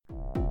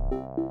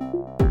You're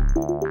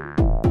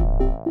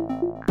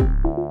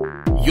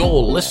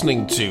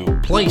listening to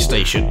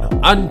PlayStation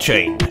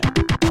Unchained.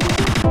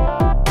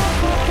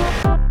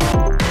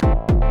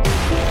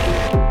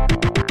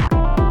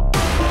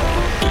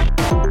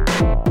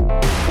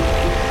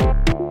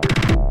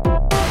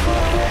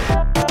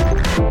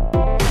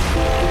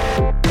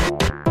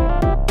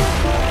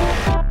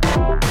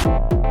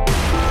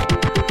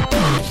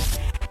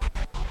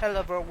 Hello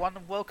everyone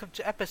and welcome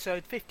to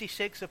episode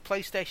 56 of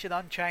PlayStation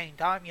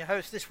Unchained. I'm your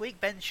host this week,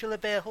 Ben Schiller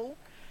Hall.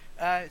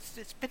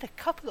 It's been a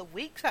couple of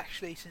weeks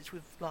actually since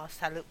we've last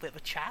had a little bit of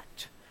a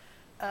chat.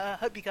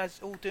 Hope you guys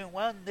are all doing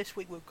well, and this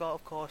week we've got,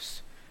 of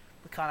course,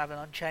 we can't have an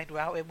Unchained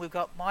without him. We've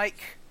got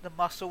Mike, the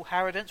Muscle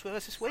Harridance, with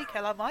us this week.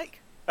 Hello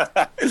Mike.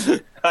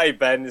 Hi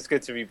Ben, it's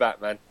good to be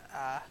back, man.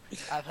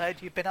 I've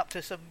heard you've been up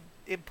to some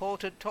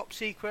important top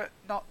secret,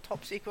 not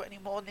top secret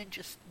anymore,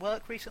 ninja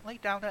work recently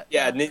down at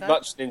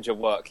much ninja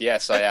work.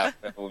 Yes, I am.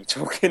 We'll be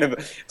talking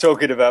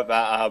about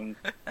that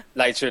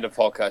later in the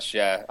podcast.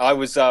 Yeah, I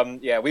was.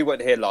 We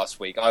weren't here last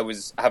week. I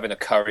was having a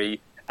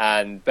curry,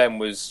 and Ben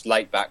was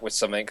late back with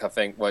something. I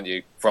think, weren't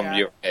you, from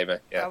Eurogamer?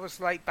 Yeah, I was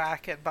late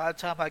back, and by the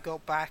time I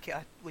got back,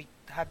 we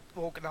had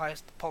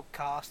organised the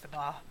podcast, and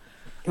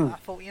I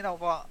thought, you know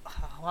what,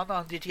 I'm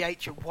on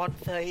DGH at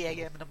 1:30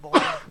 a.m. in the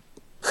morning.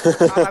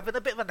 I'm having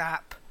a bit of a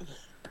nap.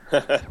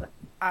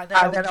 And then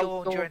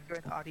I'll yawn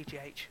during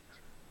RDGH.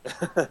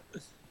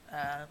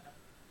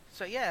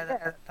 So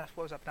yeah, that's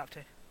what I was up to.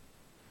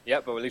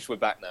 Yeah, but at least we're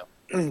back now.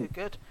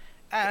 Good.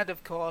 And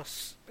of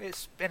course,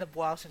 it's been a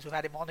while since we've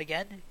had him on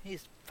again.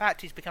 He's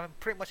becoming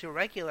pretty much a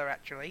regular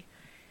actually.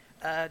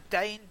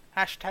 Dane,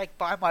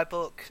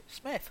 #BuyMyBook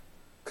Smith.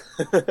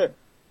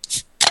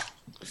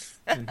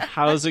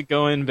 How's it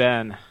going,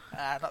 Ben?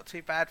 Not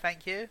too bad,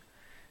 thank you.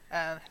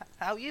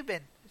 How you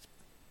been?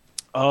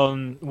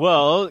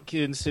 Well,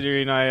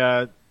 considering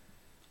I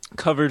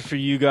covered for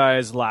you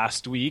guys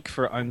last week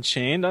for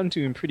Unchained, I'm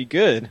doing pretty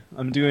good.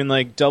 I'm doing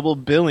like double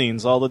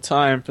billings all the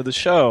time for the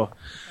show.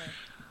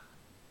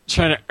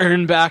 Trying to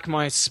earn back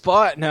my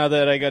spot now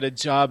that I got a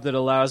job that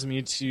allows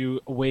me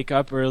to wake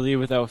up early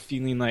without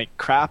feeling like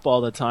crap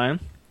all the time.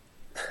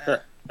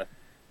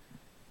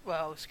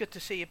 Well, it's good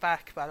to see you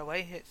back, by the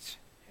way.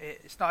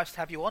 It's nice to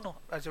have you on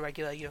as a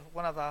regular. You're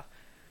one of the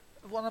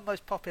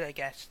most popular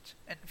guests.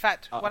 In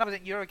fact, when I was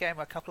at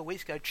Eurogamer a couple of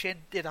weeks ago, Chin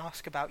did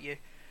ask about you,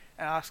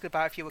 and asked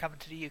about if you were coming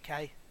to the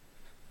UK.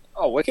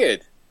 Oh,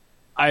 wicked.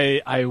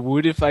 I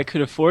would if I could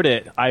afford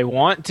it. I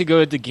want to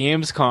go to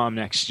Gamescom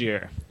next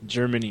year,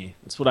 Germany.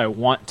 That's what I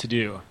want to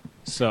do.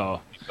 So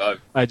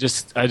I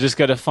just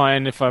got to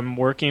find if I'm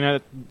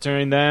working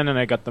during then, and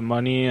I got the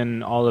money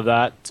and all of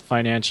that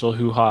financial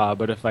hoo-ha.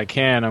 But if I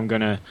can, I'm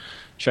gonna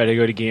try to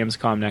go to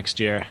Gamescom next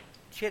year.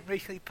 Chin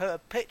recently put a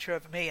picture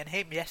of me and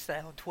him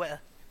yesterday on Twitter.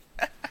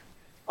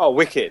 Oh,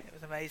 wicked. It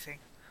was amazing.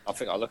 I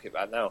think I'll look at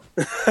that now.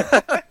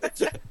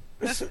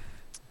 It's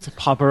a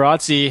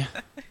paparazzi.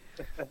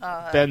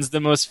 Ben's the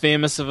most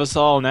famous of us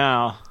all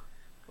now.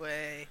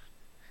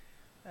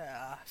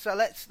 So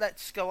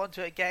let's go on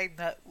to a game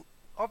that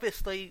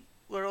obviously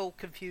we're all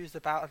confused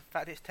about. In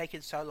fact, it's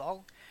taken so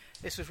long.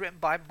 This was written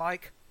by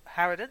Mike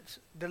Harridance,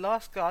 The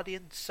Last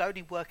Guardian.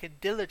 Sony working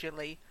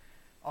diligently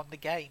on the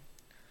game.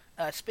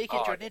 Speaking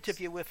during an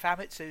interview with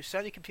Famitsu,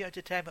 Sony Computer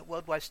Entertainment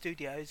Worldwide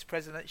Studios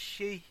President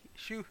Shohei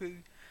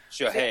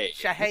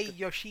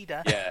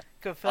Yoshida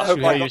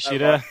confirmed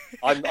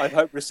I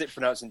hope we're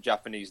pronouncing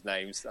Japanese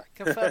names.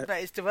 Confirmed that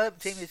his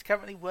development team is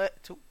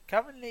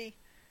currently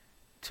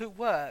to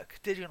work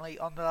diligently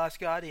on The Last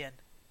Guardian.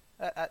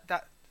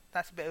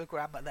 That's a bit of a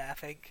grammar there, I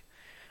think.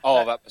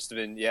 That must have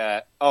been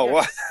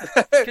what?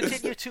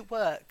 Continue to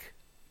work.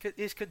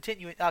 Is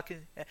continuing.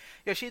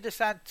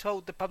 Yoshida-san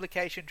told the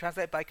publication,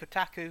 translated by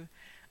Kotaku,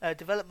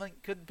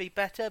 development couldn't be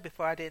better.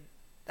 Before I didn't.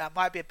 That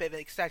might be a bit of an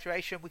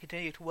exaggeration. We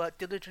continue to work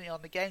diligently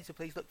on the game, so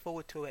please look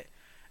forward to it.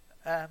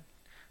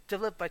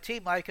 Developed by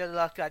Team Ico, The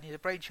Last Guardian is a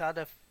brainchild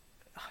of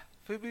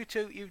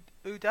Fumito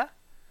Uda,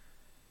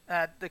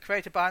 the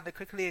creator behind the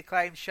quickly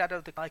acclaimed Shadow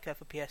of the Ico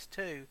for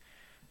PS2.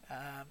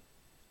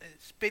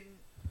 It's been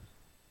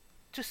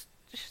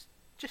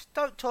just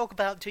don't talk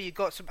about it until you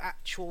got some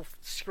actual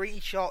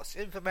screenshots,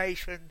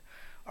 information,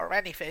 or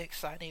anything,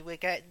 Sony. We're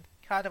getting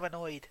kind of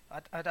annoyed.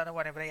 I don't know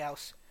about anybody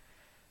else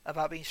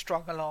about being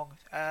strung along.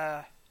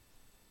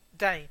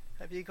 Dane,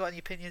 have you got any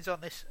opinions on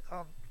this,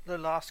 on The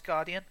Last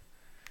Guardian?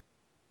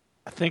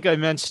 I think I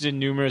mentioned it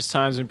numerous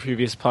times in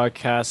previous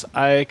podcasts.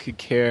 I could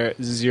care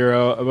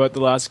zero about The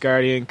Last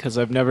Guardian because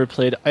I've never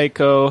played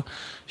Ico.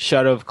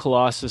 Shadow of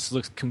Colossus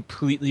looks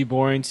completely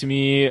boring to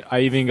me.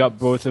 I even got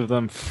both of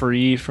them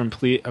free from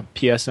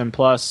PSN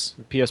Plus,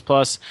 PS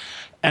Plus,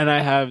 and I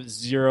have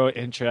zero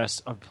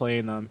interest of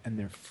playing them, and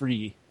they're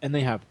free, and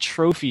they have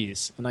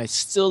trophies, and I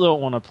still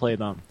don't want to play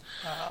them.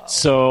 Oh.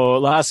 So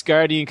Last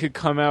Guardian could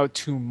come out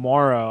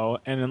tomorrow,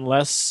 and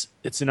unless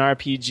it's an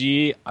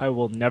RPG, I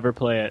will never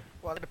play it.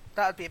 Well,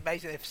 that would be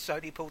amazing if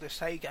Sony pulled a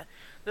Sega.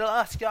 The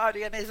Last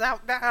Guardian is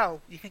out now.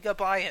 You can go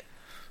buy it.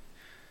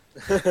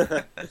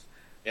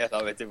 Yeah,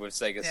 like they did with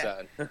Sega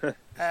Saturn.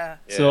 Uh,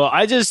 So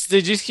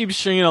they just keep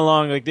stringing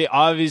along. Like they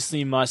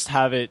obviously must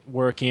have it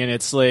working.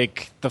 It's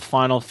like the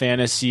Final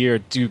Fantasy or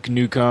Duke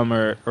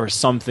Nukem or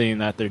something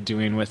that they're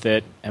doing with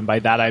it. And by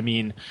that I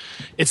mean,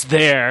 it's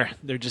there.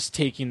 They're just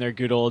taking their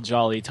good old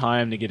jolly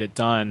time to get it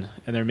done,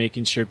 and they're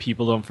making sure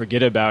people don't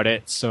forget about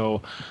it.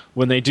 So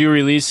when they do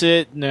release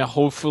it, now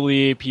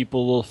hopefully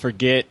people will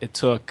forget it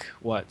took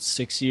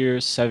 6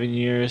 years, 7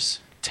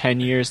 years, 10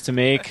 years to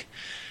make,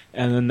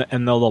 and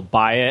they'll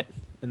buy it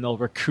and they'll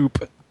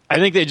recoup. I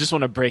think they just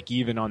want to break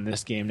even on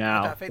this game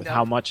now with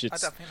how much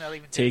it's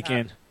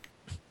taken.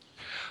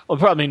 Well,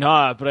 probably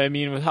not, but I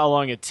mean with how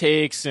long it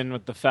takes and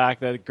with the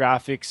fact that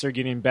graphics are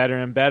getting better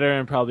and better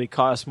and probably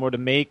cost more to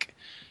make,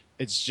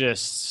 it's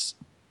just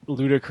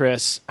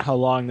ludicrous how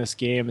long this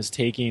game is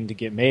taking to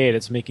get made.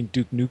 It's making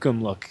Duke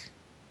Nukem look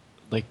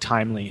like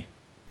timely.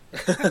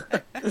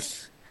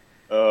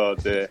 Oh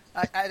dear.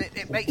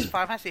 It makes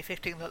Final Fantasy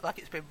 15 look like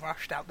it's been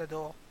rushed out the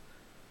door.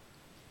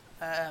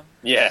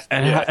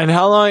 And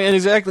how long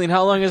exactly? And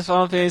how long does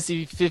Final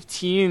Fantasy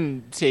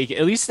 15 take?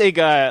 At least they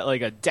got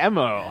like a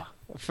demo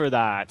for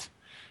that.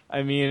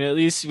 I mean, at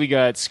least we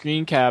got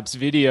screen caps,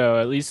 video.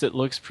 At least it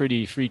looks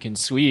pretty freaking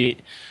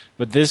sweet.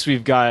 But this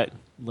we've got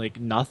like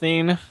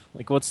nothing.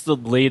 Like, what's the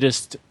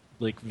latest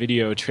like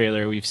video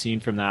trailer we've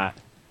seen from that?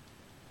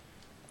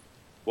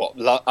 What?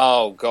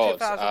 Oh God.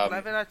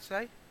 2011, I'd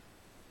say.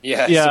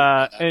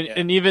 Yeah.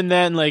 And even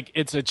then, like,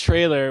 it's a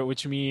trailer,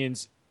 which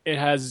means it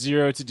has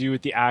zero to do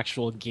with the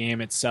actual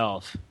game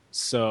itself.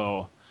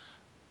 So,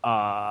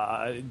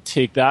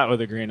 take that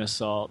with a grain of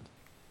salt.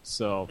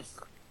 So,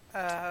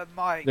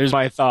 Mike. There's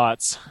my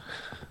thoughts.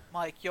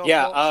 Mike, your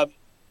thoughts?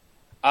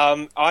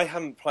 I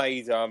haven't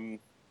played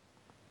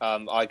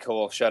Ico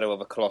or Shadow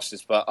of a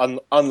Colossus, but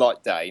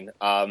unlike Dane,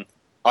 I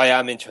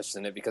am interested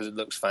in it because it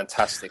looks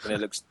fantastic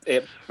and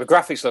the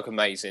graphics look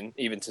amazing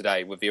even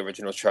today with the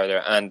original trailer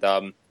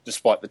and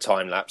despite the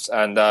time lapse,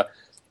 and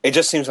it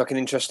just seems like an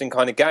interesting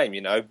kind of game,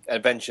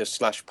 adventure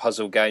 /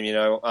 puzzle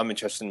game. I'm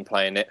interested in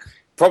playing it.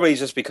 Probably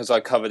just because I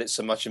covered it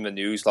so much in the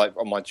news, like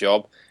on my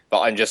job.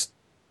 But I'm just,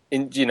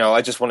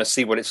 I just want to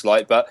see what it's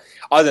like. But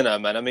I don't know,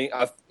 man. I mean,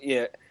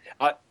 The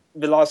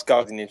Last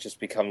Guardian has just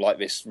become like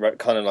this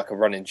kind of like a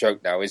running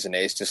joke now, isn't it?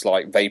 It's just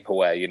like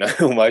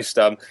vaporware, almost.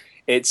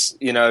 It's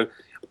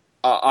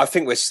I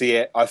think we'll see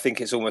it. I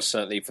think it's almost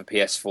certainly for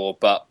PS4,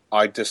 but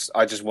I just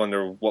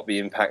wonder what the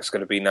impact's going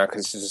to be now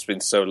because it's just been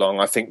so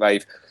long. I think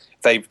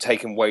they've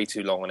taken way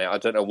too long on it. I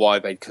don't know why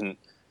they couldn't.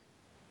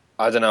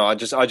 I don't know. I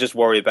just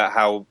worry about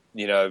how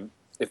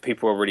if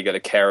people are really going to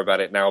care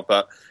about it now.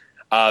 But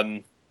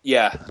I'm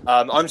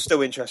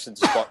still interested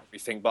to spot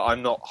everything, but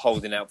I'm not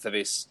holding out for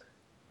this.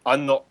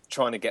 I'm not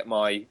trying to get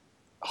my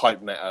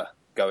hype meta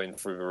going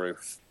through the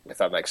roof, if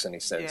that makes any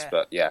sense. Yeah.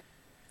 But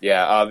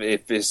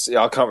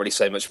I can't really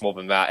say much more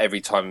than that.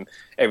 Every time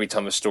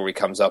a story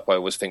comes up, I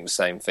always think the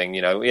same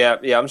thing.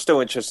 I'm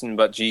still interested,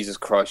 but Jesus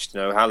Christ,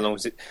 how long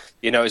is it?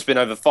 It's been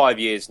over 5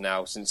 years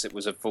now since it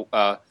was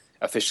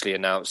officially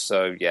announced.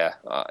 So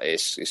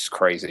it's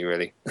crazy,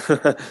 really.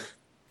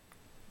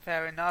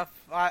 Fair enough.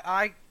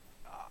 I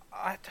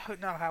don't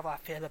know how I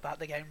feel about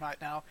the game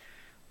right now.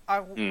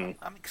 I'm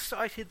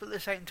excited, but at the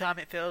same time,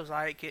 it feels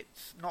like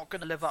it's not going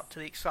to live up to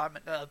the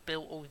excitement that I've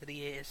built over the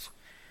years.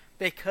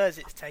 Because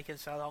it's taken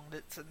so long,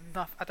 it's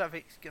enough. I don't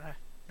think it's gonna.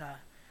 No,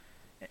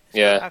 it's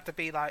gonna have to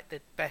be like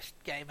the best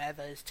game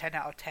ever. It's 10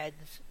 out of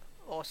 10s,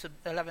 awesome.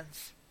 11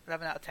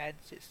 out of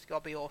 10s. It's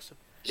gotta be awesome.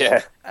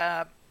 Yeah.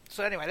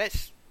 So anyway,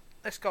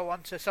 let's go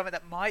on to something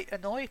that might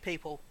annoy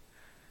people.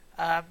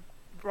 Rise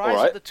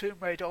of the Tomb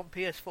Raider on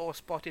PS4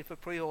 spotted for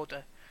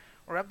pre-order.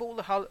 Remember all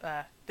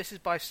the this is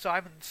by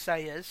Simon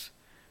Sayers,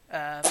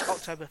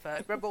 October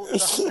 3rd.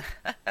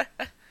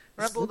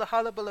 Remember all the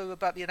hullabaloo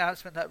about the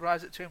announcement that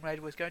Rise of the Tomb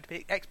Raider was going to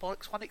be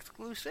Xbox One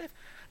exclusive?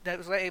 Then it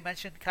was later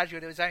mentioned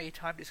casually it was only a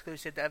timed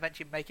exclusive that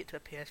eventually make it to a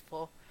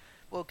PS4.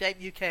 Well, Game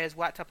UK has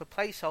whacked up a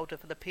placeholder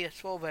for the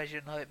PS4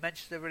 version, though it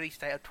mentions the release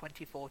date of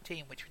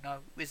 2014, which we know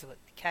isn't the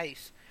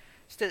case.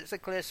 Still, it's a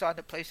clear sign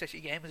that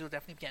PlayStation gamers will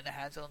definitely be getting their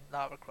hands on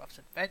Lara Croft's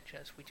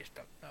adventures. We just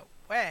don't know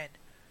when.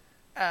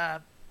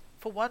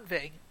 For one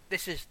thing,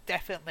 this is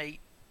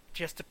definitely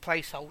just a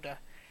placeholder.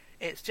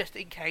 It's just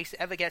in case it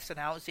ever gets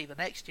announced either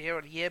next year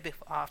or the year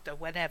after,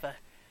 whenever.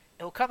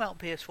 It'll come out on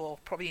PS4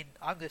 probably in,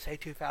 I'm going to say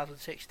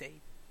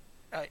 2016.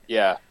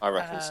 Yeah, I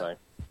reckon so.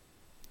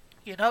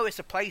 It's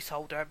a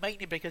placeholder,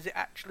 mainly because it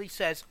actually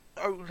says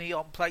only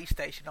on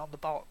PlayStation on the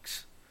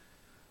box.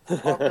 On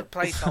the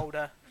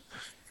placeholder.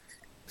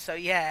 So,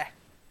 yeah.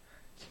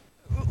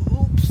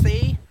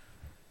 Oopsie.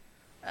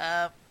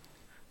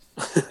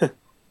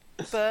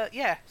 But,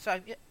 yeah, so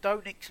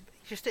don't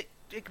just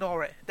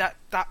ignore it. That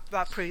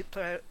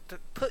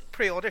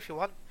pre-order if you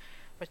want,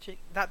 but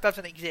that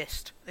doesn't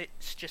exist.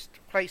 It's just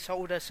a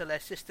placeholder, so their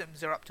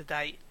systems are up to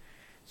date.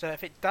 So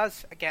if it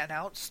does get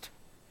announced,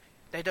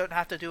 they don't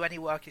have to do any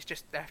work. It's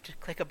just they have to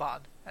click a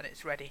button and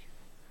it's ready.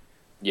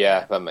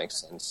 Yeah, that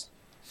makes sense.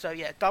 So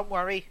yeah, don't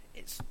worry.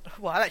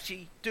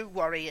 Actually, do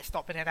worry. It's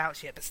not been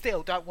announced yet, but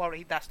still, don't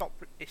worry. That's not.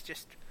 It's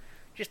just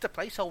a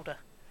placeholder.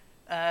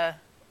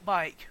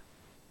 Mike,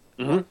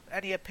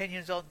 any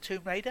opinions on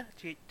Tomb Raider?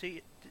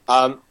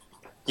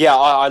 Yeah,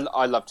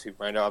 I love Tomb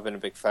Raider. I've been a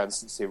big fan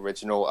since the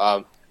original.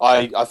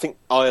 I think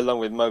along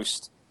with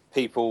most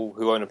people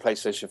who own a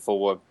PlayStation 4,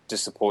 were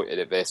disappointed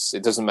at this.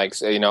 It doesn't make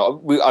sense.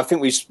 I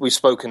think we've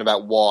spoken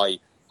about why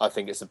I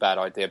think it's a bad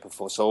idea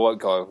before, so I won't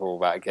go over all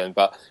that again.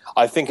 But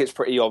I think it's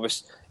pretty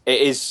obvious.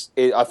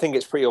 I think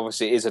it's pretty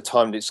obvious. It is a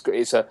timed.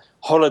 It's a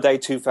holiday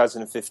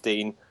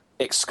 2015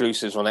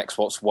 exclusives on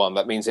Xbox One.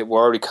 That means it will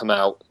already come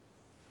out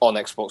on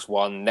Xbox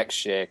One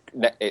next year,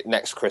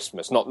 next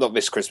Christmas. Not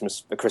this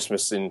Christmas, the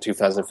Christmas in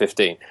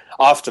 2015.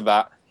 After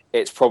that,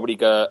 it's probably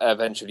going to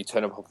eventually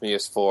turn up on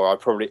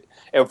PS4.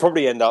 It'll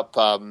probably end up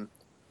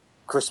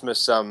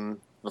Christmas the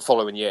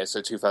following year,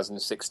 so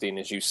 2016,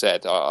 as you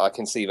said. I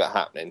can see that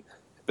happening.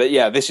 But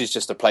yeah, this is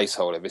just a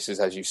placeholder. This is,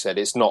 as you said,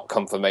 it's not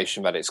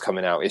confirmation that it's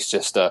coming out. It's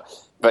just but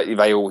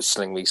they always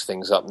sling these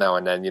things up now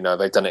and then.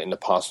 They've done it in the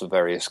past for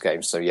various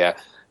games. So yeah.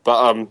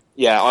 But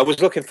yeah, I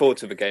was looking forward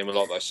to the game a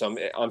lot though. So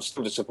I'm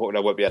still disappointed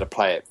I won't be able to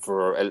play it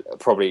for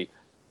probably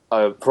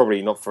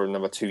not for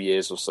another 2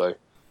 years or so.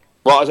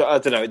 Well, I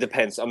don't know. It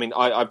depends. I mean,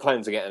 I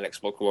plan to get an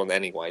Xbox One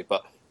anyway,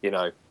 but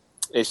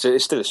it's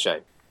still a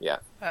shame. Yeah,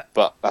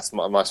 but that's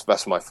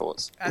my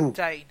thoughts. And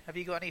Dane, have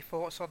you got any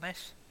thoughts on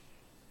this?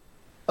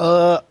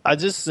 I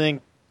just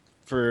think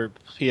for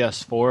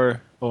PS4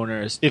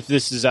 owners, if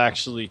this is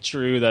actually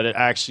true that it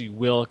actually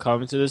will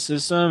come to the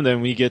system,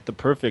 then we get the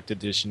perfect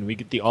edition. We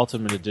get the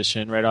Ultimate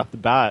Edition right off the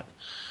bat.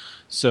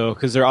 So,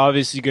 because they're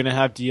obviously going to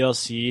have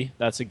DLC,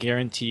 that's a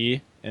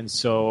guarantee. And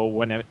so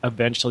when it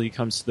eventually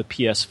comes to the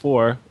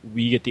PS4,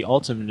 we get the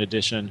Ultimate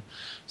Edition.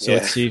 So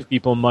it saves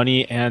people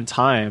money and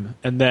time.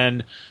 And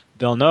then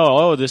they'll know,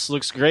 oh, this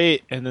looks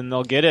great, and then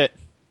they'll get it.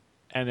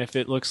 And if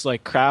it looks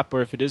like crap,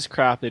 or if it is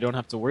crap, they don't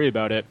have to worry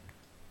about it.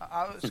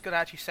 I was going to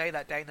actually say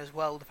that, Dane, as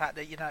well. The fact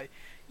that,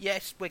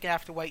 yes, we're going to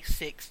have to wait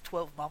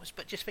 12 months,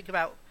 but just think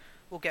about,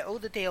 we'll get all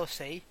the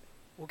DLC,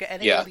 we'll get all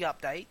the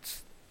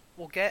updates,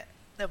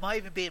 there might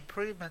even be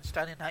improvements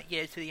done in that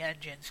year to the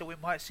engine, so we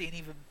might see an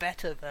even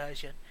better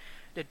version,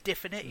 the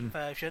definitive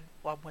version,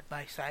 one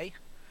may say.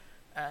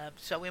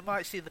 So we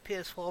might see the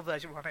PS4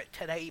 version run at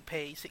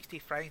 1080p, 60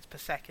 frames per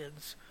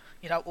second.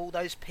 All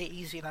those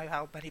P's,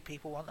 how many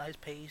people want those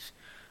P's.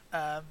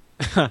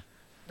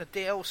 The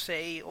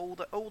DLC,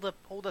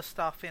 all the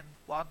stuff in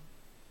one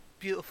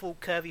beautiful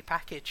curvy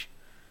package.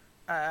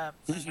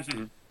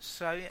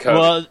 So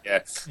well,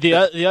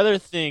 the other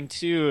thing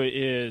too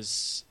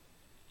is,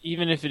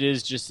 even if it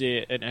is just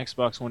an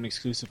Xbox One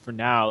exclusive for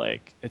now,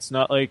 like, it's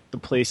not like the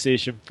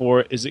PlayStation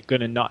 4 isn't going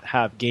to not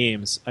have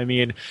games. I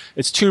mean,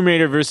 it's Tomb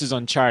Raider versus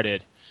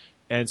Uncharted.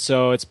 And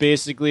so it's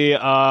basically,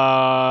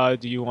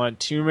 do you want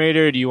Tomb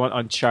Raider or do you want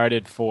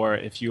Uncharted 4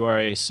 if you are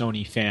a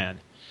Sony fan?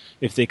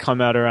 If they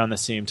come out around the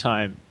same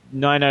time,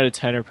 9 out of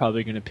 10 are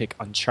probably going to pick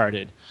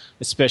Uncharted,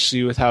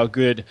 especially with how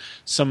good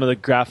some of the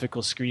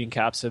graphical screen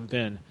caps have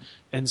been.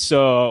 And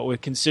so,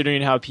 with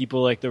considering how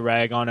people like to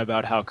rag on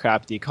about how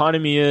crap the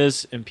economy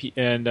is, and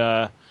people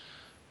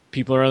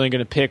are only going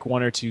to pick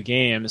 1 or 2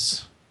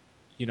 games,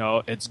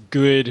 it's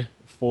good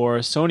for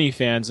Sony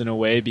fans in a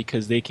way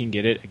because they can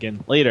get it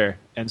again later,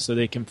 and so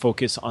they can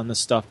focus on the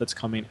stuff that's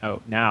coming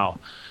out now.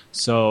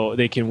 So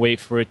they can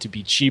wait for it to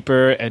be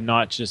cheaper and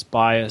not just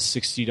buy a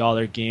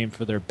 $60 game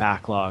for their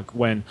backlog.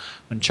 When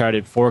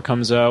Uncharted 4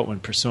 comes out, when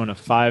Persona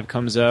 5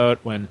 comes out,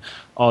 when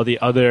all the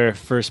other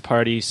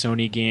first-party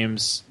Sony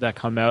games that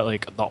come out,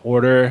 like The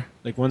Order,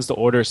 like when's The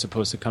Order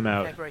supposed to come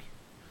out?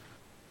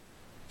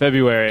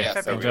 February.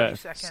 Yeah, February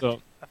 2nd,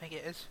 so, I think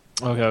it is.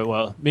 Okay,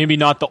 well, maybe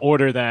not The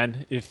Order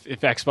then. If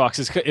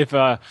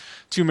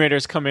Tomb Raider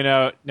is coming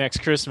out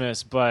next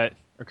Christmas, or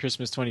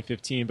Christmas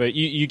 2015, but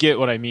you get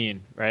what I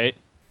mean, right?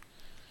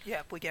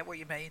 Yeah, we get what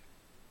you mean.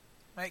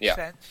 Makes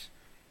sense.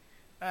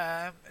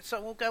 So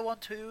we'll go on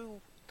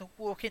to The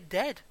Walking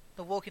Dead.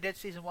 The Walking Dead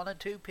Season 1 and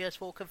 2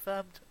 PS4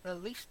 confirmed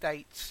release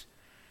dates.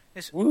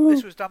 This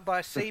was done by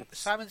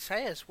Simon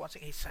Sayers.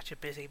 He's such a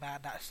busy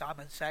man, that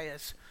Simon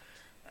Sayers.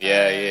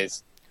 Yeah, he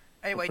is.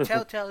 Anyway,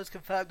 Telltale has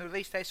confirmed the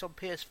release dates on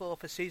PS4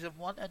 for Season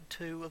 1 and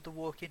 2 of The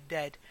Walking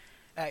Dead.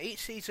 Each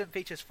season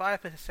features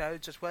 5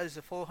 episodes as well as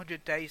the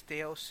 400 Days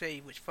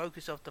DLC, which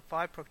focus on the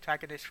 5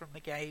 protagonists from the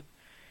game,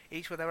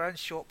 each with their own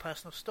short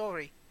personal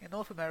story. In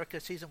North America,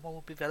 Season 1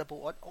 will be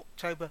available on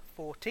October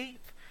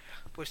 14th,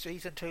 with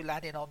Season 2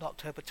 landing on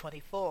October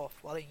 24th,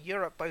 while in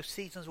Europe both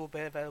seasons will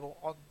be available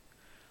on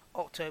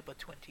October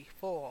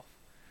 24th.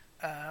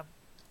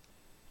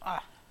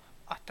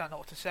 I don't know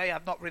what to say.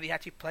 I've not really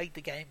actually played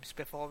the games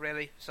before,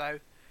 really, so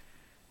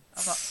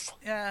I'm not...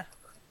 Yeah.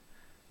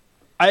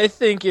 I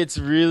think it's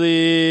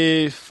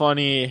really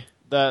funny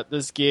that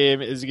this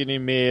game is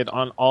getting made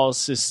on all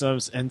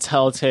systems and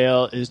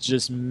Telltale is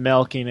just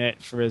milking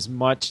it for as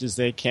much as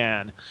they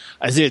can.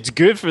 I say it's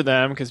good for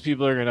them because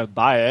people are going to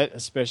buy it,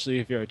 especially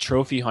if you're a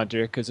trophy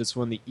hunter, because it's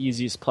one of the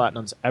easiest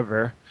platinums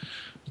ever.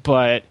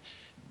 But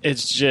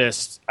it's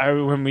just,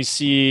 when we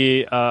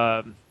see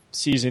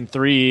Season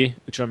 3,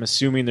 which I'm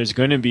assuming there's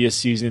going to be a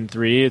Season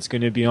 3, it's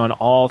going to be on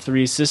all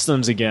 3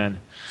 systems again.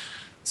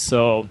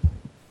 So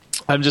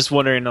I'm just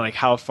wondering like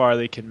how far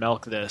they can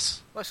milk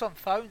this. Well, it's on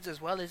phones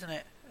as well, isn't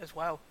it? As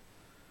well.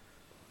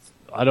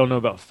 I don't know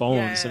about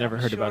phones. Yeah, I never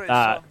I'm heard sure about it's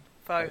that. on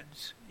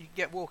phones. You can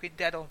get Walking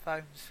Dead on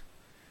phones.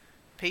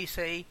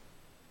 PC.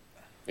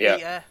 Yeah.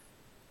 Vita,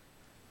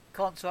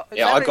 console. It's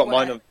Yeah, I got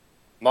everywhere.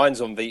 mine's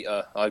on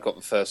Vita. I got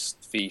the first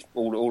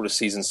all the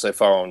seasons so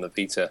far on the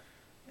Vita.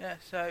 Yeah,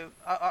 so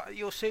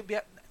you'll soon be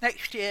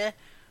next year.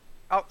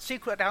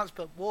 Secret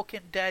announcement: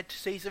 Walking Dead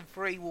season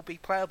 3 will be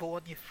playable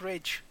on your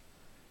fridge.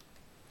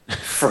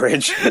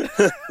 Fridge.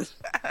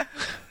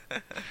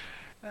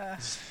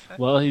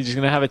 Well, you're just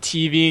gonna have a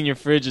TV in your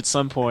fridge at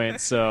some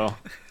point, so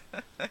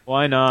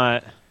why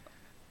not?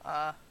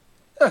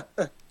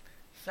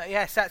 So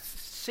yes, that's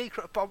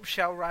secret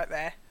bombshell right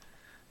there.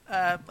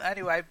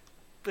 Anyway,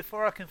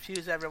 before I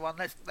confuse everyone,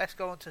 let's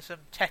go on to some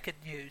Tekken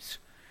news.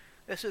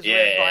 This is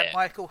written by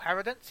Michael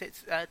Harradence.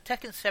 It's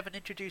Tekken 7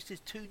 introduces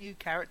 2 new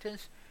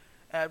characters.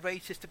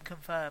 Raid system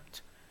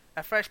confirmed.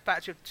 A fresh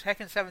batch of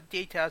Tekken 7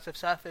 details have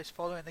surfaced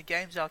following the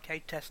game's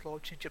arcade test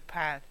launch in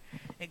Japan,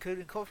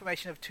 including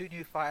confirmation of 2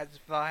 new fighters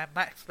via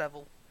max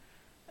level.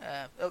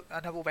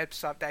 Another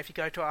website that if you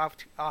go to our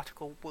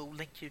article will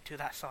link you to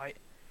that site.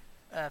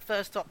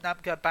 First up,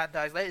 Namco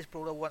Bandai's latest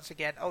brawler once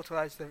again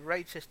utilized the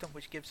raid system,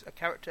 which gives a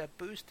character a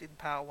boost in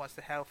power once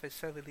the health is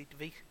severely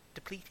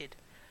depleted.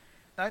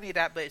 Not only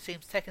that, but it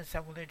seems Tekken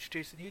 7 will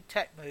introduce a new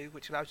tech move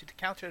which allows you to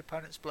counter an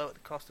opponent's blow at the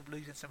cost of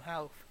losing some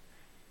health.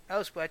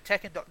 Elsewhere,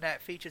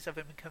 Tekken.net features have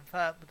been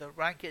confirmed with the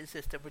ranking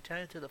system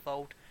returning to the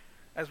fold,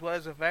 as well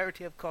as a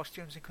variety of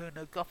costumes including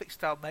a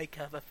gothic-style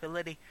makeover for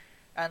Lily,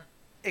 and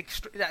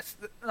that's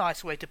a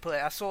nice way to put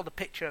it. I saw the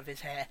picture of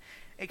his hair.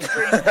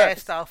 Extreme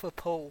hairstyle for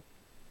Paul.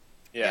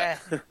 Yeah.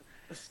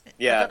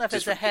 Yeah. I don't know if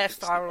it's a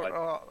hairstyle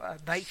or a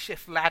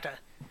makeshift ladder.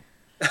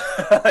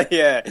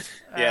 Yeah.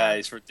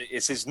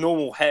 It's his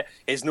normal hair,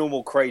 his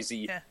normal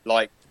crazy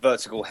like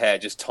vertical hair,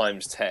 just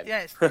times 10.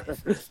 Yeah,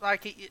 it's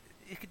like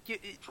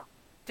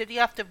did he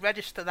have to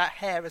register that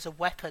hair as a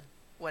weapon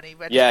when he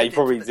registered he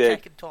probably into the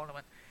did. Tekken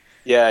tournament?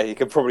 Yeah, you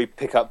could probably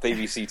pick up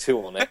BBC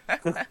Two on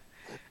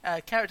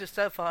it. Characters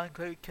so far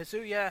include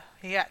Kazuya,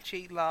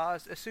 Heihachi,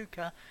 Lars,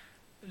 Asuka,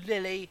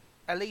 Lily,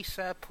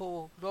 Elisa,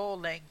 Paul, Law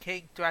Ling,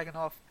 King,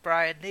 Dragunov,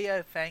 Brian,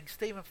 Neo, Feng,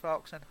 Stephen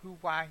Fox, and Hu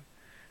Wang.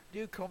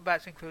 New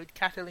combats include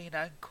Catalina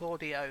and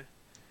Claudio.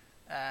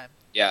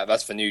 Yeah,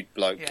 that's the new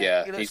bloke.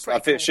 Yeah, he looks I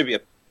think cool.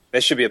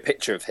 there should be a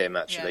picture of him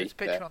Yeah, actually. there's a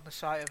picture on the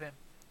site of him.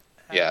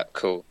 Yeah,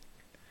 cool.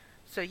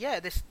 So yeah,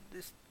 this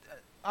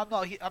I'm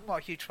not a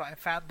huge fighting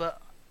fan, but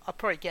I'll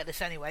probably get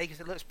this anyway because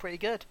it looks pretty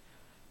good.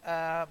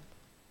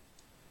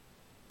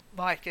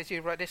 Mike, as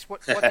you wrote this,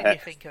 what did you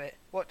think of it?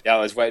 Yeah, I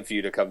was waiting for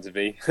you to come to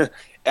me.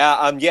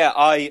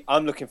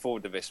 I'm looking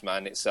forward to this,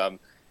 man. It's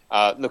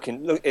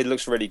it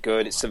looks really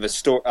good. It's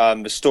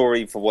the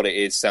story for what it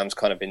is sounds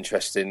kind of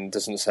interesting.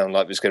 Doesn't sound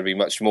like there's going to be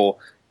much more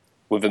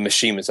with the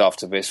Mishimas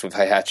after this with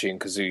Heihachi and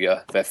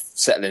Kazuya. They're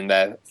settling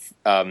their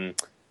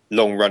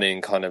long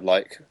running kind of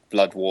like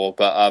blood war,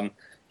 but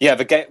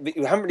the game, we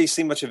haven't really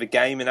seen much of the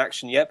game in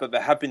action yet, but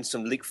there have been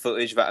some leaked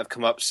footage that have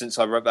come up since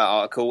I wrote that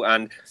article,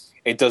 and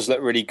it does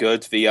look really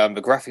good. The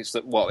graphics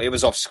look, it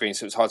was off screen,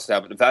 so it's hard to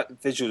tell, but the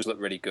visuals look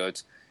really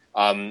good.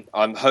 I'm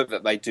hope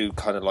that they do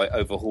kind of like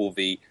overhaul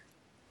the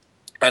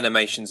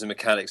animations and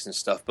mechanics and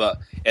stuff, but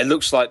it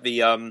looks like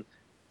the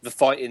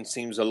fighting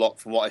seems a lot,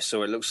 from what I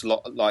saw, it looks a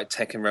lot like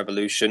Tekken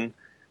Revolution,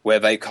 where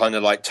they kind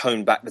of like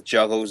tone back the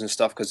juggles and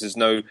stuff, because there's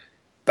no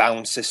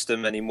bounce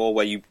system anymore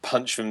where you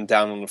punch them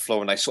down on the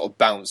floor and they sort of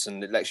bounce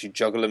and it lets you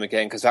juggle them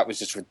again, because that was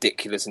just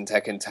ridiculous in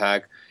Tekken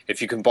Tag.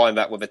 If you combine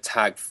that with a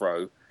tag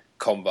throw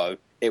combo,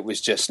 it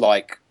was just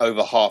like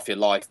over half your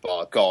life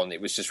bar gone.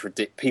 It was just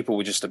ridiculous. People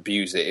would just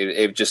abuse it.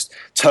 It just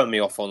turned me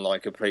off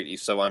online completely.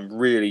 So I'm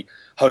really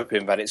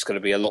hoping that it's going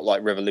to be a lot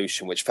like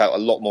Revolution, which felt a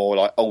lot more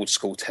like old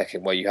school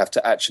Tekken, where you have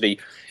to actually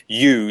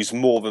use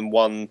more than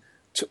one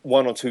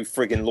or two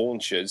friggin'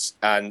 launchers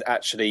and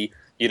actually,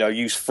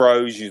 use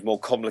throws, use more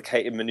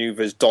complicated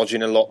maneuvers,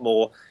 dodging a lot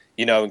more,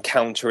 and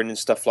countering and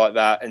stuff like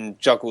that. And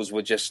juggles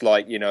were just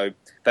like,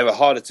 they were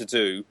harder to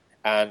do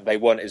and they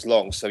weren't as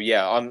long. So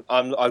yeah,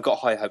 I've got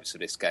high hopes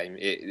of this game.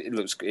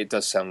 It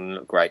does sound and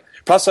look great.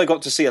 Plus, I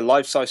got to see a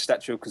life-size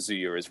statue of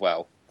Kazuya as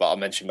well, but I'll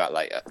mention that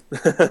later.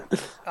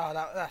 Oh,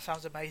 that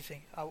sounds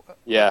amazing.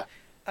 Yeah.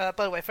 By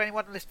the way, for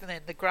anyone listening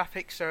in, the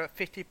graphics are at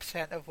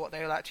 50% of what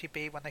they will actually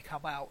be when they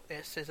come out.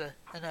 This is an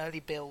early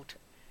build.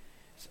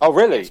 Oh,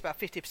 really? It's about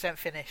 50%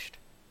 finished.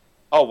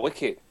 Oh,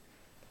 wicked.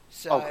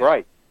 So, oh,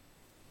 great.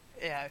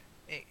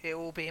 It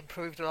will be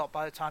improved a lot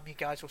by the time you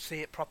guys will see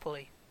it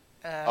properly.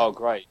 Oh,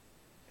 great.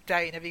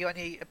 Dane, have you got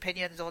any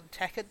opinions on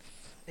Tekken?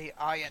 The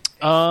Iron.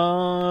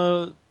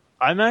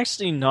 I'm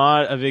actually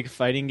not a big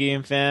fighting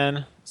game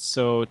fan.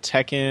 So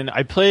Tekken,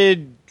 I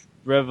played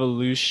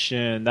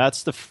Revolution.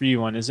 That's the free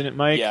one, isn't it,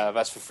 Mike? Yeah,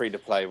 that's the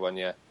free-to-play one,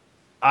 yeah.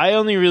 I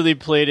only really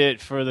played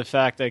it for the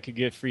fact that I could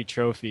get free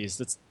trophies.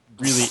 That's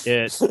really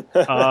it.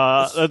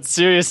 That's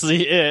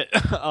seriously it.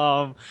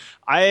 The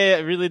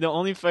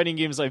only fighting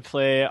games I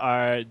play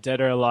are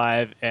Dead or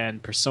Alive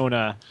and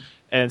Persona.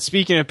 And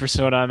speaking of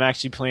Persona, I'm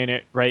actually playing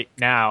it right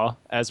now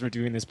as we're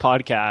doing this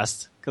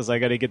podcast because I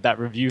got to get that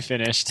review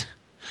finished.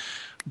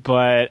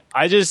 But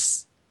I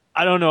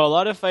don't know. A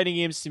lot of fighting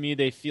games to me,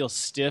 they feel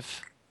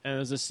stiff. And it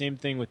was the same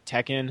thing with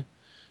Tekken.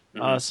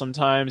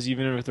 Sometimes,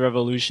 even with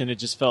Revolution, it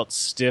just felt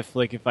stiff.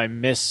 Like if I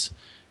miss,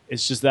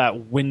 it's just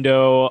that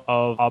window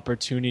of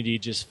opportunity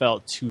just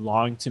felt too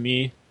long to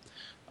me.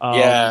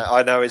 Yeah,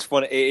 I know.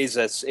 It is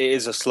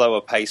a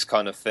slower pace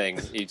kind of thing.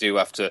 You do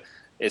have to.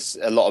 It's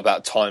a lot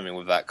about timing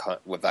with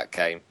that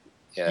game.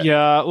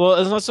 Yeah. Well,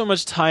 it's not so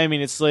much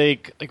timing. It's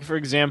like for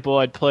example,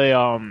 I'd play.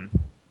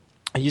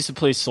 I used to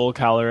play Soul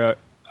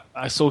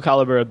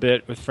Calibur a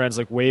bit with friends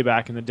like way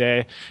back in the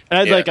day, and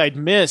I'd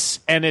miss,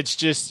 and it's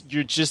just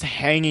you're just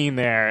hanging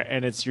there,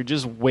 and you're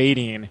just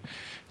waiting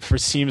for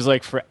seems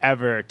like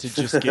forever to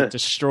just get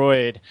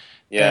destroyed.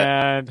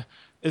 And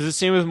it's the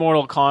same with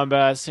Mortal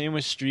Kombat, same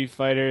with Street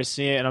Fighter,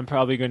 and I'm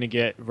probably going to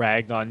get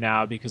ragged on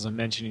now because I'm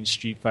mentioning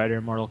Street Fighter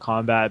and Mortal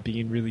Kombat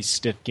being really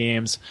stiff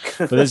games.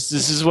 But this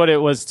is what it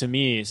was to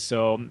me.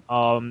 So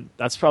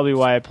that's probably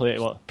why I play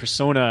it. Well,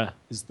 Persona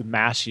is the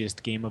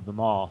mashiest game of them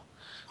all.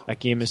 That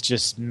game is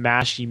just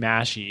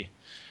mashy.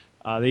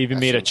 They even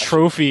made a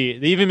trophy.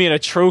 They even made a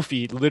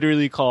trophy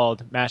literally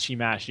called Mashy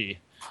Mashy.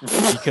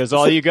 Because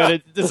all you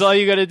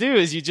gotta do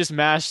is you just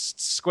mash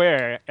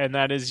square, and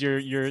that is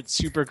your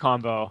super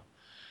combo.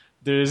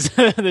 This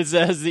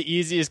has the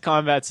easiest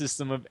combat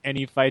system of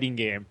any fighting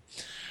game,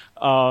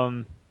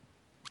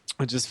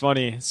 which is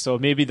funny. So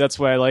maybe that's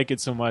why I like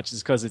it so much,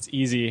 is because it's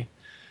easy,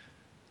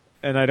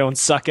 and I don't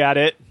suck at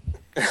it.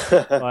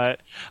 But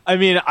I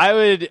mean,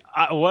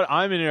 what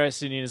I'm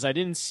interested in is I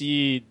didn't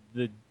see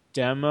the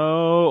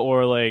demo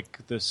or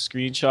like the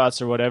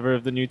screenshots or whatever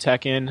of the new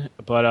Tekken,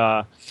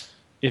 but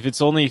if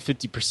it's only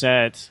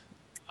 50%,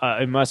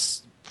 it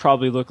must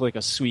probably look like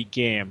a sweet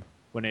game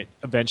when it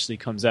eventually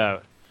comes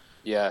out.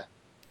 Yeah.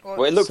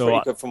 Well, it looked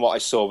pretty good from what I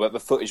saw, but the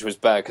footage was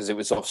bad because it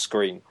was off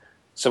screen.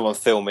 Someone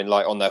filming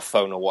like on their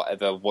phone or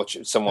whatever,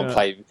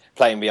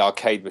 playing the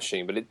arcade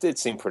machine, but it did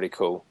seem pretty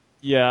cool.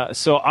 Yeah,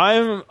 so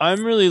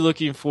I'm really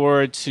looking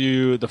forward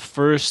to the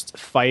first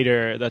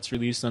fighter that's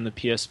released on the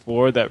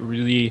PS4 that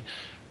really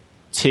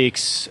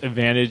takes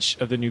advantage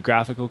of the new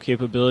graphical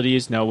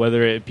capabilities. Now,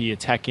 whether it be a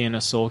Tekken,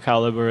 a Soul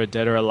Calibur, a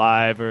Dead or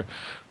Alive, or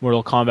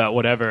Mortal Kombat,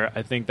 whatever,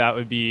 I think that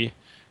would be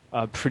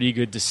pretty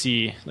good to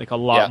see. Like a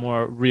lot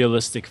more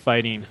realistic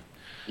fighting.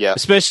 Yeah.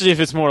 Especially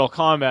if it's Mortal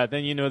Kombat,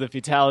 then you know the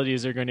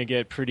fatalities are going to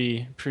get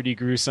pretty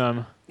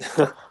gruesome.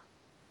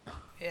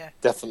 Yeah,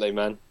 definitely,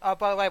 man. Oh,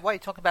 by the way, while you're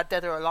talking about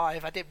Dead or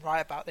Alive, I didn't write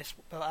about this,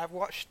 but I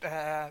watched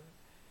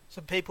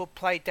some people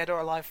play Dead or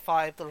Alive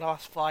 5, the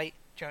last fight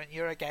during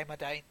Eurogamer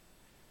Day.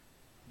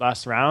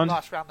 Last round,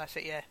 that's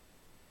it.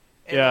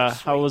 Yeah.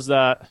 How was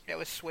that? It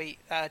was sweet.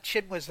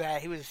 Chin was there.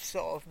 He was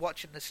sort of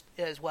watching this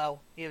as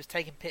well. He was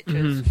taking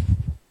pictures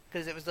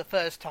because it was the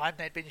first time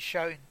they'd been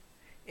shown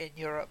in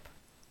Europe.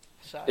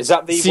 So is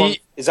that one?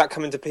 Is that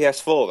coming to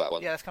PS4? That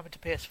one? Yeah, it's coming to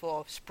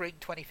PS4, spring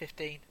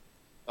 2015.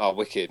 Oh,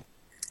 wicked!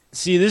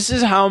 See, this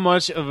is how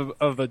much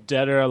of a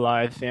Dead or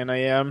Alive fan I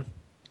am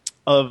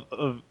of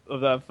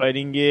that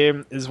fighting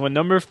game. Is when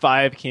number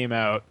 5 came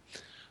out,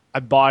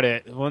 I bought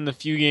it. One of the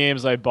few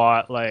games I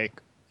bought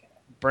like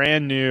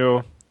brand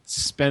new.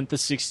 Spent the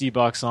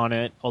 $60 on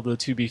it. Although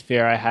to be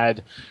fair, I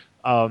had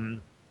a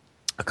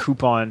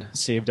coupon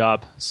saved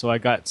up, so I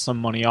got some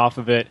money off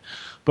of it.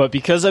 But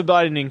because I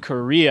bought it in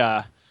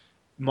Korea,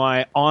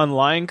 my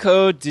online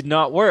code did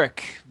not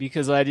work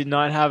because I did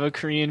not have a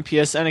Korean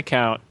PSN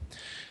account.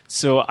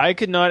 So I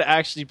could not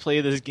actually play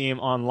this game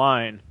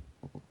online.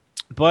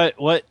 But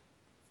what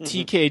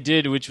TK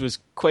did, which was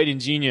quite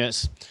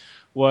ingenious,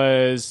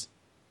 was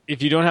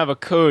if you don't have a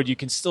code, you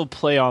can still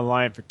play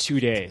online for 2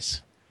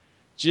 days.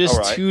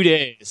 Just 2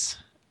 days.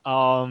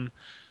 So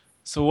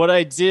what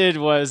I did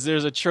was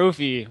there's a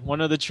trophy. One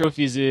of the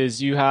trophies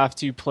is you have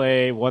to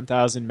play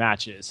 1,000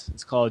 matches.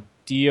 It's called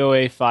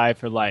DOA 5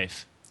 for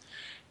life.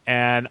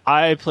 And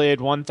I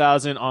played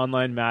 1,000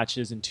 online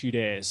matches in 2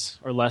 days,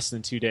 or less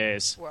than 2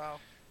 days. Wow.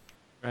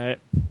 Right?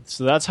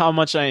 So that's how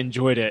much I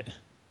enjoyed it.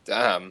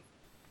 Damn.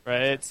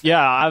 Right?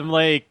 Yeah, I'm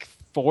like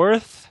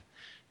 4th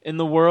in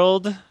the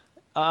world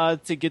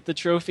to get the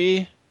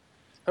trophy.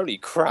 Holy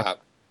crap.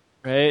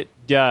 Right?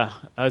 Yeah.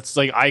 It's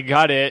like I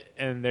got it,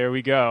 and there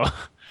we go.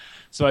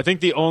 So I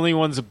think the only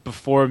ones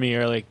before me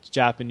are like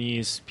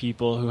Japanese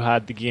people who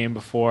had the game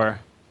before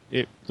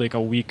it, like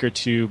a week or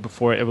two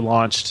before it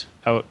launched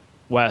out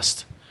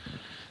west.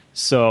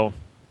 So,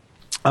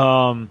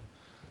 yeah,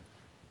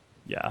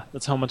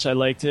 that's how much I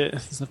liked it.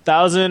 It's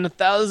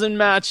 1,000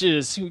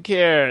 matches. Who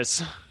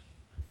cares?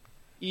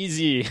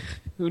 Easy.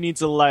 Who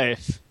needs a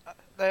life?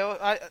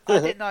 I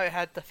didn't know it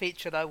had the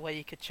feature though where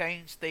you could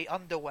change the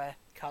underwear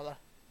color.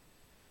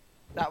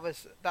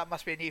 That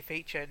must be a new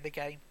feature in the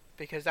game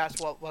because that's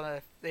what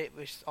it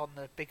was on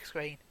the big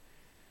screen.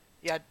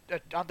 You had an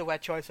underwear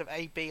choice of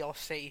A, B, or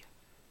C.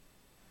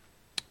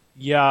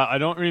 Yeah, I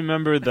don't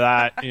remember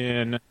that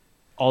in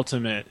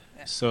Ultimate,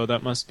 so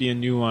that must be a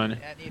new one.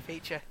 Yeah, new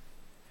feature.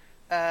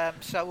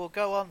 So we'll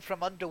go on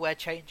from underwear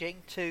changing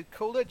to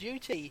Call of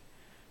Duty.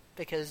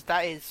 because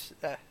that is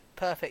a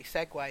perfect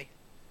segue.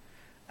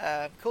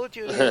 Call of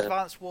Duty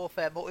Advanced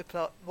Warfare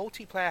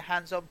multiplayer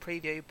hands-on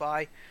preview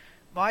by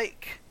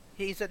Mike.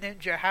 He's a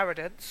Ninja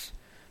Harridance.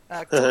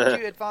 Call of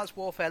Duty Advanced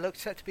Warfare looks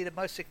set to be the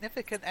most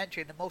significant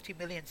entry in the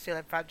multi-million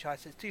selling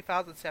franchise since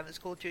 2007's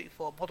Call of Duty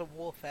 4 Modern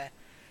Warfare,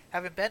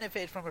 having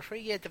benefited from a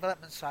 3-year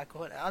development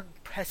cycle and an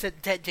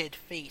unprecedented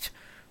feat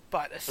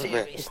by the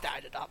series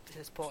standard up to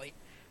this point,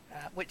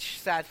 which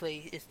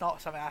sadly is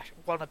not something I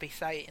want to be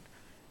saying.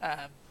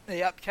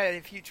 The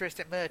upcoming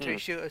futuristic military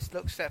shooters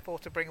look set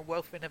forth to bring a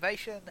wealth of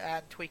innovation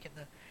and tweaking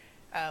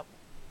the...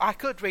 I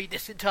could read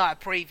this entire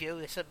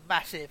preview. It's a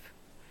massive,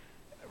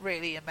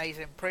 really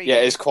amazing preview.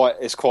 Yeah, it's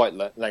quite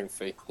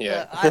lengthy.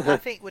 Yeah, I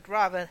think we'd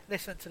rather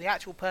listen to the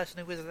actual person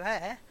who was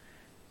there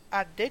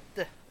and did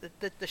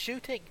the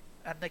shooting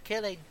and the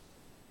killing.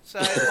 So,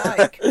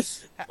 Mike,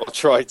 I'll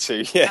try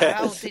to. Yeah.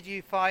 How did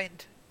you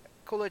find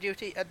Call of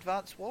Duty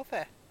Advanced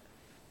Warfare?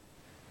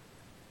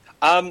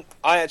 I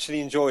actually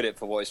enjoyed it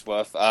for what it's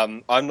worth.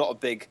 I'm not a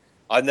big.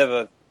 I've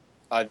never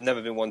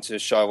been one to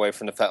shy away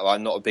from the fact that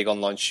I'm not a big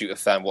online shooter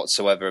fan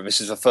whatsoever. This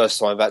is the first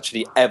time I've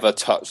actually ever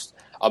touched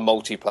a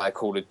multiplayer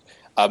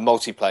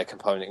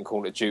component in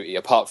Call of Duty,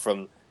 apart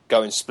from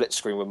going split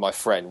screen with my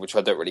friend, which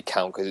I don't really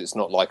count because it's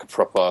not like a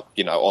proper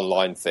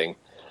online thing.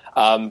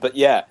 But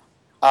yeah,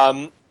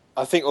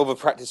 I think all the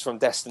practice from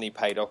Destiny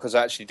paid off because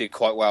I actually did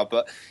quite well.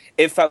 But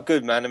it felt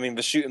good, man. I mean,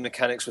 the shooting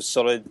mechanics were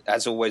solid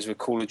as always with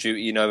Call of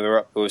Duty. They're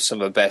up with some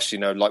of the best.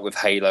 Like with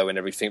Halo and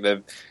everything,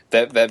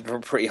 they're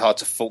pretty hard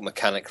to fault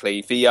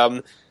mechanically.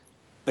 The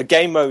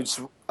game modes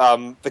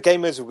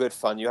were good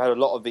fun. You had a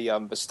lot of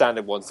the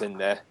standard ones in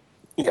there.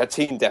 You had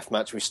Team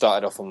Deathmatch. We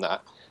started off on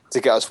that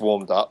to get us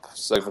warmed up.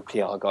 So the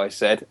PR guy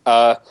said.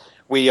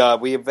 We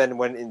then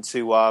went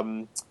into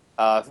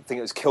I think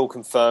it was Kill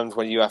Confirmed,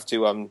 when you have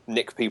to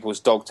nick people's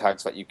dog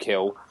tags that you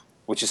kill,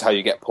 which is how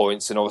you get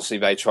points, and obviously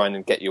they try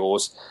and get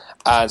yours,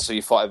 and so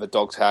you fight over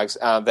dog tags.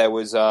 And there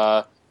was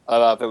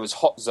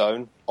Hot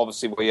Zone,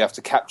 obviously, where you have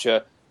to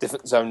capture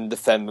different zone and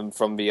defend them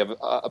from the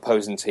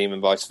opposing team,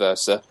 and vice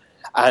versa.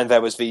 And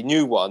there was the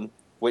new one,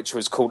 which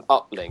was called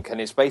Uplink,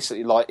 and it's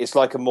basically it's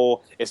like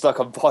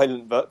a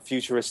violent but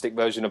futuristic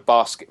version of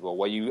basketball,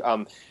 where you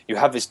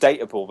have this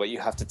data ball that you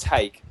have to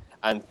take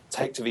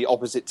to the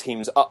opposite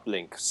team's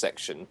uplink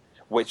section,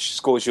 which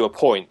scores you a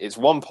point. It's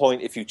 1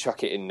 point if you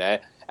chuck it in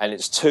there, and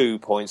it's 2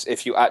 points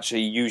if you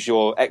actually use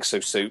your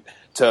exosuit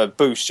to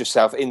boost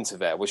yourself into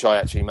there, which I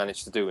actually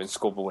managed to do and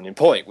score the winning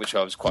point, which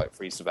I was quite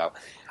pleased about.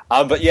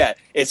 But yeah,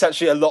 it's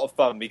actually a lot of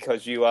fun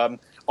because you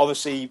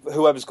obviously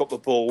whoever's got the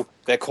ball,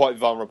 they're quite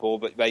vulnerable,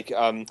 but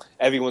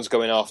everyone's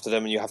going after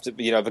them, and you have to,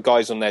 the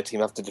guys on their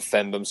team have to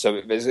defend them. So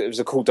it was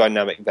a cool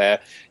dynamic there.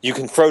 You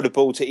can throw the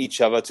ball to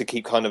each other to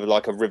keep kind of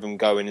like a rhythm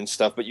going and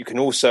stuff, but you can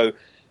also,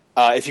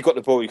 if you've got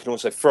the ball, you can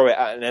also throw it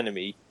at an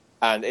enemy,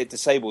 and it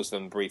disables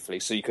them briefly,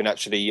 so you can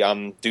actually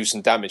do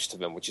some damage to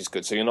them, which is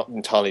good. So you're not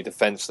entirely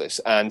defenseless,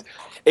 and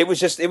it was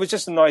just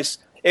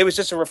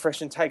a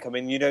refreshing take. I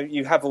mean,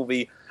 you have all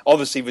the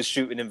obviously the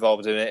shooting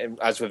involved in it,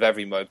 as with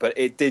every mode, but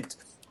it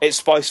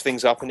spiced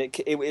things up, and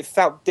it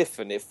felt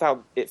different. It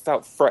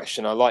felt fresh,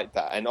 and I liked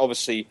that. And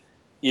obviously,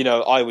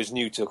 I was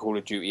new to Call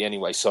of Duty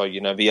anyway, so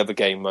the other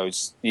game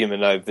modes,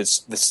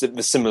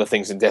 there's similar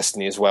things in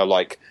Destiny as well,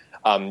 like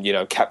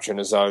capturing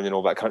a zone and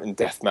all that kind of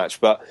deathmatch.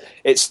 But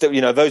it's still,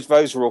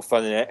 those were all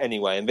fun in it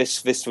anyway. And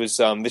this was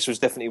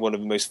definitely one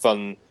of the most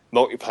fun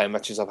multiplayer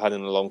matches I've had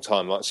in a long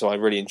time. So I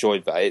really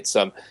enjoyed that. It's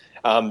the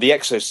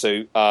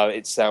exosuit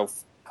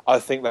itself. I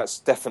think that's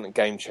definitely a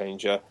game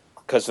changer,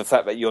 because the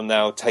fact that you're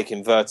now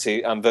taking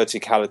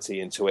verticality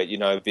into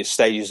it. The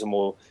stages are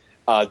more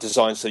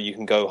designed so you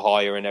can go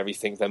higher and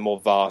everything. They're more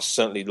vast,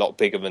 certainly a lot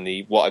bigger than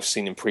what I've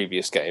seen in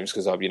previous games,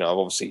 because I've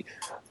obviously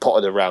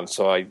potted around,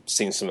 so I've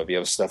seen some of the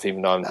other stuff,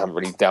 even though I haven't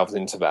really delved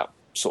into that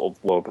sort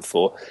of world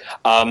before.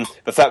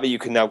 The fact that you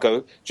can now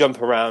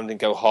jump around and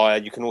go higher,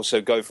 you can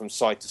also go from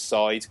side to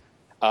side.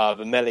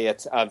 The melee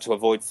to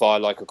avoid fire,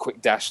 like a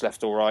quick dash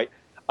left or right.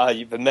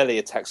 The melee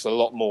attack's a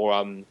lot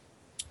more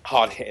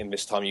hard hitting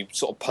this time. You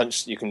sort of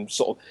punch, you can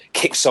sort of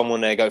kick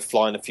someone there, go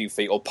flying a few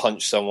feet, or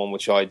punch someone,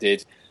 which I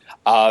did.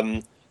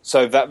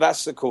 So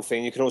that's the cool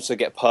thing. You can also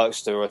get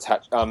perks to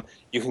attach.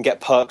 You can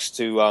get perks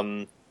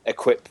to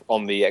equip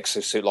on the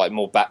exosuit, like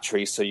more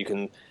batteries, so you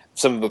can.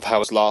 Some of the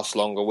powers last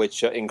longer,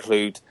 which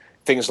include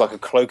things like a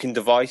cloaking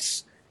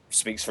device,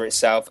 speaks for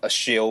itself, a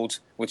shield,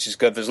 which is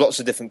good. There's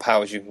lots of different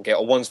powers you can get,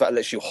 or ones that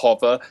lets you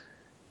hover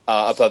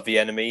above the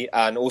enemy,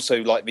 and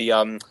also like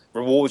the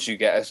rewards you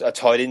get are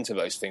tied into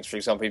those things. For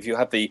example, if you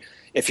have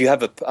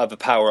a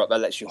power up that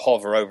lets you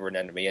hover over an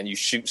enemy and you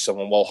shoot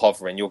someone while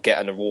hovering, you'll get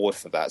an reward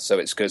for that. So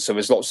it's good. So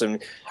there's lots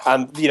of,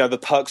 and the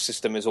perk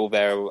system is all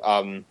there,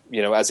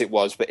 as it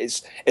was, but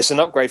it's an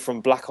upgrade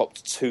from Black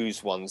Ops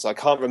 2's ones. I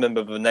can't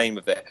remember the name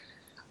of it.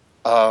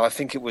 I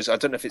think it was. I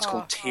don't know if it's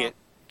called Tier.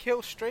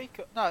 Kill Streak?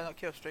 No, not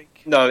Kill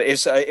Streak. No,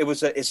 it's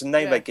a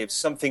name they give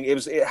something.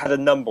 It had a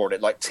number on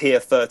it, like Tier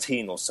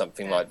 13 or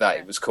something like that.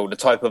 Yeah. It was called the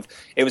type of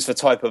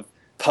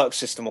perk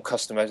system or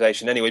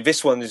customization. Anyway,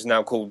 this one is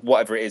now called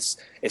whatever it is.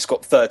 It's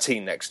got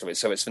 13 next to it,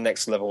 so it's the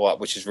next level up,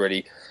 which is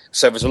really...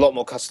 So there's a lot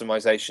more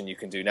customization you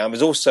can do now.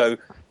 There's also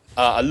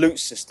a loot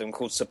system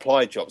called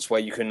supply drops, where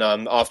you can,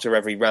 after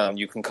every round,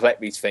 you can collect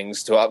these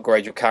things to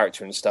upgrade your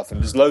character and stuff.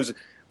 And there's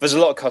a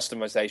lot of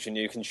customization.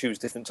 You can choose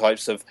different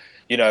types of,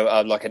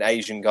 like an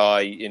Asian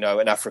guy,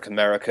 an African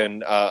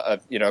American, a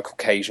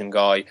Caucasian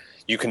guy.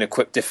 You can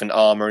equip different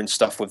armor and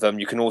stuff with them.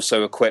 You can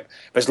also equip.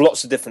 There's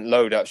lots of different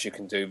loadouts you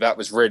can do. That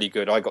was really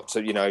good. I got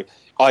to,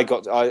 I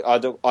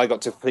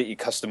got to completely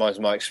customize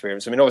my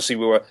experience. I mean, obviously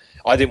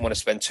I didn't want to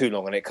spend too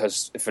long on it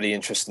because for the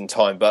interest in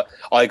time, but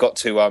I got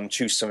to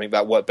choose something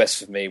that worked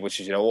best for me,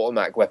 which is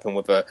automatic weapon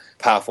with a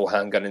powerful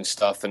handgun and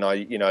stuff. And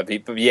the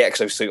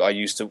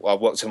exosuit I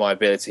worked to my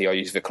ability. I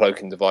used the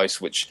cloaking device,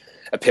 which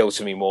appealed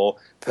to me more,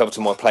 appealed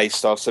to my play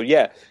style. So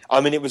yeah, I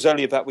mean, it was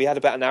only we had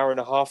about an hour and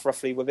a half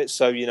roughly with it.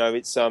 So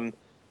it's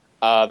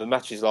the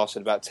matches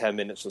lasted about 10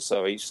 minutes or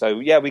so each. So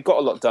yeah, we got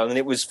a lot done, and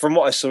it was, from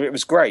what I saw, it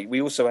was great.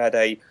 We also had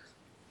a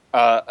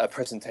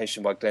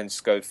presentation by Glenn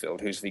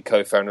Schofield, who's the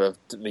co-founder of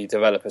the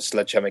developer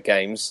Sledgehammer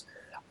Games,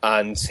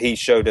 and he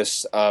showed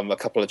us a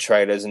couple of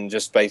trailers and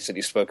just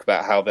basically spoke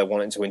about how they're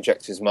wanting to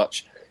inject as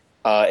much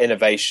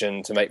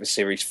innovation to make the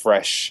series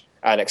fresh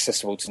and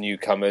accessible to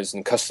newcomers,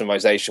 and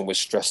customization was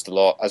stressed a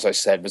lot. As I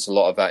said, there's a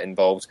lot of that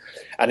involved.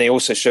 And they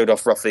also showed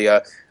off roughly I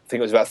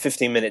think it was about a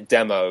 15-minute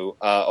demo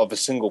of a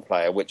single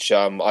player, which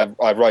I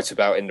write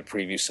about in the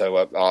preview, so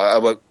I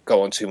won't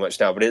go on too much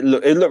now. But it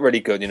looked really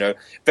good,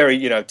 very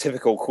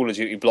typical Call of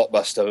Duty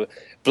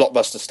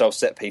blockbuster style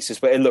set pieces.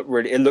 But it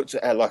looked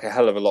like a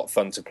hell of a lot of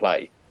fun to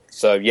play.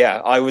 So yeah,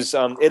 I was.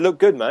 It looked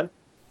good, man.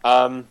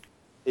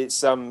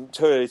 It's too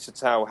early to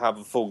tell how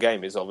the full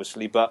game is,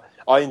 obviously, but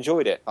I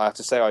enjoyed it. I have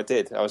to say, I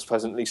did. I was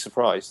pleasantly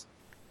surprised.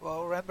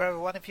 Well, remember,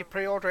 everyone, if you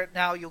pre-order it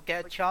now, you'll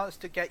get a chance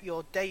to get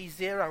your Day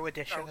Zero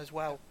edition as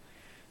well.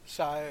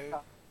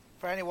 So,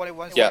 for anyone who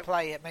wants to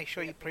play it, make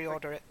sure you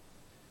pre-order it.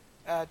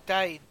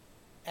 Dane,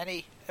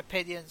 any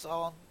opinions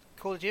on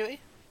Call of Duty?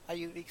 Are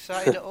you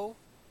excited at all?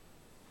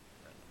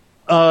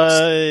 A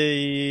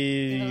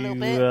little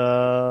bit?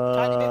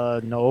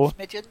 Tiny bit? No.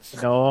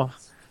 Smidgens? No.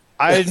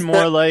 I'm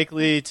more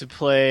likely to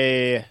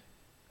play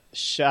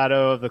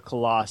Shadow of the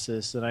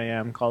Colossus than I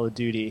am Call of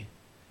Duty.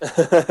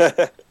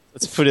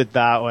 Let's put it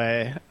that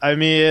way. I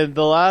mean,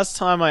 the last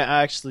time I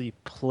actually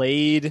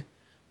played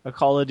a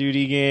Call of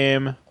Duty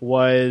game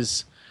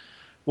was...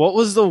 What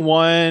was the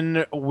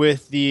one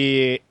with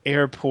the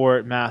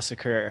airport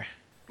massacre?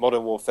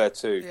 Modern Warfare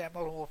 2. Yeah,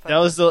 Modern Warfare.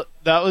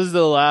 That was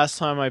the last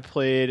time I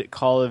played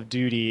Call of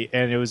Duty,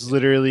 and it was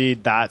literally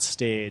that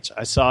stage.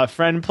 I saw a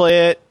friend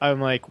play it. I'm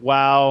like,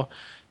 wow,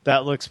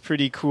 that looks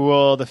pretty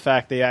cool. The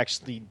fact they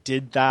actually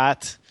did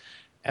that.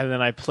 And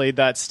then I played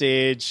that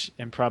stage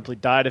and promptly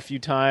died a few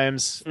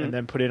times, and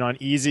then put it on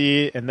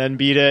easy and then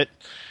beat it.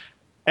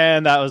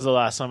 And that was the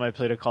last time I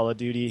played a Call of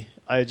Duty.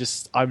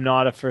 I'm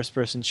not a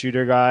first-person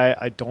shooter guy.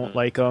 I don't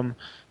like them.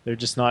 They're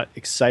just not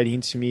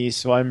exciting to me.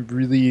 So I'm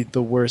really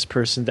the worst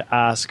person to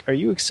ask, are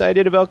you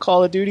excited about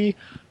Call of Duty?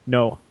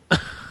 No.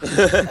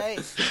 Hey,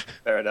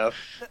 fair enough.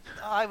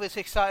 I was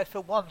excited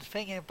for one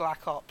thing in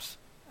Black Ops,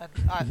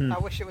 and I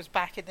wish it was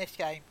back in this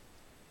game.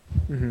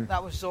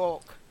 That was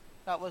Zork.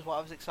 That was what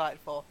I was excited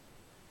for.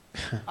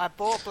 I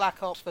bought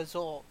Black Ops for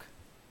Zork.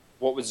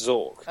 What was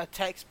Zork? A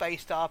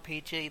text-based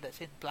RPG that's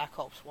in Black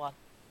Ops 1.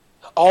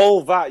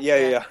 Oh, that,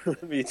 yeah. I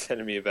remember you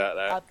telling me about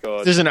that.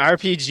 God. There's an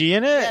RPG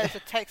in it? Yeah, it's a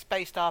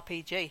text-based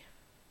RPG.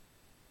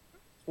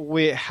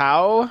 Wait,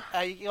 how?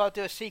 You gotta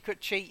do a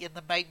secret cheat in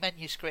the main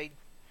menu screen,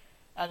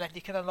 and then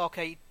you can unlock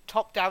a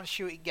top-down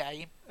shooting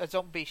game, a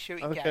zombie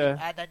shooting game,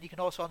 and then you can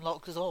also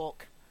unlock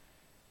Zork,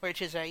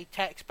 which is a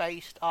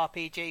text-based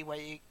RPG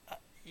where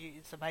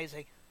it's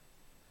amazing.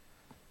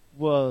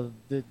 Well,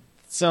 it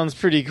sounds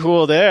pretty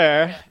cool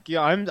there.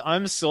 Yeah,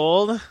 I'm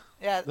sold.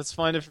 Yeah, let's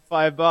find it for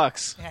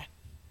 $5. Yeah.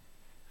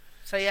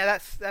 So yeah,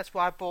 that's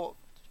why I bought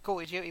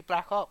Call of Duty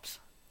Black Ops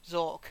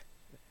Zork.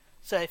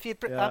 So if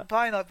I'm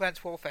buying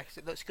Advanced Warfare because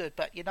it looks good,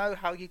 but you know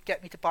how you'd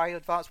get me to buy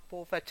Advanced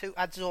Warfare 2?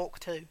 Add Zork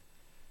 2.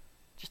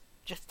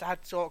 Just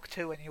add Zork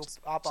 2 and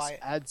I'll buy it.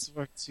 Add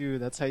Zork 2,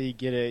 that's how you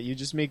get it. You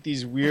just make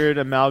these weird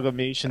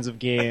amalgamations of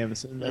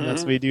games, and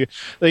that's what you do.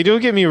 Like,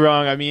 don't get me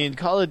wrong, I mean,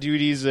 Call of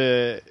Duty is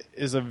a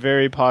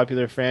very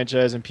popular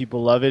franchise and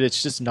people love it.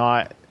 It's just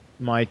not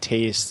my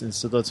taste, and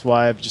so that's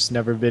why I've just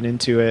never been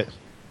into it.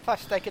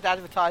 Plus, they could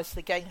advertise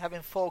the game having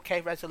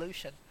 4K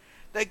resolution.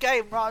 The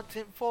game runs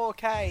in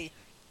 4K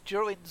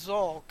during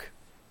Zork.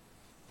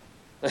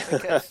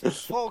 Because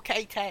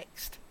 4K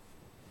text.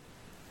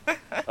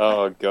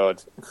 Oh,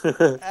 God.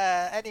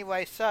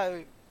 Anyway,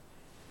 so,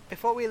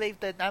 before we leave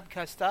the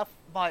Namco stuff,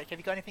 Mike, have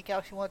you got anything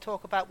else you want to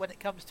talk about when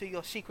it comes to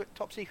your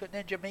top secret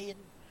ninja meeting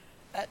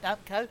at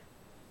Namco?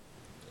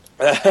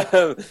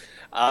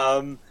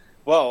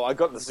 Well, I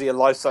got to see a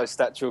life-size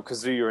statue of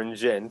Kazuya and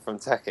Jin from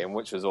Tekken,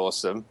 which was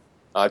awesome.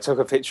 I took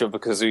a picture of the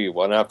Kazuya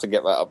one. I have to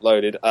get that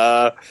uploaded.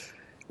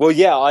 Well,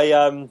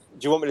 yeah. Do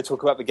you want me to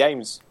talk about the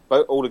games?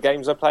 All the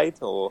games I played,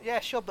 or Yeah,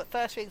 sure. But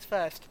first things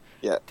first.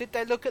 yeah. Did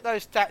they look at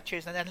those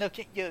statues and then look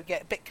at you and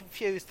get a bit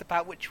confused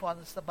about which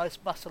one's the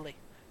most muscly?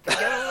 They go,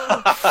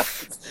 "Oh,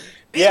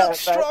 he Yeah, looks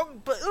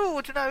strong, but I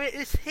don't know.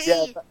 Is he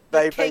Yeah,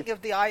 they- the king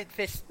of the Iron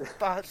Fist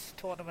Buzz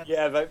tournament?"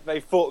 Yeah,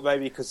 they thought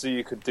maybe because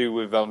you could do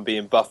with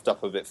being buffed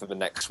up a bit for the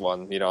next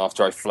one,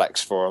 after I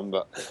flex for them,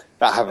 but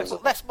that happens.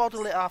 Let's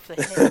model it after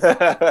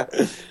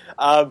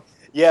him.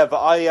 Yeah,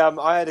 but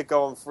I had to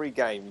go on 3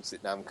 games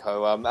at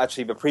Namco.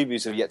 Actually, the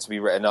previews have yet to be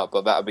written up,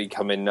 but that'll be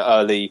coming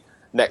early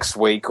next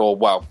week, or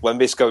well, when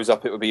this goes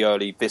up, it will be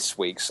early this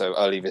week. So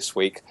early this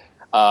week,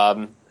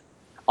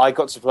 I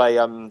got to play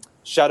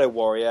Shadow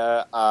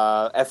Warrior,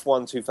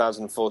 F1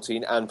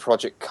 2014, and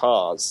Project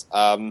Cars.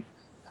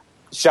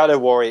 Shadow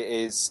Warrior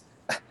is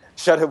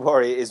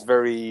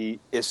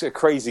it's a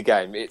crazy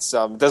game. It's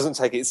doesn't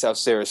take itself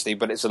seriously,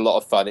 but it's a lot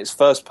of fun. It's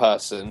first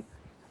person.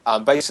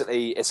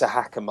 Basically, it's a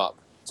hack 'em up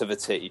to the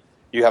T.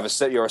 You have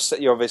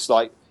you're this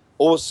like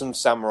awesome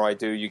samurai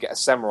dude. You get a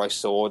samurai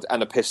sword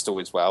and a pistol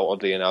as well,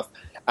 oddly enough,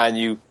 and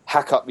you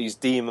hack up these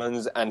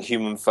demons and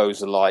human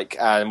foes alike.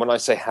 And when I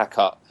say hack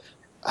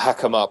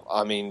 'em up,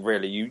 I mean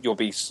really, you'll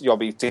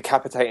be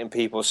decapitating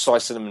people,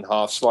 slicing them in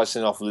half,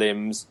 slicing off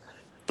limbs,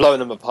 blowing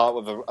them apart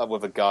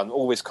with a gun,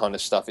 all this kind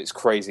of stuff. It's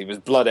crazy. There's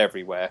blood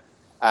everywhere,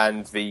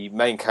 and the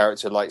main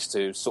character likes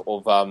to sort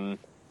of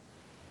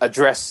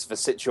address the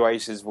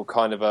situations with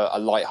kind of a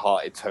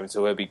light-hearted tone.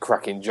 So he'll be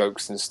cracking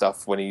jokes and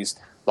stuff when he's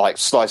like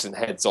slicing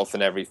heads off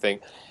and everything.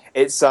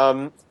 It's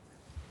quite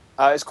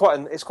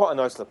a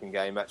nice looking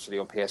game actually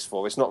on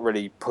PS4. It's not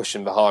really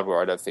pushing the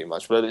hardware, I don't think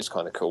much, but it is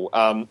kind of cool.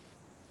 And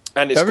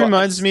that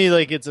reminds me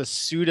like it's a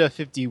Suda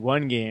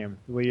 51 game,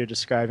 the way you're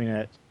describing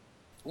it.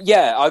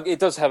 Yeah, it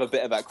does have a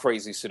bit of that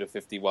crazy Suda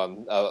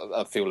 51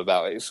 feel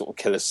about it. It's sort of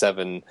Killer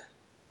 7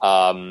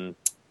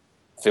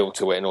 feel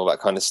to it and all that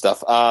kind of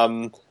stuff.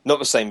 Not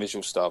the same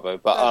visual style though,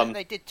 but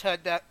they did turn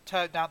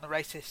down the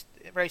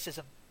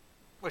racism,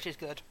 which is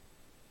good.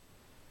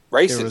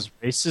 Racist? There was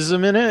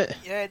racism in it?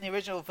 Yeah, the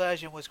original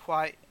version was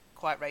quite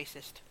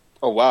racist.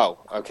 Oh wow,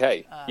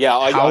 okay.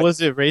 How was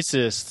it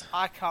racist?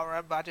 I can't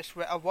remember.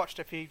 I watched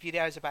a few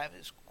videos about it.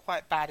 It's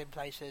quite bad in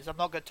places. I'm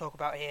not going to talk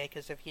about it here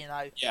because of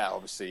Yeah,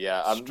 obviously,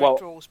 yeah.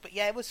 Strict rules, but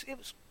yeah, it was there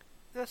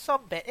was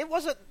some bit. It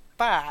wasn't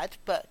bad,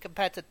 but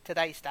compared to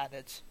today's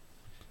standards.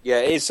 Yeah,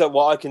 it's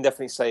well, I can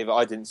definitely say that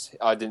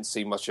I didn't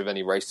see much of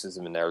any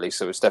racism in there, at least,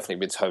 so it's definitely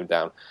been toned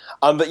down.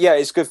 But yeah,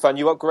 it's good fun.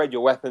 You upgrade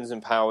your weapons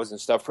and powers and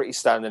stuff. Pretty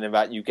standard in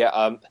that. You get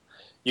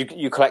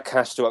you collect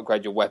cash to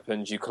upgrade your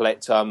weapons. You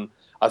collect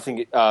I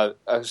think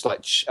it's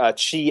like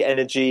chi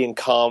energy and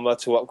karma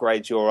to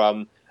upgrade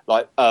your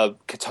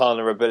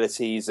katana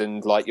abilities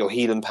and like your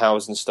healing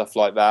powers and stuff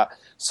like that.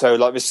 So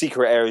like the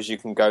secret areas you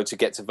can go to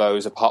get to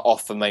those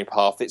off the main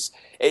path.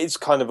 It's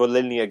kind of a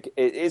linear.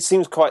 It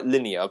seems quite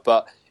linear,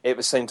 but at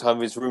the same time,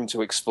 there's room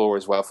to explore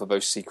as well for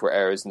those secret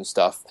areas and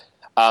stuff.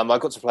 I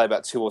got to play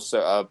about 2 or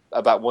so,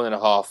 about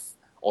 1.5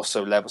 or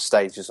so level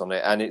stages on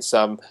it, and it's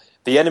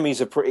the enemies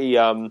are pretty.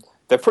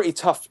 They're pretty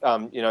tough,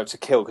 to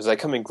kill because they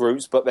come in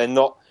groups, but they're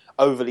not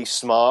overly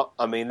smart.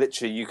 I mean,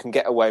 literally, you can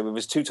get away with.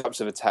 There's 2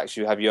 types of attacks.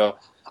 You have your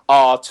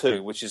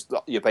R2, which is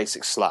your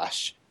basic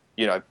slash.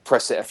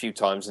 Press it a few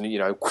times and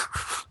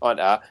like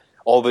that.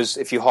 Or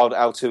if you hold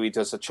L2, he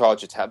does a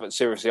charge attack. But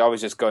seriously, I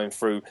was just going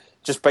through,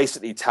 just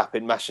basically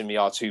mashing the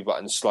R2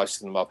 button,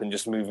 slicing them up, and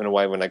just moving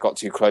away when they got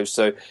too close.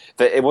 So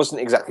it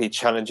wasn't exactly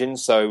challenging.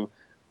 So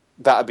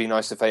that would be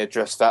nice if they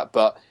addressed that.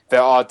 But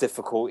there are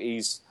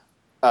difficulty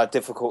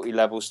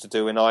levels to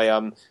do. And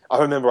I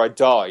remember I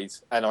died,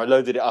 and I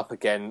loaded it up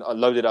again. I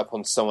loaded up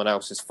on someone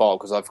else's file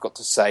because I forgot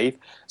to save.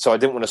 So I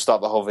didn't want to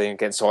start the whole thing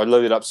again. So I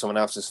loaded up someone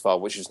else's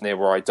file, which was near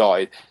where I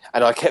died.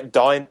 And I kept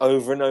dying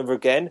over and over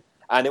again.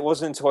 And it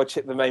wasn't until I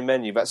checked the main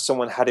menu that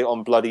someone had it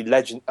on bloody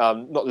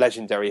not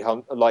legendary,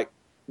 like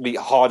the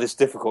hardest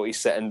difficulty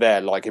setting there,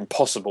 like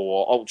impossible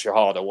or ultra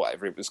hard or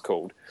whatever it was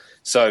called.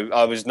 So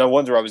no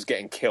wonder I was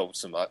getting killed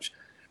so much.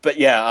 But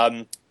yeah,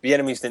 the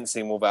enemies didn't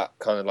seem all that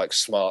kind of like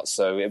smart,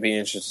 so it'd be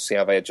interesting to see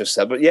how they adjust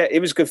that. But yeah,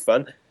 it was good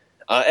fun.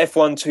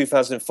 F1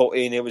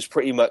 2014, it was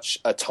pretty much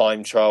a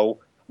time trial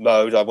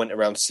mode. I went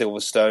around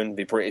Silverstone,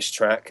 the British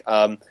track.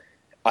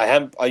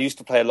 I used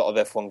to play a lot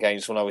of F1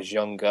 games when I was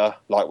younger,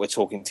 like we're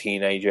talking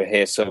teenager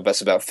here, so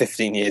that's about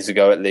 15 years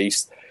ago at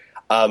least.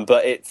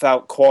 But it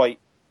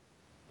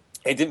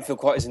didn't feel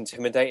quite as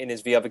intimidating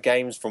as the other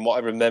games. From what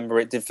I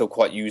remember, it did feel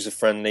quite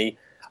user-friendly.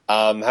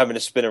 Having to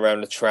spin around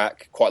the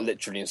track, quite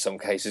literally in some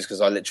cases, because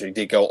I literally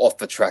did go off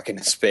the track in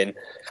a spin.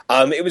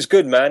 It was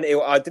good, man.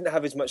 I didn't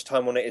have as much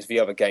time on it as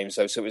the other games,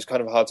 so it was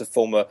kind of hard to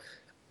form a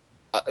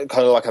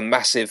kind of like a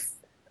massive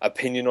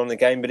opinion on the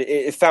game, but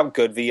it felt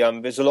good.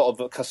 There's a lot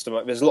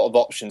of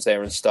options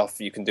there and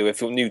stuff you can do.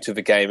 If you're new to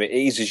the game, it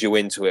eases you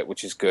into it,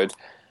 which is good.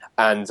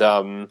 And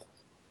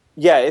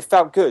it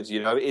felt good.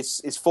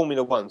 It's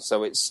Formula One,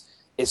 so it's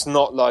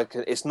not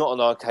an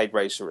arcade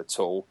racer at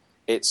all.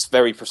 It's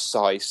very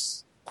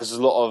precise, there's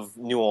a lot of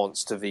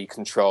nuance to the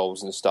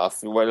controls and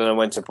stuff. Learning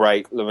when to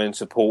brake, learning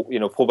to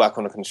pull back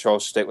on a control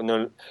stick,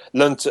 learning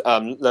when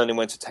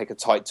to take a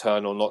tight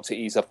turn or not to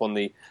ease up on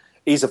the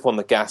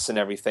gas and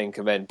everything,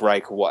 and then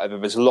brake or whatever.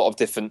 There's a lot of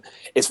different.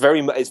 It's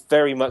very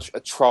much a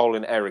trial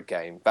and error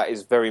game. That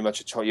is very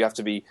much a trial. You have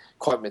to be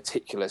quite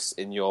meticulous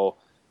in your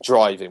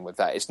driving with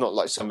that. It's not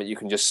like something you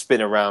can just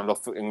spin around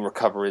off and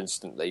recover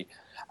instantly.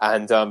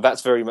 And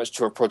that's very much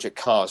to a Project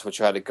Cars,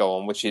 which I had to go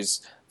on, which is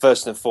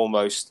first and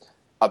foremost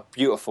a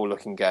beautiful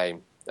looking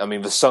game. I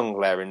mean, the sun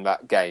glare in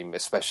that game,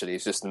 especially,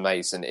 is just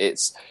amazing.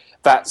 It's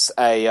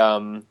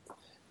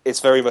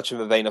very much in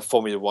the vein of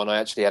Formula One. I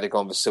actually had to go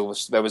on the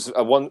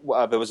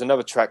Silverstone. There was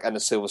another track and a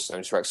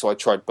Silverstone track, so I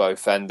tried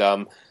both. And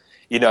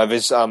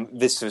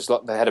this was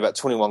like they had about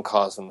 21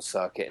 cars on the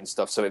circuit and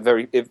stuff. So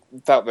it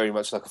felt very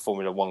much like a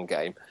Formula One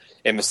game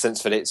in the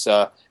sense that it's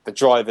the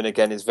driving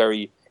again is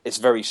very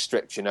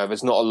strict.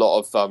 There's not a lot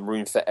of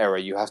room for error.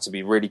 You have to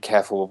be really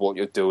careful with what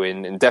you're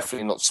doing, and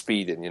definitely not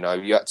speeding. You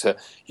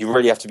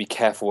really have to be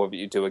careful with what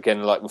you do.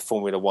 Again, like with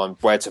Formula One,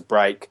 where to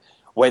brake,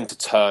 when to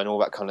turn, all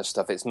that kind of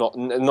stuff. It's not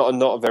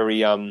a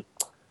very. I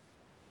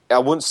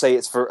wouldn't say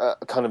it's for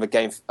kind of a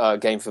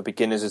game for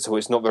beginners at all.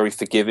 It's not very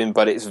forgiving,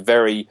 but it's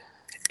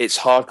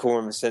hardcore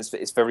in the sense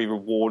that it's very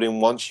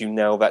rewarding once you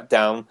nail that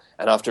down.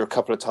 And after a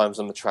couple of times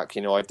on the track,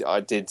 I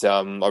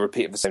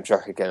repeated the same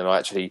track again, and I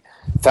actually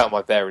found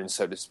my bearings,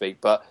 so to speak.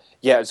 But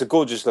yeah, it's a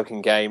gorgeous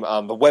looking game.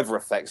 The weather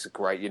effects are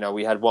great.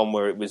 We had one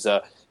where it was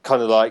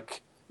kind of like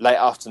late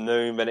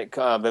afternoon, then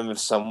then the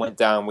sun went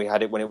down. We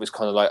had it when it was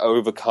kind of like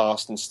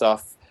overcast and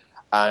stuff,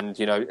 and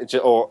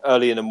or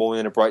early in the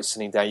morning, a bright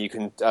sunny day. You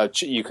could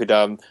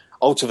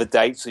alter the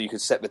date, so you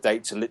could set the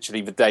date to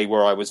literally the day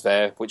where I was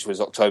there, which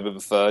was October the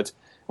 3rd.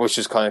 Which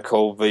is kind of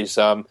cool. There's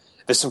some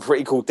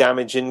pretty cool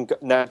damage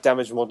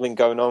modelling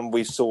going on.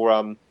 We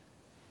saw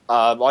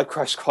I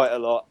crashed quite a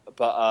lot,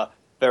 but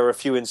there are a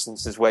few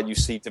instances where you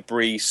see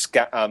debris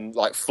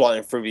like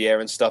flying through the air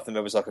and stuff, and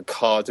there was like a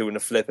car doing a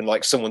flip and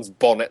like someone's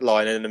bonnet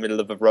lying in the middle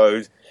of the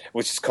road,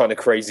 which is kind of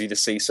crazy to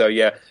see. So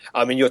yeah,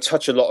 I mean, you'll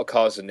touch a lot of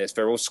cars in this.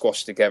 They're all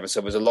squashed together,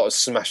 so there's a lot of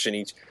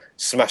smashing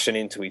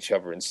into each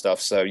other and stuff.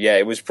 So yeah,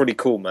 it was pretty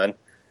cool, man.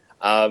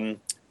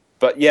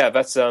 But yeah,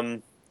 that's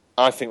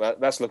I think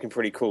that's looking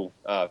pretty cool,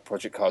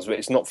 Project Cars, but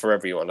it's not for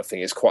everyone. I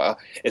think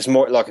it's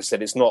more, like I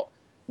said, it's not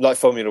like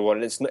Formula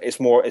One. It's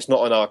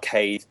not an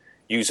arcade,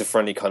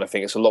 user-friendly kind of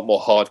thing. It's a lot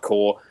more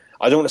hardcore.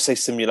 I don't want to say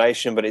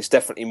simulation, but it's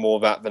definitely more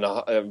that than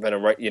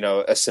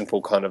a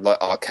simple kind of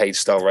like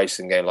arcade-style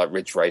racing game like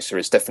Ridge Racer.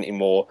 It's definitely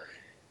more,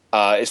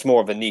 it's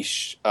more of a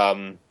niche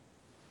kind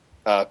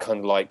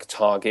of like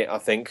target, I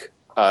think,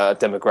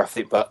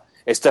 demographic, but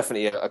it's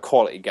definitely a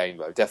quality game,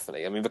 though,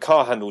 definitely. I mean, the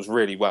car handles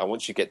really well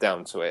once you get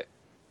down to it.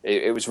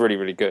 It was really,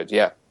 really good,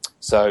 yeah.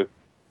 So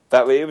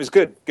it was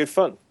good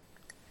fun.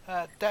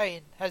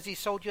 Dane, has he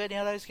sold you any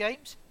of those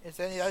games? Is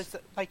there any of those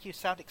that make you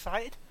sound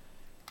excited?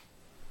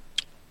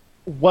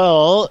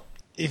 Well,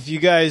 if you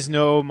guys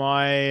know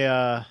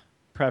my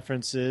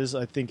preferences,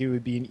 I think it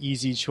would be an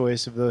easy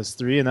choice of those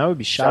three, and that would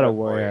be Shadow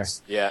Warrior.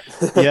 Yeah.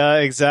 Yeah,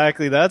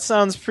 exactly. That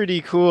sounds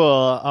pretty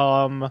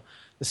cool,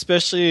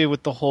 especially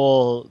with the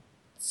whole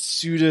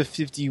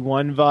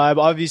Suda51 vibe.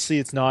 Obviously,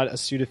 it's not a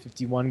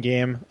Suda51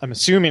 game. I'm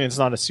assuming it's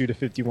not a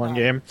Suda51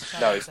 game.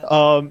 No, it's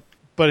not.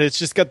 But it's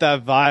just got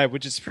that vibe,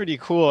 which is pretty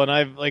cool. And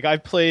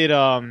I've played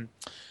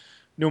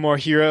No More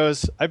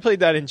Heroes. I played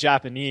that in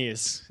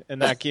Japanese,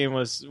 and that game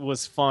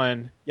was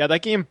fun. Yeah,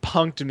 that game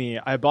punked me.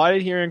 I bought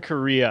it here in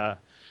Korea,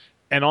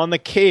 and on the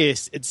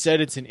case it said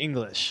it's in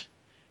English.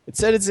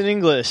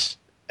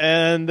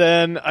 And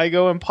then I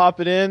go and pop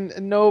it in,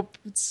 and nope,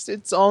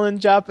 it's all in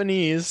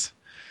Japanese.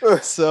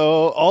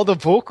 So all the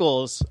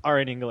vocals are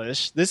in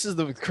English. This is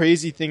the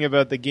crazy thing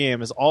about the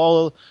game, is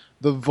all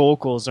the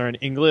vocals are in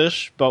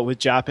English, but with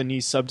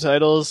Japanese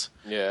subtitles.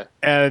 Yeah.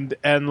 And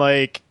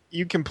like,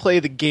 you can play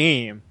the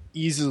game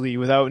easily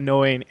without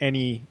knowing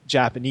any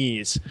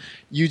Japanese.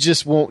 You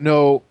just won't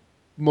know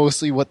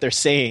mostly what they're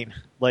saying,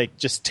 like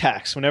just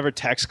text. Whenever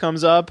text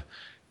comes up,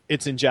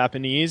 it's in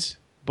Japanese,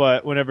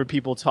 but whenever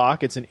people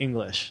talk, it's in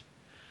English.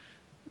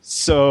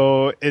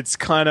 So it's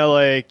kind of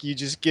like you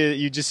just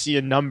see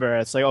a number.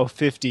 It's like,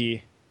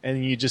 50,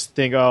 and you just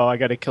think, I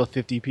got to kill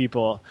 50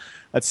 people.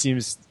 That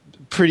seems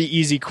pretty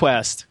easy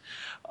quest.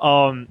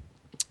 But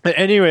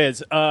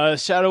anyways,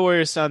 Shadow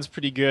Warrior sounds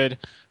pretty good.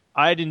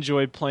 I'd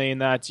enjoy playing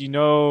that. Do you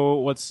know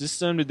what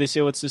system? Did they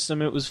say what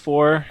system it was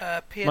for?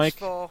 PS4, Mike?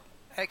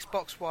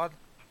 Xbox One,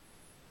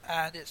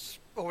 and it's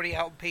already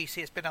out on PC.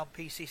 It's been on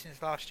PC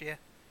since last year.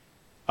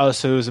 Oh,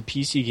 so it was a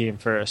PC game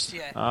first.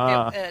 Yeah.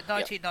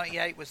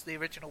 1998 was the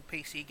original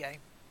PC game.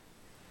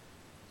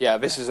 Yeah,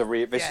 this is a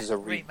remake.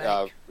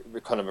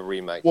 Kind of a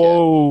remake.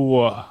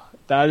 Whoa, yeah.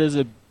 That is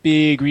a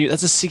big.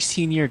 That's a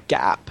 16-year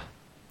gap.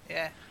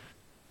 Yeah.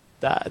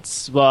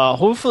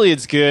 Hopefully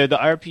it's good. The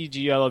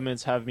RPG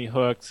elements have me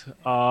hooked.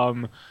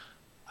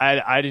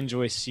 I'd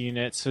enjoy seeing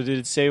it. So did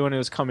it say when it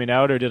was coming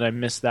out, or did I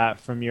miss that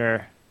from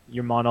your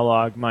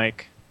monologue,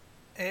 Mike?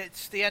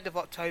 It's the end of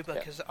October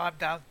because I'm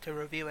down to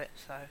review it.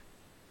 So.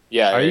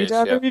 Yeah, Are it you is,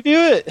 down yeah. to review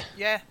it?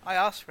 Yeah, I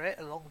asked for it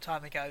a long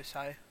time ago,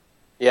 so...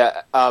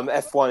 Yeah,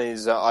 F1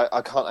 is...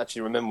 I can't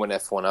actually remember when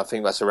F1... I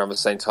think that's around the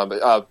same time.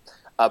 But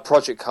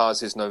Project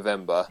Cars is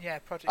November. Yeah,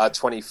 Project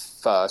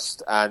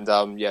 21st.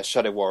 And,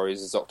 Shadow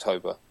Warriors is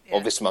October. Yeah.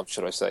 Or this month,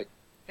 should I say.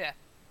 Yeah.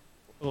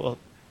 Well,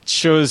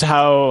 shows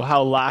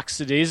how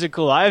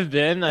lackadaisical I've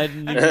been. I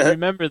didn't even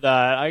remember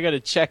that. I got to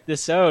check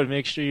this out.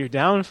 Make sure you're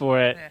down for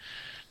it. Yeah.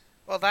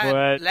 Well, then,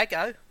 But-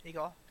 Lego, you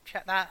got to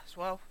check that as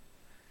well.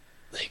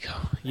 Lego.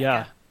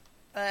 Yeah.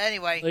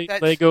 Anyway,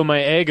 Lego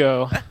my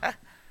ego.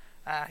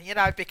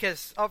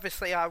 because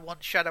obviously I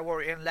want Shadow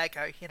Warrior and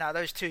Lego.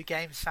 Those two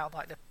games sound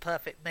like the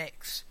perfect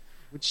mix.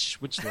 Which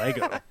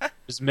Lego?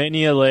 There's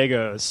many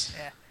Legos.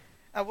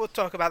 Yeah. We'll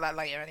talk about that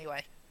later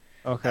anyway.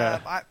 Okay.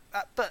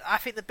 But I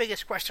think the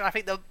biggest question,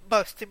 the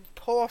most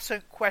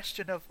important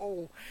question of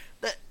all,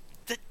 that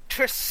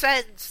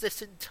transcends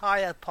this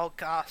entire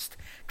podcast,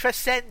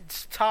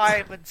 transcends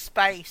time and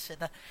space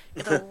in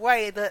a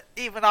way that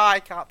even I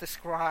can't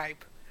describe.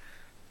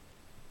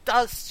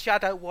 Does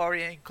Shadow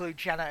Warrior include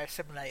Janitor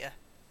Simulator?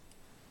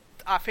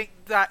 I think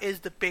that is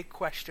the big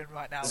question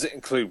right now. Does it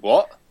include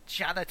what?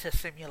 Janitor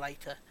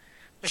Simulator.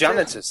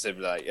 Janitor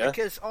Simulator?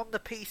 Because on the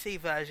PC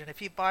version,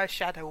 if you buy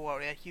Shadow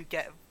Warrior, you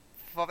get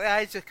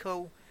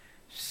physical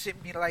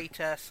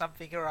simulator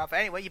something or other.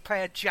 Anyway, you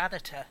play a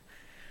janitor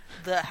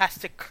that has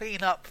to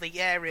clean up the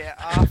area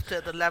after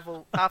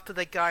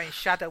the guy in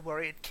Shadow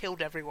Warrior had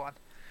killed everyone.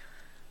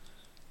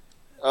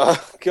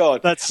 Oh,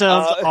 God. That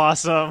sounds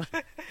awesome.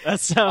 That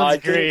sounds I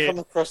great. didn't come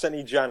across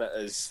any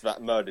janitors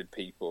that murdered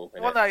people.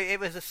 Well, no, it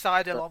was a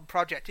side-along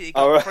project. You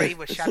Oh, got right. free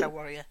with Shadow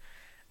Warrior.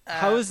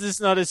 How is this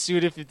not a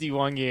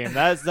Suda51 game?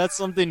 That's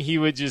something he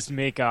would just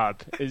make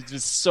up. It's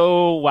just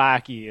so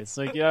wacky. It's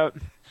like, yep,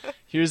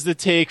 here's the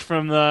take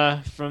from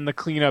the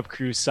cleanup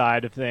crew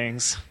side of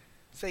things.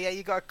 So yeah,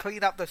 you got to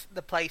clean up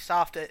the place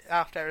after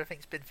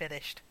everything's been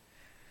finished,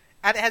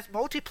 and it has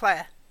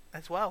multiplayer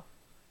as well.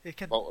 You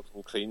can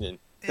Multiple cleaning.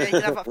 you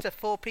can have up to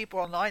 4 people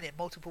online in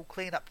multiple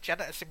cleanup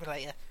janitor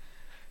simulator.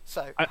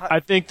 So I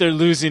think they're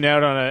losing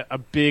out on a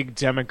big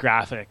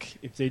demographic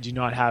if they do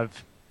not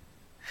have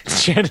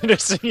Janitor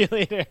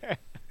Simulator.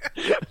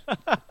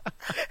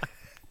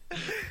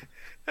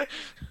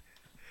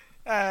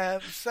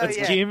 That's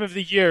yeah. Game of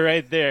the Year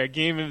right there.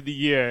 Game of the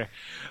Year.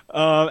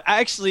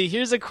 Actually,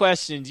 here's a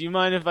question. Do you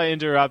mind if I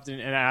interrupt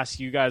and ask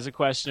you guys a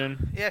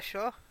question? Yeah,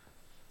 sure.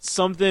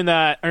 Something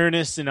that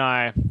Ernest and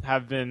I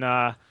have been,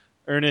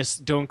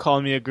 Ernest, Don't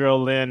Call Me a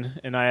Girl, Lynn,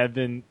 and I have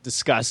been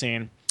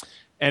discussing.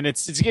 And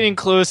it's getting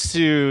close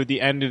to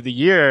the end of the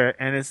year,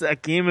 and it's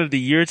that Game of the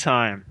Year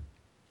time.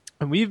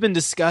 And we've been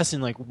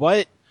discussing, like,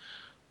 what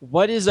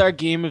is our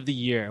Game of the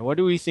Year? What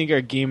do we think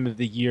our Game of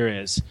the Year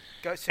is?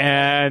 Goat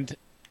Simulator.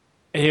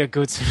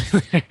 Goat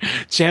Simulator,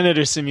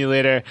 Janitor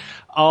Simulator.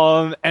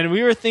 And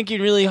we were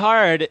thinking really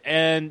hard,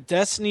 and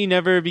Destiny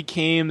never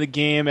became the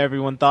game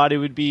everyone thought it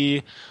would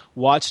be.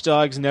 Watch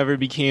Dogs never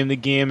became the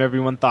game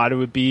everyone thought it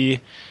would be.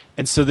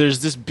 And so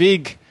there's this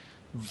big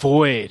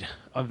void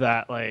of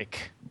that,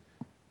 like,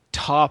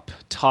 top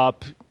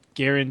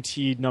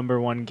guaranteed number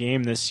one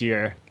game this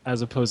year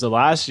as opposed to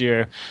last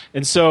year.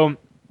 And so,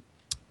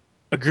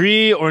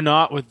 agree or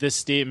not with this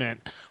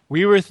statement,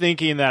 we were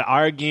thinking that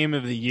our game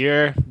of the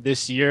year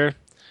this year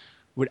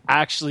would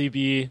actually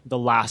be The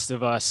Last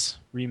of Us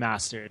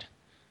Remastered.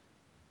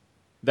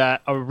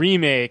 That a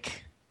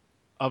remake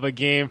of a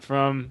game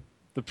from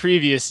the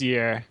previous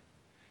year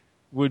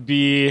would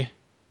be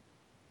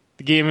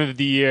the game of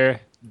the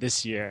year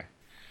this year.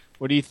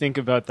 What do you think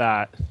about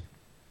that?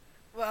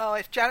 Well,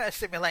 if Janitor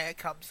Simulator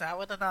comes out,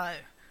 I don't know.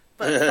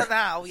 But for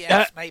now,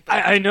 yes, maybe.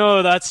 I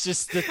know that's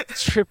just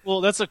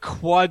that's a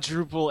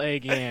quadruple A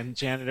game,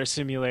 Janitor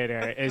Simulator.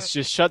 It's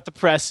just shut the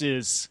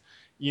presses.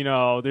 You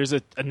know, there's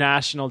a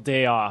national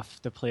day off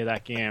to play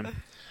that game.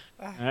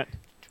 I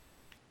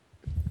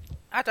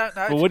don't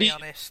know, But to what be do you-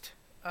 honest.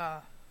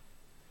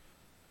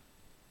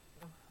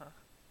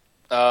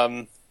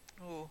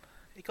 Ooh,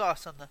 you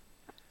got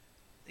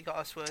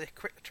us with a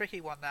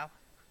tricky one now.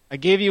 I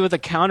gave you with a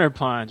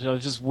counterpunch. I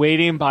was just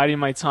waiting, biding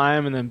my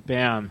time, and then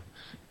bam,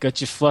 got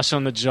you flush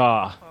on the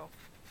jaw. Well,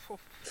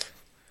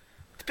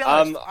 to be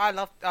honest, I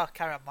love...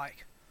 carry on,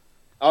 Mike.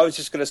 I was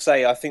just going to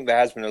say, I think there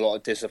has been a lot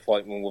of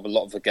disappointment with a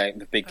lot of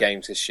the big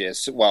games this year.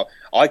 So, well,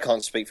 I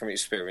can't speak from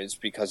experience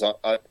because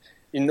I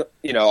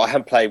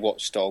haven't played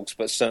Watch Dogs,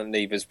 but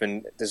certainly there's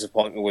been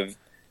disappointment with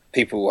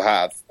people who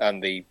have,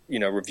 and the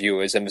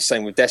reviewers, and the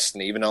same with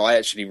Destiny. Even though I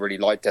actually really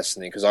liked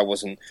Destiny because I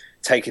wasn't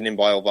taken in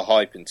by all the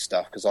hype and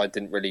stuff because I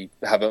didn't really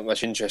have that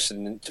much interest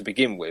in it to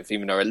begin with,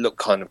 even though it looked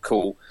kind of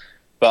cool.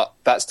 But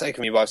that's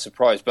taken me by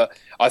surprise. But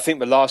I think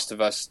The Last of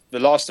Us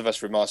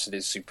Remastered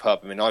is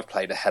superb. I mean, I've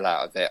played the hell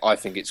out of it. I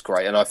think it's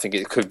great, and I think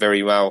it could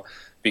very well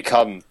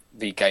become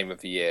the game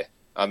of the year.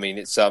 I mean,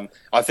 it's I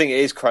think it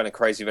is kind of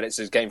crazy that it's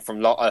a game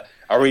from a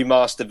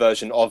remastered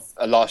version of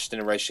a last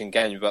generation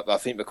game, but I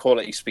think the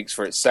quality speaks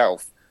for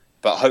itself.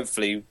 But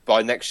hopefully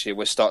by next year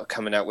we'll start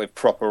coming out with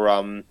proper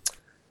games?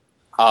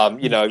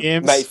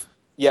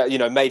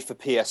 made for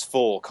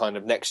PS4 kind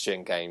of next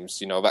gen games,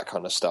 that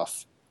kind of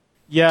stuff.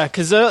 Yeah,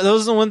 because that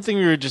was the one thing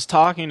we were just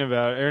talking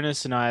about,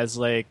 Ernest and I, is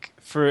like,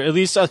 for at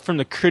least from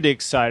the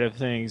critic side of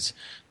things,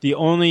 the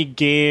only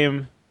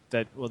game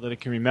that I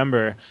can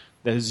remember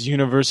that is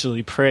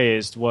universally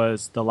praised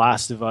was The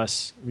Last of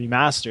Us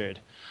Remastered.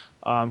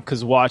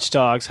 Because Watch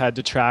Dogs had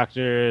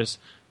detractors,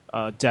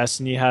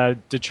 Destiny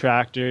had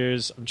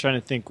detractors. I'm trying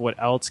to think what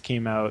else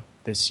came out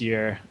this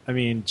year. I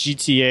mean,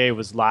 GTA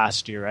was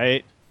last year,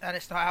 right? And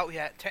it's not out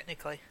yet,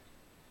 technically.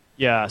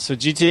 Yeah, so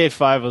GTA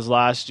 5 was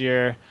last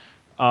year.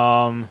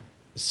 So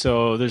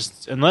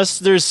unless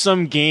there's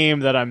some game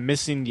that I'm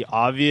missing the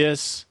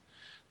obvious,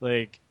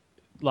 like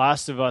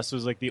Last of Us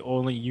was like the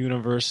only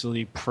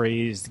universally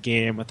praised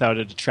game without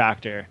a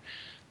detractor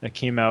that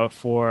came out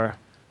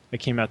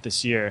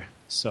this year.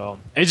 So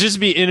it'd just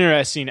be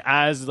interesting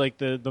as like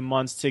the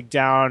months tick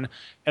down,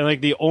 and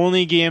like the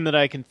only game that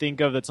I can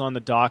think of that's on the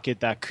docket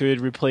that could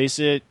replace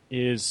it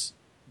is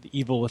The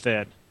Evil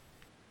Within.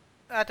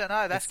 I don't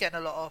know. That's getting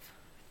a lot of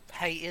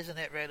hate, isn't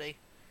it? Really.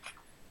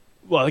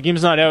 Well, the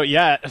game's not out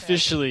yet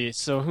officially,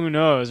 so who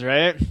knows,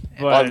 right?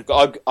 But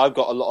I've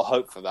got a lot of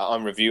hope for that.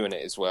 I'm reviewing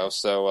it as well,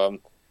 so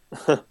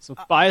so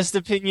biased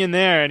opinion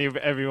there,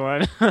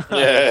 everyone.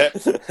 yeah.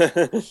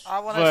 I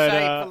want to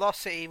say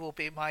Velocity will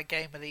be my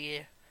game of the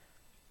year.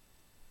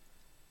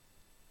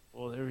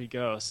 Well, there we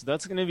go. So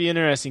that's going to be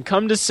interesting.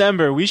 Come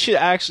December, we should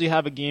actually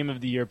have a Game of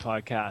the Year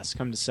podcast.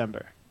 Come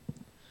December.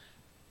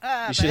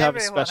 We should have a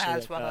special. Everyone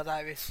has one of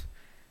those.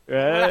 We'll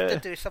have to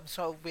do some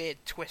sort of weird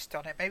twist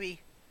on it.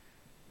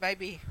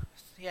 Maybe,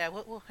 yeah,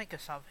 we'll think of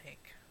something.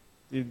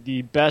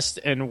 The best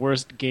and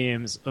worst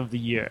games of the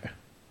year.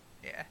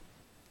 Yeah.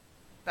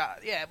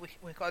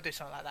 We've got to do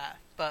something like that.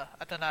 But,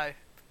 I don't know,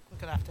 we're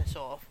going to have to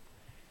sort of,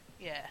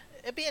 yeah.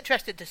 It'd be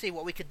interesting to see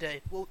what we can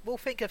do. We'll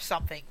think of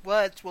something.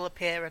 Words will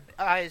appear and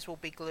eyes will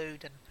be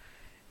glued and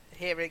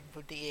hearing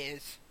with the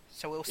ears.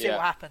 So we'll see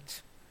what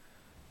happens.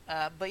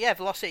 But yeah,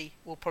 Velocity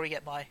will probably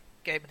get my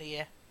Game of the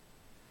Year.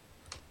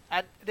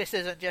 And this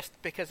isn't just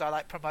because I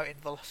like promoting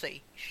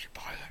Velocity. You should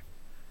buy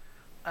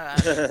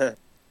them.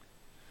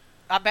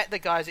 I met the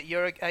guys at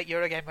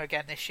Eurogamer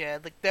again this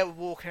year. They were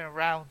walking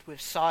around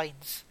with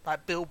signs,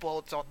 like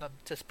billboards on them,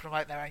 to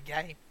promote their own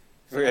game.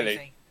 It's really?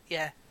 Amazing.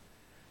 Yeah.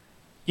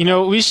 You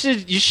know, you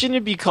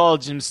shouldn't be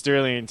called Jim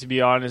Sterling, to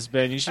be honest,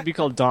 Ben. You should be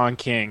called Don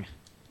King.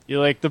 You're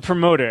like the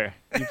promoter.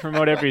 You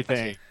promote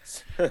everything.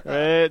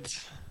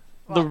 Right?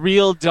 The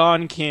real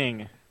Don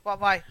King.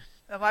 Am I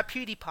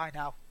PewDiePie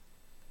now?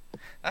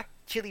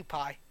 Chili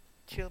Pie.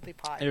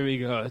 There we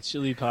go.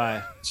 Chili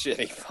Pie.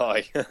 Chili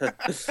Pie.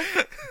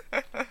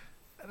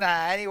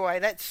 Nah, anyway,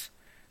 let's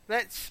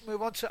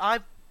move on to...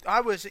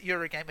 I was at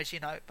Eurogame, as you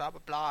know, blah, blah,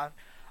 blah.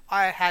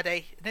 I had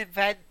an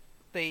event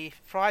the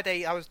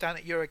Friday I was down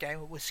at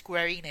Eurogame with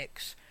Square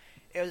Enix.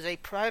 It was a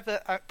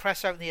private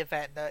press-only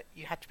event that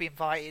you had to be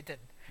invited, and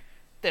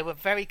they were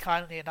very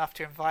kindly enough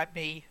to invite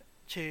me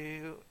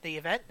to the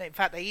event. In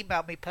fact, they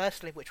emailed me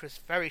personally, which was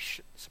very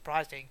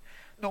surprising.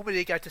 Normally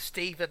they go to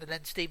Steven, and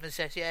then Steven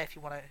says, yeah, if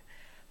you want to...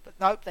 But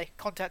nope, they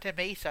contacted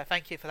me, so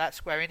thank you for that,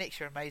 Square Enix,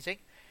 you're amazing.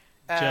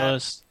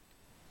 Jealous.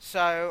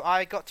 So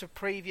I got to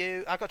play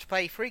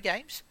 3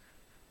 games.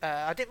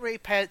 I didn't really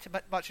pay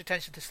much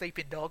attention to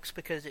Sleeping Dogs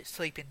because it's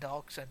Sleeping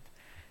Dogs, and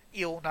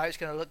you all know it's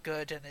going to look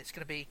good, and it's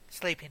going to be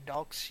Sleeping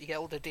Dogs. You get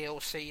all the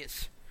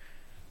DLC.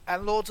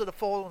 And Lords of the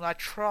Fallen I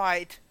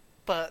tried,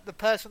 but the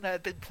person that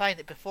had been playing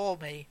it before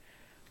me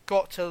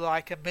got to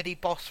like a mini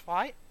boss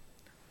fight,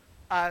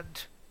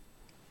 and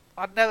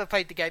I'd never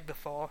played the game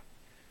before.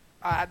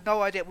 I had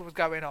no idea what was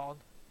going on,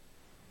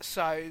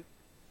 so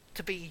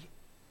to be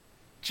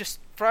just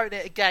thrown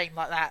at a game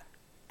like that,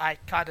 I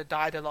kind of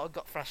died a lot and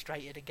got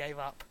frustrated and gave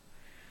up.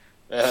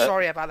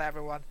 Sorry about that,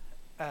 everyone.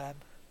 I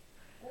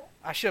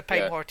should have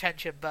paid more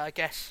attention, but I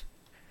guess.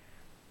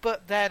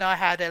 But then they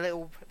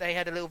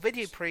had a little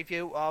video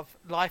preview of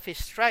Life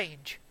is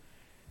Strange.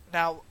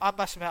 Now, I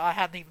must admit, I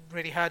hadn't even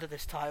really heard of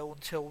this title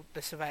until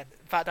this event.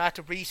 In fact, I had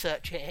to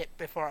research it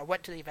before I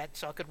went to the event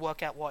so I could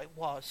work out what it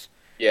was.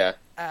 Yeah.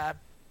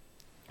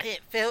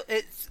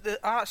 The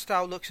art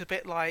style looks a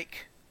bit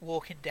like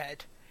Walking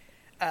Dead.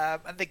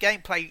 And the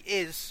gameplay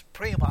is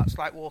pretty much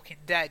like Walking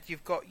Dead.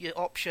 You've got your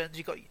options.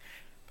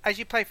 As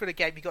you play through the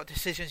game, you've got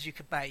decisions you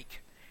can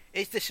make.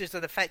 It's decisions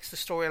that affects the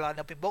storyline.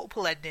 There'll be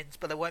multiple endings,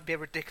 but there won't be a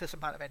ridiculous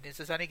amount of endings.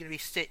 There's only going to be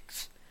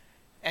 6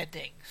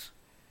 endings.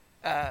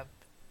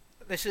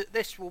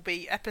 This will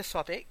be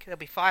episodic. There'll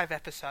be 5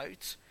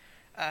 episodes.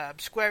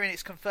 Square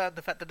Enix confirmed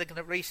the fact that they're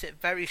going to release it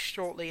very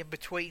shortly in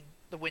between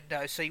the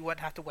windows, so you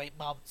won't have to wait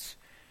months,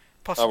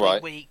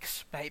 possibly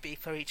weeks, maybe,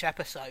 for each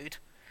episode.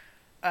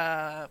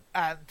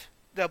 And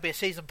there'll be a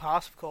season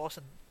pass, of course,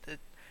 and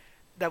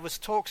there was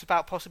talks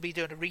about possibly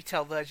doing a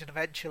retail version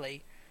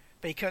eventually,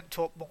 but you couldn't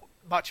talk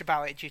much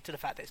about it due to the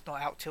fact that it's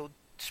not out till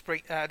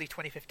early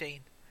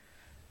 2015.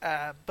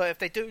 But if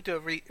they do a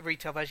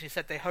retail version, he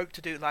said they hope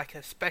to do like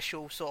a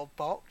special sort of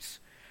box.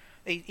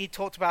 He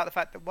talked about the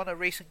fact that one of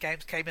the recent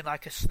games came in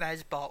like a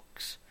SNES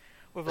box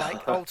with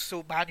like old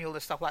school manual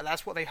and stuff like that.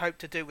 That's what they hope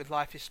to do with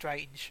Life is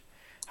Strange.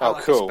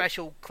 Cool. A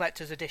special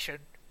collector's edition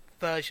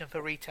version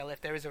for retail, if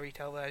there is a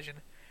retail version.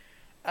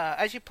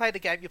 as you play the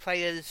game, you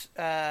play as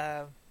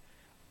I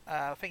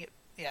think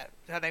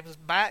her name was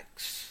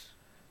Max.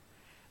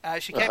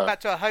 She came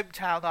back to her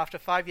hometown after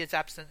 5 years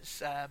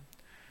absence.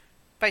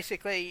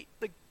 Basically,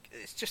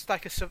 it's just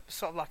like a sort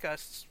of like a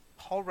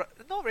horror,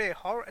 not really a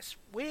horror. It's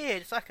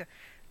weird. It's like a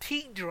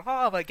teen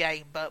drama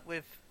game, but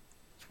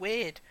it's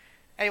weird.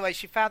 Anyway,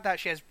 she found out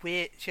she has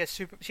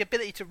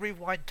ability to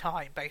rewind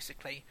time,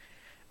 basically.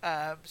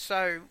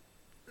 So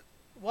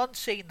one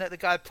scene that the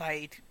guy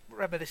played.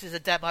 Remember, this is a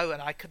demo,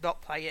 and I could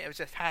not play it. It was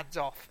just hands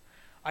off.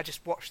 I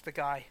just watched the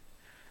guy.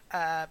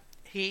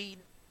 During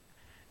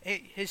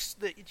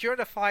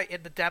the fight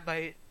in the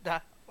demo,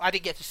 I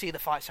didn't get to see the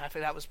fight, so I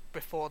think that was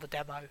before the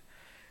demo.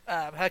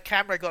 Her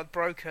camera got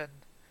broken,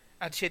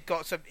 and she had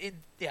got some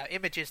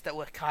images that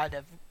were kind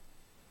of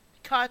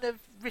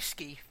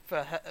risky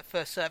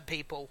for certain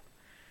people.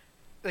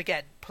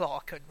 Again,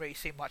 plot I couldn't really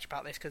see much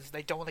about this because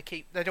they don't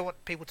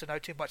want people to know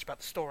too much about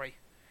the story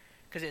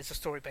because it's a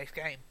story-based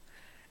game.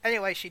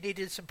 Anyway, she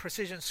needed some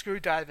precision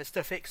screwdrivers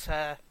to fix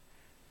her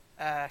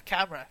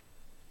camera,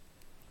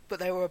 but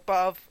they were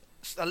above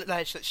a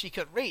ledge that she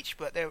couldn't reach.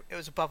 But it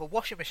was above a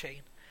washing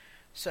machine.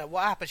 So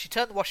what happened? She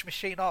turned the washing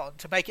machine on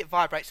to make it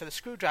vibrate, so the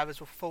screwdrivers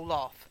would fall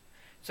off,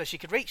 so she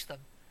could reach them.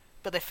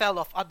 But they fell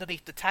off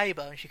underneath the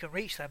table, and she couldn't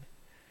reach them.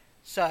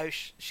 So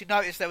she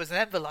noticed there was an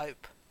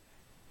envelope.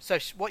 So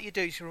what you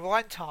do is you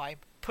rewind time,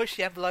 push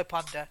the envelope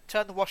under,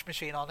 turn the washing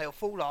machine on, it'll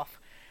fall off,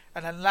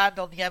 and then land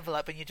on the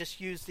envelope, and you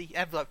just use the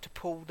envelope to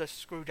pull the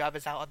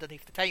screwdrivers out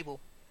underneath the table.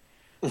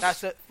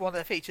 That's one of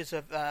the features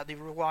of the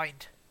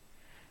rewind.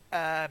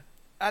 And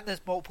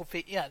there's multiple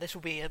features. Yeah, this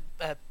will be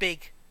a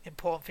big,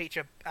 important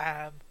feature.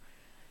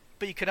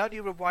 But you can only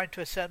rewind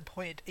to a certain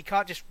point. You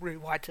can't just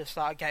rewind to the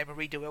start of the game and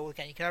redo it all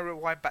again. You can only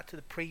rewind back to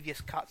the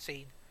previous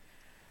cutscene.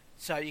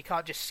 So you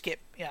can't just skip,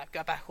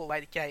 go back all the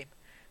way to the game.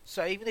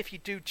 So even if you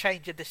do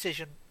change a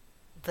decision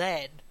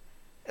then,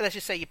 let's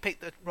just say you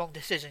picked the wrong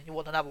decision, you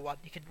want another one,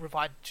 you can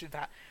rewind to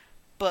that.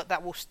 But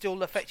that will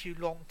still affect you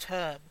long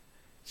term.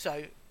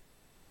 So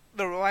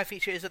the rewind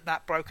feature isn't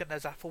that broken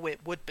as I thought it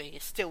would be.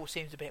 It still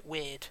seems a bit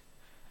weird.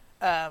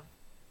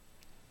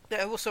 They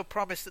also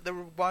promised that the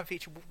rewind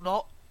feature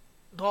will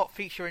not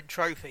feature in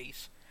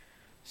trophies.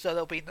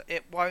 So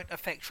it won't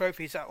affect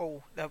trophies at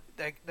all.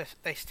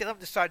 They still haven't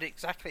decided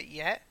exactly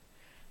yet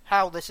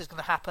how this is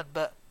going to happen,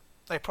 but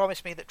they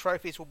promised me that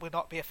trophies will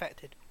not be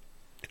affected.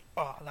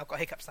 Oh, and I've got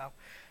hiccups now.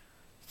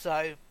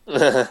 So,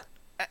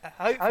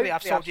 hopefully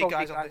I've sold you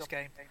guys on this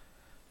game.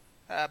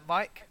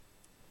 Mike?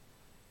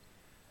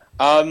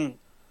 I've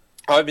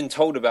been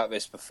told about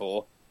this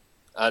before,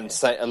 and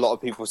a lot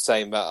of people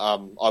saying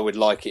that I would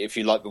like it. If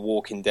you like The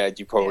Walking Dead,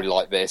 you probably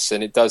like this.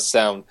 And it does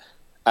sound...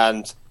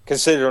 And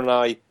considering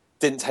I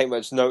didn't take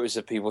much notice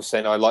of people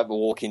saying I like The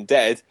Walking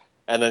Dead,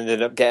 and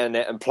ended up getting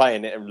it and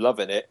playing it and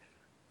loving it,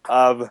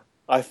 I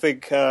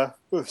think...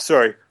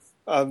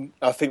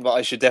 I think that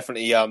I should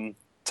definitely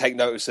take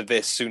notice of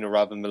this sooner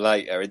rather than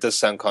later. It does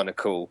sound kind of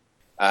cool,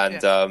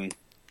 and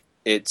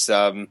it's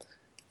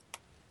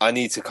I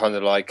need to kind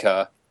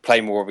of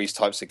play more of these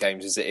types of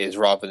games as it is,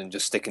 rather than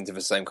just sticking to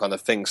the same kind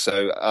of thing.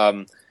 So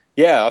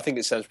I think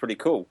it sounds pretty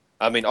cool.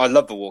 I mean, I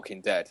love The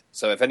Walking Dead,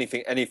 so if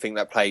anything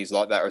that plays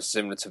like that or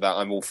similar to that,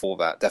 I'm all for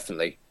that,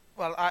 definitely.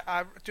 Well,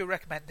 I do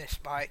recommend this,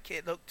 Mike.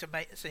 It looked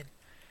amazing.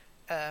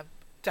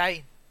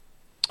 Dane,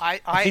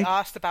 I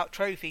asked about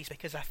trophies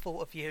because I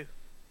thought of you.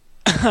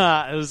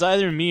 It was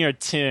either me or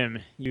Tim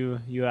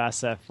you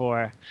asked that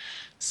for.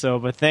 So,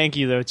 but thank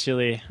you though,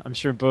 Chili. I'm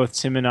sure both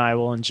Tim and I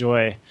will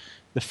enjoy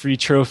the free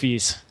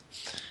trophies.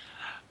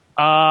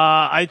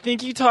 I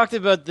think you talked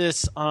about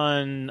this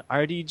on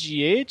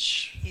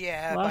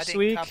RDGH last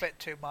week. But I didn't cover it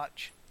too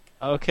much.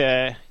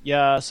 Okay,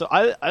 yeah, so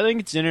I think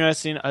it's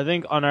interesting. I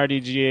think on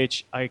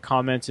RDGH I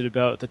commented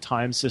about the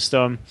time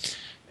system,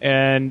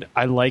 and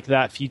I like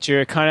that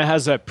feature. It kind of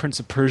has that Prince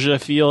of Persia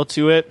feel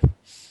to it,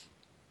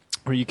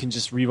 where you can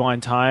just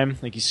rewind time.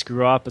 Like you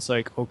screw up, it's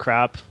like, oh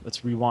crap,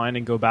 let's rewind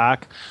and go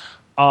back.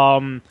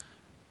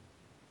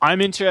 I'm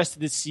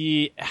interested to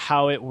see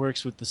how it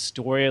works with the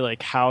story,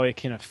 like how it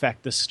can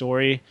affect the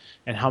story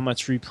and how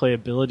much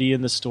replayability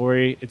in the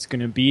story it's going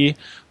to be.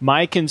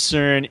 My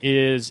concern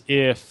is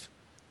if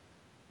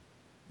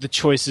the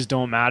choices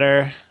don't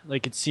matter.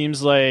 Like it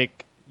seems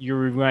like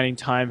your rewinding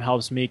time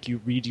helps make you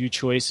redo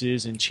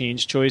choices and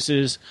change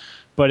choices.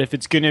 But if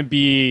it's going to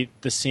be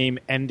the same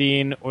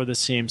ending or the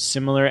same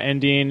similar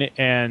ending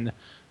and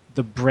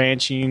the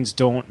branchings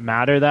don't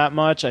matter that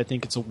much, I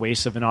think it's a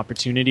waste of an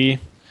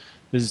opportunity.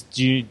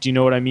 Do you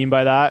know what I mean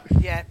by that?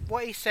 Yeah,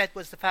 what he said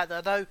was the fact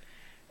that although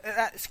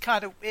that's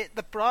kind of it,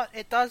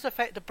 it does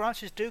affect the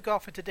branches do go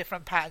off into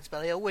different patterns,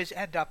 but they always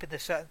end up in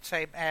the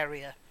same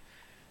area.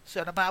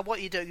 So no matter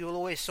what you do, you'll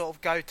always sort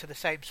of go to the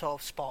same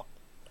sort of spot.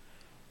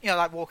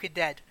 Like Walking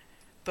Dead.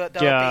 But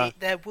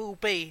there will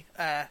be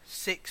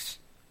 6,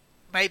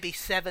 maybe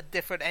 7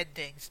 different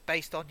endings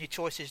based on your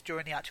choices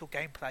during the actual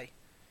gameplay.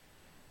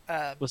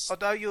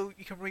 Although you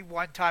can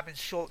rewind time in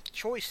short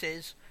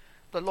choices,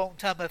 the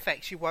long-term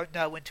effects you won't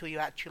know until you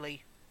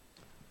actually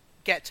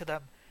get to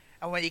them.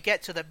 and when you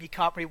get to them, you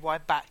can't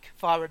rewind back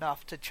far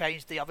enough to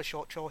change the other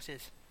short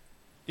choices.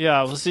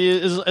 Yeah, well, see,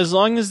 as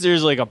long as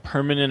there's like a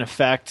permanent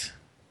effect,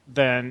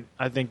 then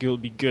I think it will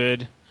be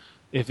good.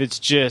 If it's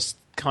just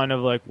kind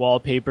of like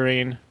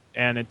wallpapering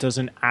and it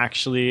doesn't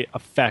actually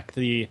affect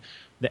the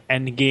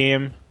end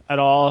game at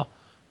all,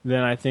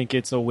 then I think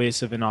it's a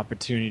waste of an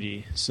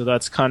opportunity. So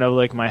that's kind of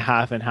like my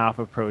half and half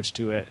approach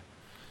to it.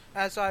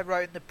 As I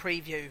wrote in the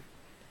preview,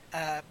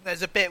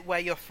 there's a bit where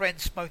your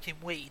friend's smoking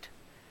weed.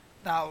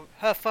 Now,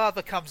 her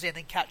father comes in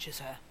and catches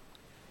her.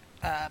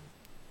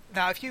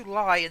 Now, if you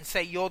lie and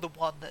say you're the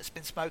one that's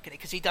been smoking it,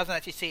 because he doesn't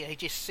actually see it, he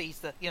just sees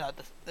the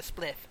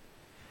spliff.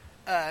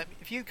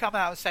 If you come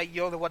out and say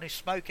you're the one who's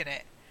smoking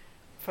it,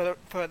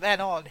 for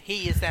then on,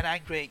 he is then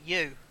angry at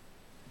you.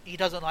 He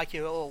doesn't like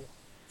you at all.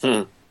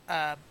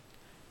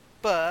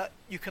 But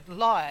you can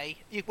lie,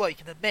 you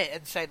can admit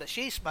and say that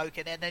she's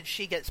smoking it, and then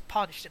she gets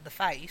punched in the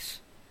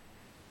face,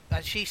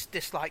 and she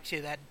dislikes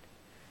you then.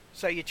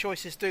 So your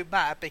choices do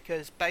matter,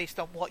 because based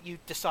on what you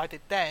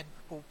decided then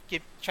will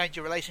change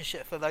your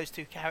relationship for those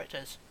two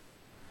characters.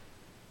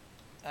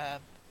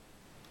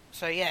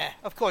 So yeah,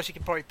 of course you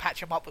can probably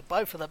patch them up with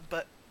both of them,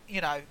 but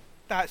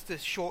that's the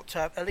short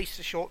term, at least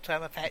the short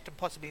term effect, and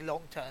possibly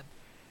long term.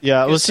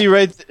 Yeah, we'll see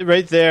right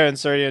there. And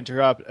sorry to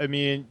interrupt. I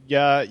mean,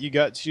 yeah, you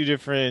got two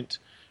different.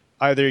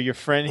 Either your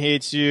friend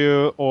hates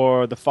you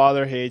or the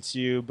father hates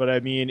you. But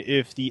I mean,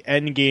 if the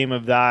end game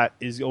of that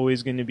is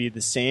always going to be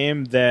the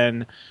same,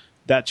 then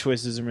that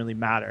choice doesn't really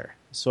matter.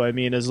 So I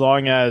mean, as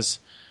long as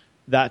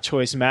that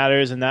choice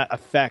matters and that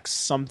affects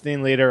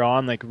something later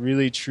on, like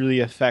really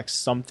truly affects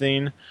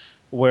something,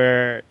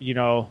 where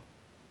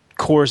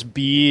course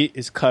B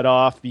is cut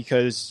off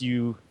because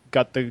you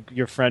got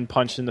your friend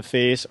punched in the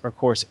face, or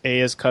course A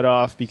is cut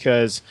off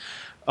because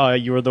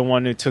you were the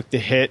one who took the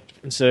hit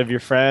instead of your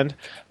friend,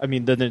 I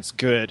mean, then it's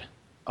good.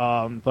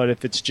 But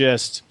if it's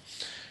just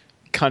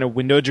kind of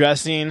window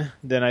dressing,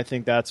 then I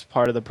think that's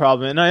part of the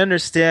problem. And I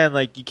understand,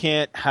 like, you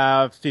can't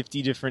have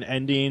 50 different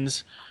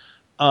endings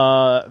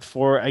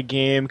for a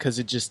game because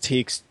it just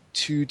takes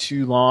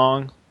too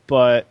long.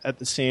 But at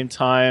the same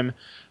time,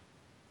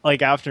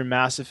 like after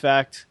Mass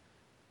Effect,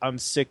 I'm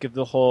sick of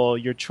the whole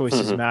your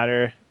choices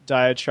matter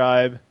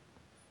diatribe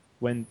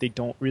when they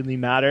don't really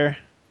matter.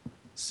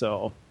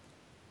 So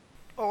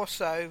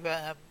also,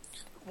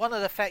 one of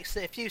the effects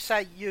that if you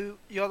say you're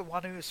the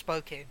one who was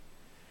smoking,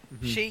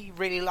 she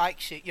really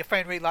likes you, your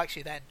friend really likes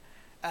you then,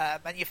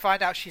 and you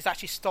find out she's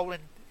actually stolen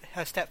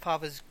her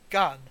stepfather's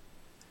gun,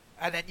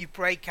 and then you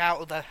break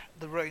out of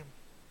the room.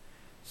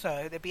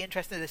 So it'd be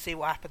interesting to see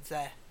what happens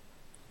there.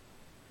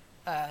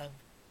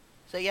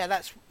 So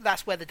yeah,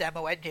 that's where the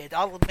demo ended.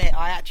 I'll admit,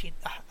 I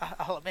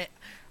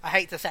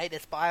hate to say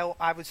this, but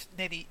I was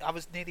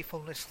nearly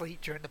falling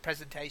asleep during the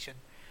presentation.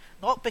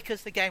 Not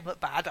because the game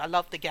looked bad, I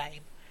loved the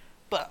game,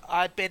 but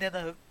I'd been in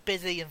a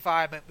busy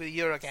environment with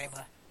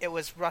Eurogamer. It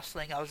was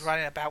rustling, I was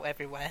running about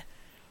everywhere.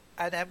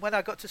 And then when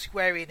I got to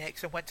Square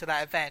Enix and went to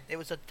that event, it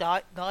was a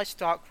nice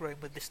dark room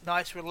with this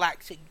nice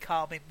relaxing,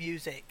 calming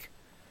music.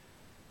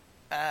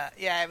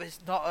 Yeah, it was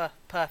not a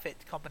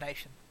perfect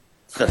combination.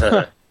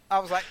 I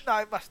was like,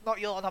 no, that's not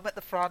yawn, I'm at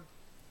the front.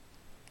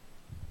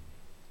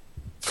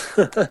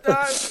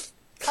 No,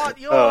 can't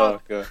yawn. Oh,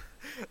 God.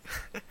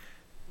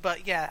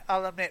 But yeah,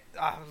 I'll admit,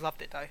 I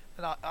loved it though,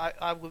 and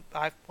I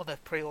want to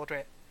pre-order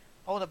it.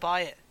 I want to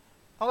buy it.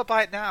 I want to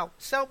buy it now.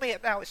 Sell me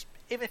it now.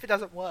 Even if it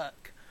doesn't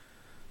work,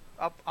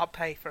 I'll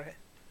pay for it.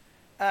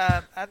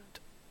 And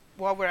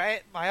while we're at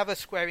it, my other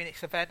Square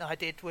Enix event I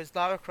did was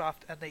Lara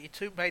Croft and the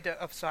Tomb Raider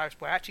of Osiris,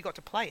 where I actually got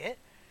to play it.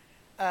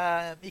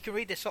 You can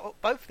read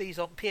both of these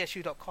on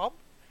PSU.com.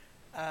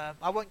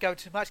 I won't go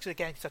too much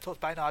because I talked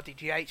about an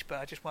RDGH, but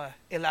I just want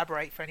to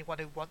elaborate for anyone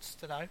who wants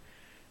to know.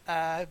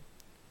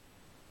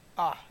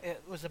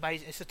 It was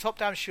amazing. It's a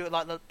top-down shooter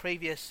like the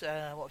previous,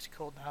 what was it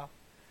called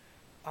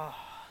now?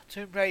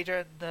 Tomb Raider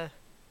and the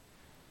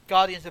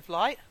Guardians of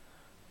Light.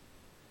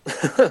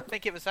 I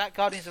think it was that.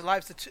 Guardians of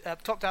Light was a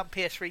top-down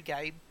PS3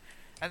 game,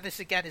 and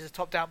this again is a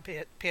top-down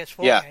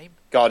PS4 game.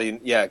 Guardian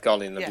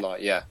of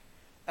Light, yeah.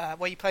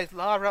 Where you play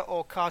Lara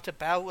or Carter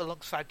Bell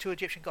alongside two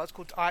Egyptian gods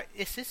called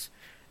Isis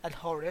and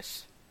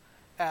Horus.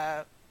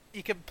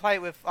 You can play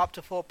with up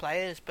to 4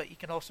 players, but you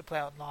can also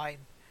play online,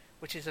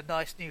 which is a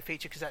nice new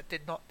feature because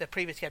the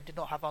previous game did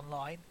not have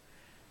online.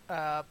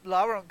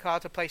 Lara and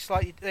Carter play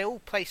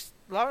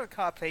Lara and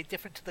Carter play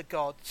different to the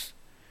gods.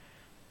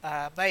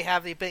 They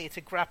have the ability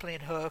to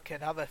grappling hook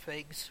and other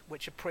things,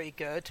 which are pretty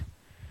good.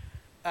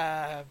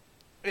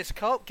 It's a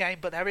co-op game,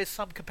 but there is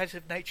some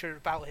competitive nature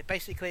about it.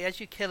 Basically, as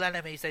you kill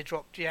enemies, they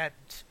drop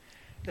gems.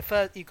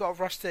 You've got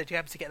to rush to the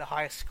gems to get the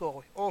highest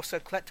score. Also,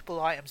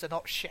 collectible items are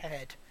not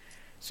shared,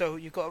 so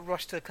you've got to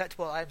rush to the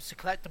collectible items to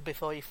collect them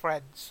before your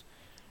friends.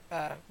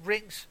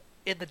 Rings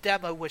in the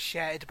demo were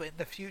shared, but in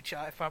the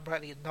future, if I'm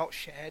rightly, not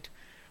shared.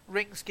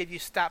 Rings give you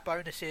stat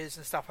bonuses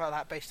and stuff like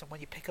that based on when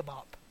you pick them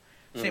up.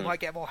 So you might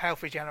get more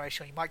health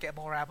regeneration, you might get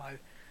more ammo.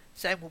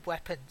 Same with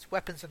weapons.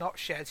 Weapons are not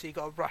shared, so you've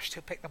got to rush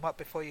to pick them up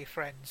before your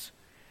friends.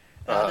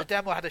 The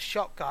demo had a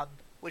shotgun,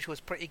 which was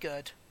pretty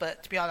good.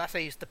 But to be honest, I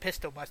used the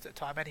pistol most of the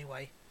time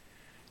anyway.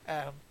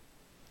 So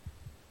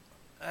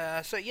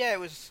yeah, it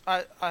was.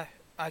 I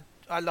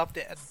loved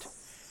it, and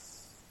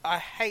I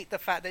hate the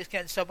fact that it's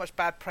getting so much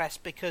bad press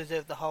because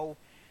of the whole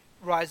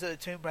Rise of the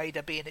Tomb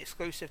Raider being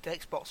exclusive to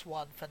Xbox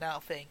One for now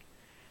thing.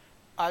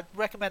 I'd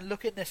recommend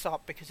looking this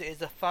up because it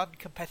is a fun,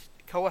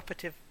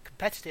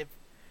 competitive,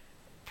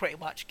 pretty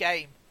much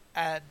game,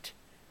 and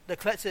the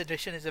collector's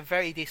edition is a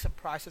very decent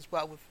price as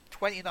well, with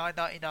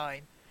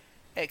 $29.99.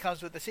 It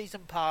comes with the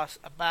season pass,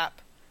 a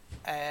map,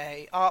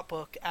 a art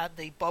book, and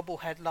the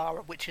bobblehead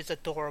Lara, which is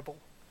adorable.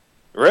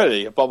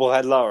 Really, a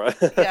bobblehead Lara?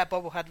 Yeah,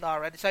 bobblehead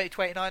Lara, and it's only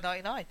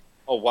 $29.99.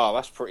 Oh wow,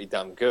 that's pretty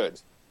damn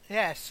good.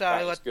 Yeah, so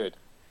That's good.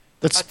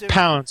 That's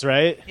pounds,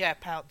 right? Yeah,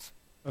 pounds.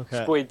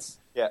 Okay. Squids.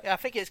 Yeah. Yeah, I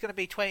think it's going to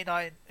be It's going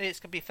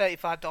to be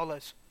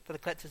 $35 for the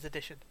collector's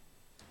edition.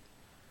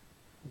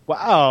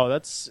 Wow,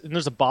 and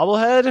there's a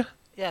bobblehead?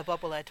 Yeah,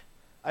 bobblehead.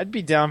 I'd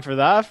be down for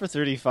that for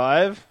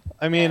 35.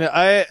 I mean,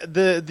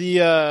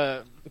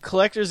 the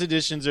collector's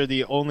editions are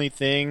the only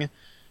thing,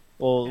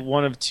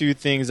 one of two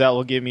things that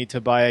will get me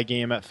to buy a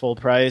game at full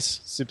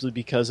price, simply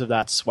because of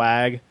that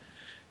swag.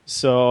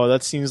 So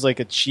that seems like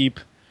a cheap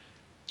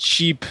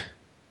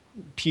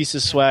piece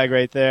of swag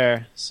right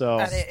there. So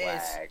and it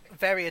is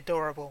very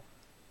adorable.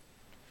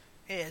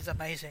 It is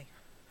amazing.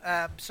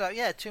 So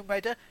yeah, Tomb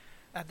Raider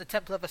and the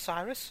Temple of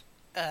Osiris.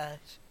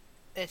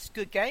 It's a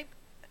good game.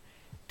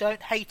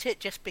 Don't hate it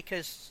just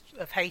because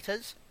of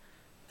haters.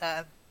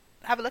 Have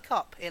a look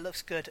up. It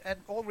looks good,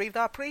 or read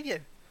our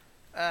preview.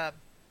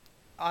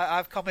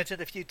 I've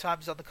commented a few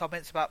times on the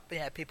comments about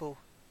people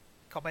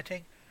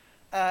commenting.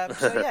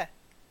 So yeah,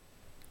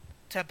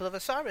 Temple of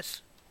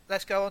Osiris.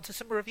 Let's go on to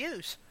some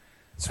reviews.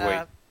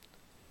 Sweet.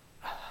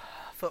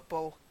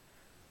 Football.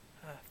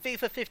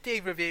 FIFA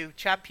 15 review.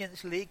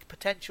 Champions League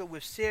potential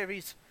with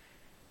series.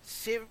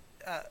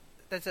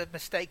 There's a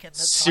mistake in the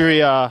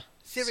Syria.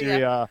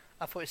 Syria.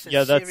 I thought it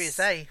said Series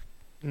A.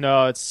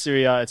 No, it's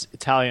Syria. It's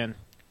Italian.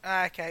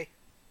 Okay.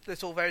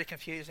 It's all very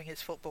confusing.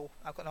 It's football.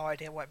 I've got no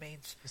idea what it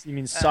means. You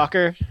mean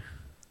soccer?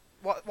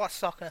 What's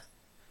soccer?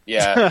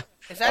 Yeah.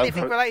 Is that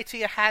anything related to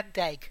your hand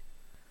egg?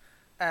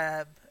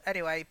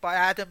 Anyway, by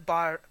Adam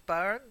Byrne.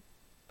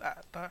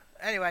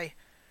 Anyway.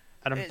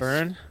 Adam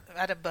Byrne?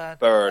 Adam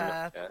Byrne.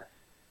 Yeah.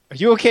 Are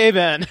you okay,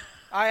 Ben?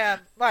 I am.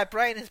 My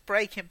brain is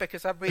breaking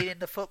because I'm reading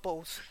the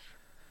footballs.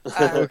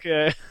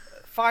 Okay.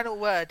 Final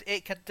word.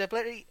 It can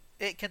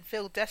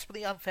feel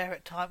desperately unfair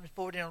at times,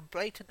 bordering on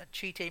blatant and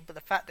cheating, but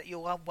the fact that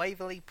you'll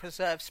unwaveringly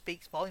preserve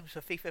speaks volumes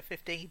for FIFA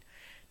 15.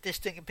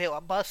 Distinct appeal,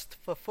 a must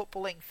for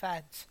footballing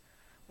fans.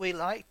 We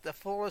like the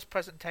flawless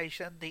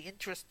presentation, the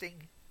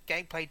interesting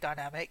gameplay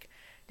dynamic,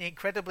 the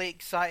incredibly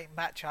exciting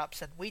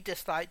matchups, and we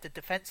dislike the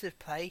defensive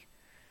play.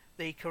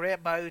 The career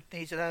mode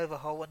needs an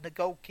overhaul, and the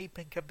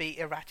goalkeeping can be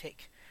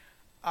erratic.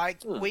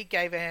 We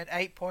gave it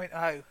an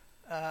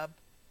 8.0.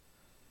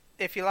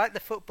 If you like the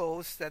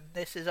footballs, then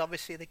this is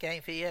obviously the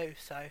game for you.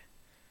 So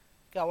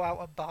go out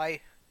and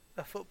buy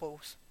the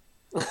footballs.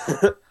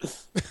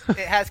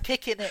 It has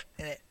kick in it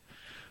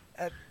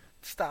and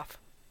stuff.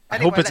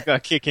 Anyway, I hope it's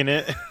got kick in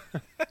it.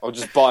 I'll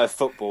just buy a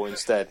football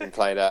instead and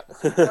play that.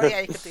 Oh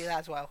yeah, you could do that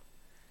as well.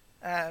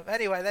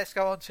 Anyway, let's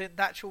go on to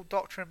Natural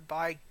Doctrine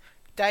by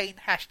Dane,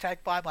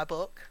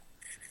 #BuyMyBook.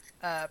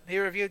 He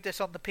reviewed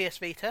this on the PS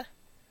Vita.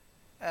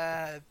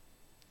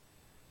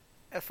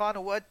 A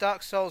final word,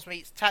 Dark Souls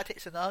meets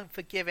tactics and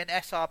unforgiving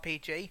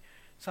SRPG.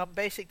 Some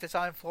basic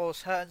design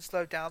flaws hurt and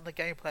slow down the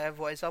gameplay of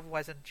what is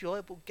otherwise an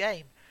enjoyable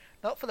game.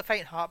 Not for the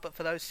faint heart, but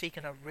for those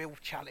seeking a real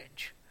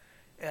challenge.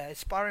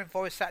 Inspiring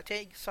voice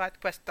acting,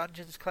 side quest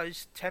dungeons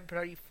close,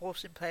 temporarily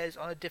forcing players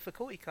on a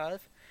difficulty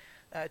curve.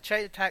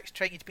 Chain attacks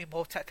train you to be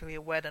more tactically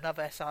aware than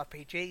other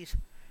SRPGs.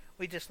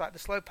 We just like the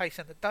slow pace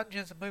in the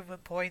dungeons and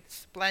movement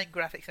points, bland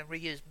graphics and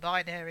reused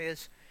mine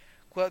areas,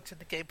 quirks in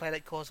the gameplay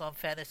that cause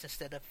unfairness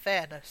instead of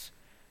fairness.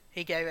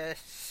 He gave it a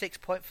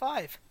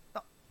 6.5.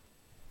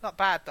 Not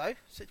bad though.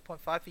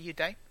 6.5 for you,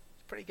 Dane.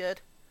 It's pretty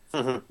good.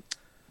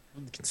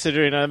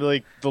 Considering I'm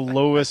like the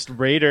lowest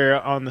rater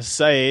on the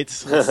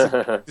site,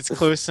 it's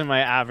close to my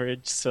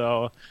average.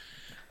 So,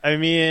 I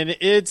mean,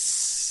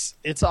 it's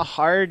a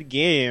hard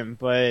game,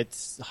 but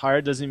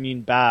hard doesn't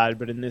mean bad.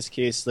 But in this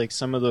case, like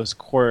some of those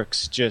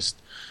quirks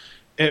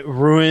it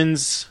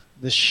ruins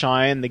the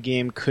shine the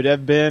game could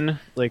have been.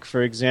 Like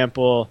for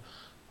example,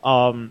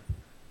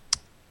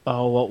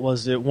 what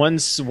was it? One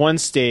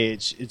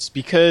stage. It's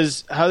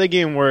because how the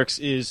game works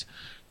is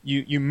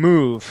you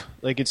move.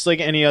 Like it's like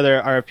any other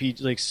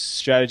RPG, like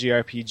strategy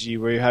RPG,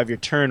 where you have your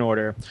turn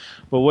order.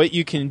 But what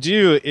you can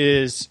do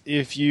is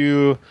if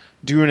you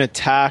do an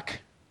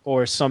attack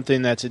or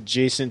something that's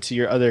adjacent to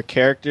your other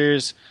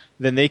characters,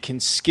 then they can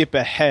skip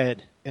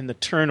ahead in the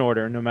turn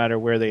order no matter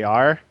where they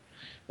are.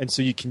 And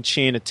so you can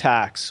chain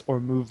attacks or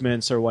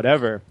movements or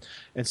whatever.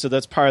 And so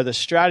that's part of the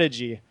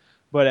strategy.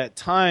 But at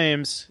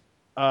times,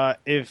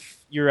 if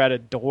you're at a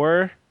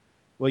door,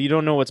 well, you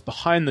don't know what's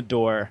behind the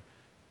door.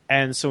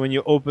 And so when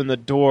you open the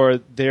door,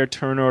 their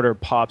turn order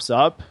pops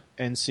up.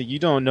 And so you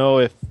don't know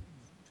if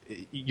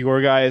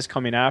your guy is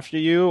coming after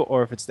you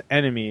or if it's the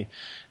enemy.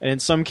 And in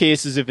some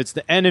cases, if it's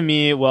the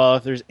enemy, well,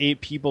 if there's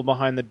 8 people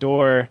behind the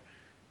door,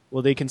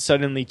 well, they can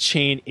suddenly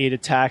chain 8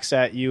 attacks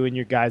at you and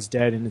your guy's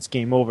dead and it's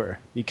game over.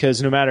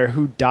 Because no matter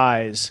who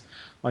dies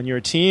on your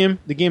team,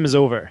 the game is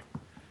over.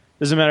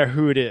 Doesn't matter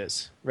who it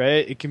is,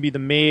 right? It can be the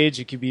mage,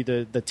 it could be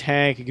the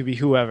tank, it could be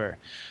whoever.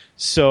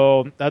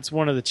 So that's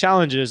one of the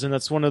challenges, and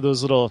that's one of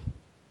those little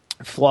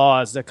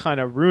flaws that kind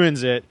of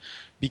ruins it,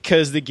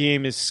 because the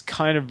game is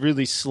kind of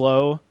really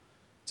slow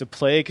to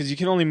play because you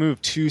can only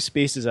move 2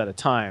 spaces at a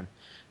time.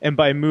 And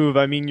by move,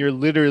 I mean you're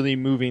literally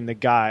moving the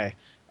guy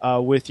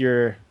with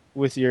your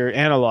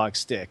analog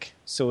stick.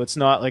 So it's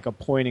not like a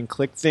point and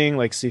click thing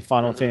like, say,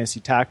 Final Fantasy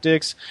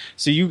Tactics.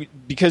 So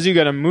because you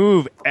got to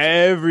move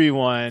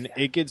everyone,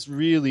 it gets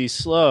really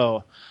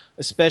slow,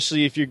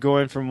 especially if you're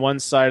going from one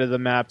side of the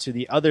map to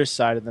the other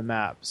side of the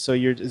map. So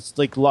it's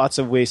like lots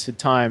of wasted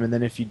time. And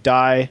then if you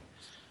die,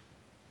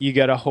 you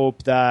got to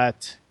hope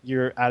that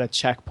you're at a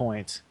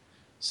checkpoint.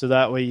 So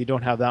that way you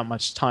don't have that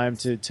much time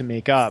to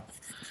make up.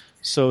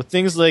 So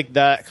things like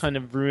that kind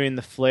of ruin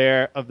the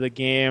flair of the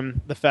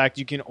game. The fact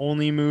you can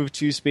only move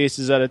 2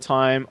 spaces at a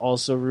time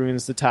also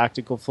ruins the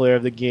tactical flair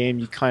of the game.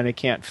 You kind of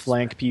can't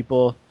flank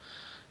people.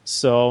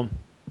 So,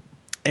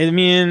 I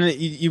mean,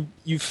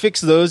 you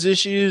fix those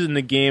issues and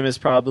the game is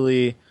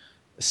probably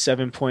a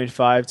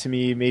 7.5 to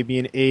me, maybe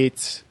an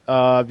 8,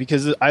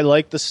 because I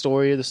like the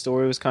story. The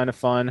story was kind of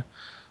fun,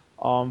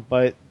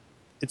 but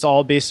it's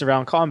all based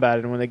around combat.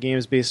 And when the game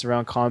is based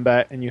around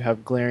combat and you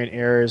have glaring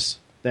errors,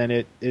 then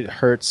it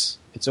hurts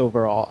its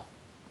overall.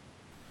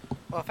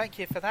 Well, thank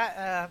you for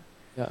that.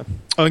 Yeah.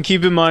 Oh, and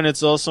keep in mind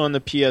it's also on the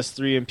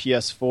PS3 and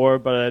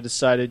PS4, but I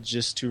decided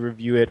just to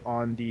review it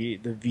on the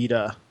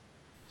Vita.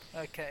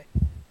 Okay.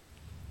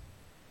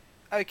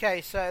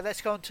 Okay, so let's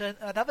go on to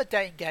another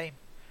dating game.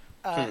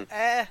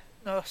 Air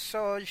no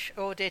Surge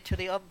Ode to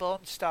the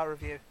Unborn Star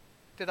review.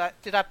 Did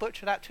I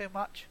butcher that too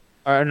much?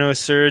 No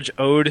Surge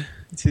Ode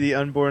to the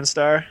Unborn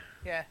Star?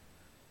 Yeah.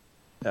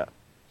 Yeah.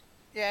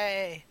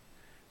 Yay.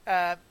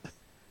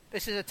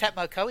 This is a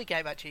Tecmo Koei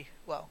game, actually.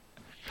 Well,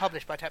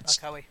 published by Tecmo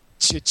Koei.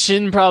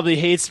 Chin probably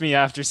hates me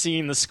after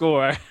seeing the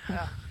score.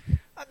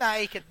 No,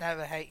 he could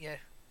never hate you.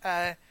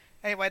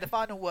 Anyway, the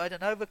final word, an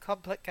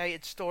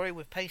overcomplicated story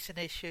with pacing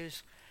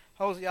issues,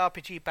 holds the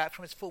RPG back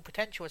from its full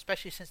potential,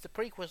 especially since the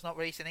prequel was not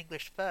released in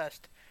English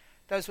first.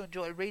 Those who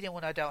enjoy reading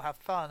will no doubt have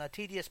fun. A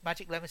tedious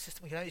magic lemon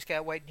system can only scare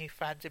away new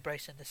fans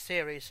embracing the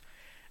series.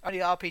 Only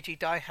RPG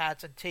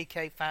diehards and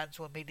TK fans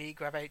will immediately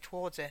gravitate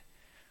towards it.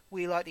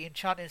 We like the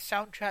enchanting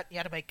soundtrack, the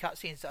anime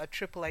cutscenes that are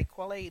AAA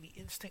quality, and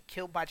the instant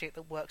kill magic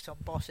that works on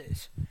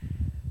bosses.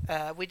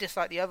 We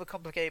dislike the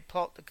overcomplicated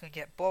plot that can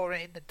get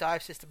boring. The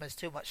dive system has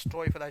too much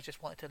story for those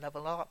just wanting to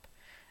level up.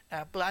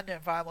 Bland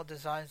environmental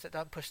designs that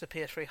don't push the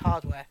PS3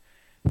 hardware.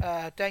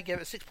 Dan gave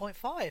it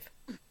 6.5.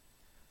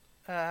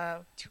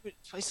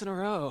 Twice in a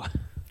row.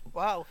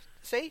 Wow.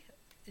 See?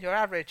 You're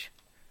average.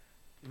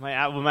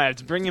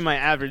 It's bringing my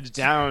average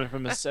down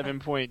from a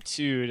 7.2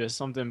 to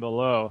something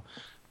below.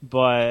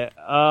 But,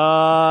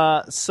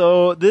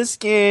 so this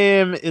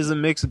game is a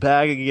mixed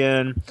bag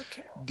again.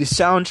 The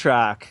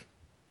soundtrack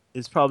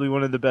is probably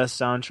one of the best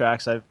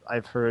soundtracks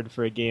I've heard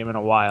for a game in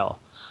a while.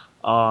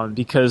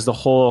 Because the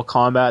whole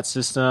combat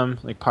system,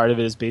 like part of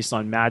it is based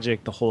on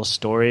magic. The whole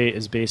story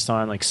is based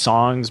on like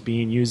songs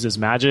being used as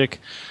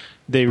magic.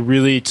 They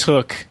really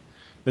took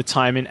the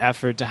time and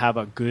effort to have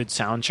a good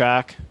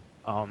soundtrack.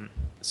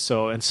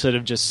 So instead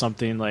of just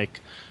something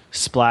like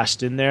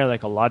splashed in there,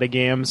 like a lot of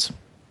games.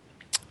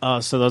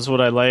 So that's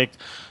what I liked.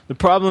 The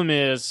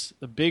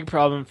big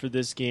problem for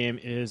this game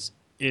is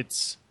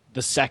it's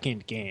the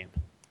second game.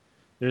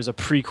 There's a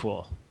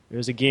prequel.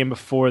 There's a game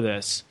before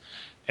this.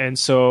 And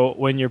so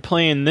when you're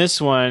playing this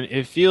one,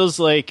 it feels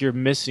like you're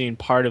missing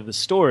part of the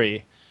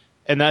story.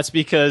 And that's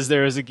because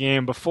there is a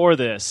game before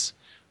this,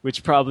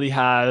 which probably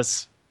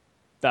has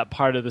that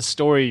part of the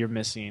story you're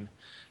missing.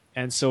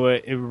 And so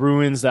it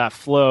ruins that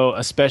flow,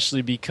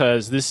 especially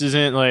because this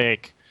isn't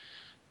like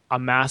a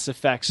Mass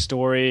Effect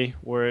story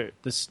where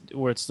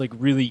it's like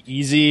really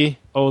easy.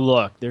 Oh,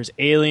 look, there's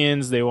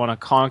aliens. They want to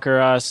conquer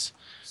us.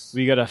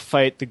 We got to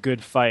fight the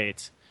good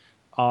fight.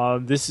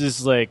 This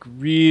is like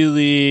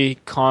really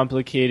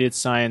complicated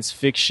science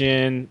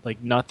fiction,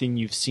 like nothing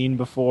you've seen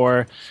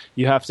before.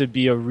 You have to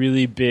be a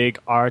really big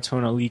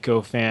Arton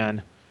Alico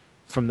fan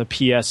from the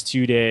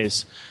PS2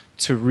 days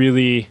to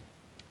really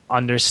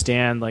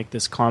understand like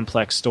this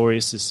complex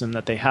story system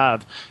that they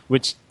have,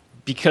 which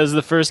because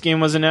the first game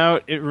wasn't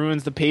out, it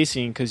ruins the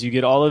pacing because you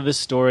get all of this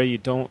story, you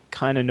don't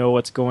kind of know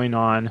what's going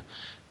on,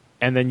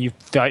 and then you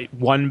fight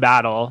one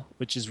battle,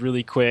 which is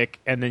really quick,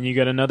 and then you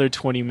get another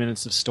 20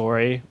 minutes of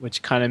story,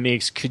 which kind of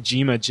makes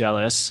Kojima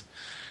jealous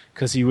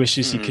because he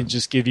wishes he could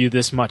just give you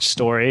this much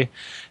story,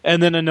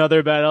 and then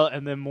another battle,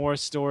 and then more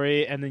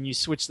story, and then you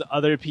switch to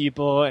other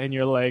people, and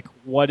you're like,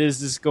 what is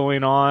this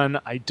going on?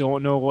 I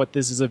don't know what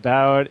this is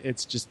about.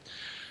 It's just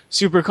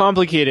super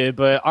complicated,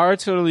 but our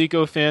Total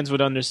Eco fans would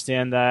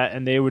understand that,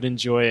 and they would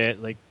enjoy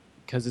it, like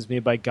because it's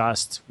made by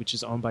Gust, which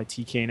is owned by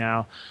TK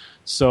now.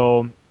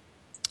 So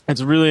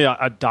It's really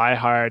a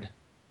die-hard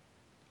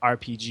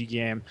RPG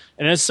game.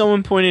 And as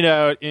someone pointed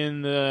out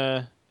in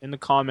the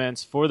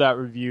comments for that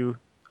review,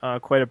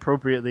 quite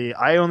appropriately,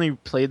 I only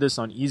played this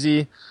on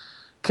easy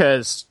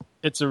because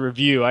it's a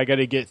review. I got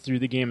to get through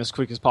the game as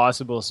quick as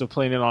possible. So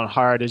playing it on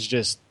hard is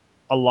just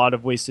a lot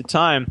of wasted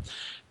time.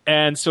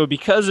 And so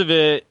because of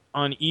it,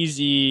 on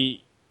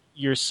easy,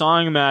 your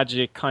song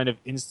magic kind of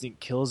instant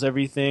kills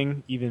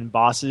everything, even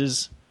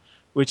bosses,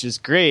 which is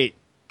great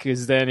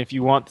because then if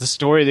you want the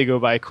story to go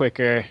by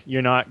quicker,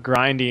 you're not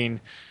grinding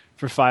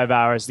for 5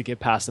 hours to get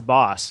past the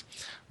boss.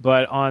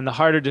 But on the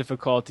harder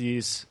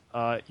difficulties,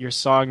 your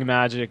song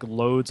magic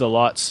loads a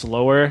lot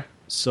slower,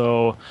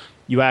 so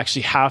you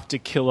actually have to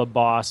kill a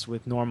boss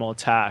with normal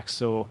attacks.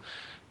 So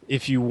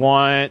if you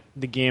want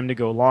the game to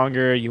go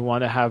longer, you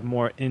want to have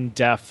more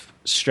in-depth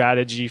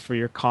strategy for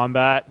your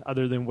combat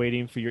other than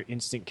waiting for your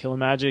instant kill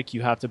magic,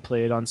 you have to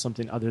play it on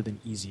something other than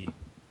easy.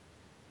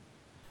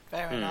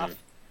 Fair enough.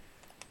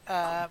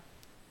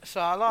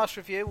 So our last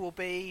review will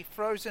be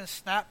Frozen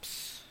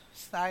Synapse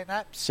Prime,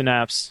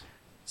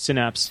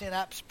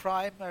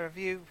 a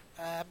review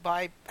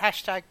by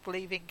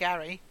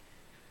 #BelievingGary.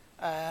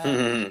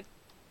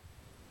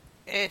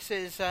 This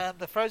is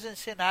the Frozen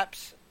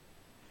Synapse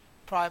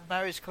Prime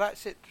marries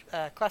classic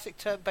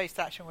turn-based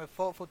action with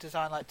thoughtful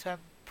design like turn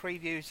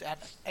previews and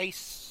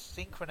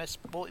asynchronous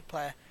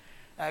multiplayer.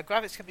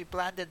 Graphics can be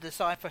bland and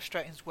designed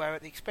frustrating to wear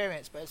at the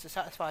experience, but it's a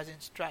satisfying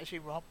strategy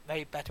romp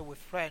made better with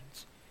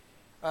friends.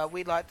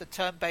 We like the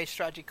turn-based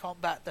strategy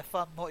combat, the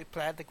fun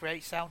multiplayer, the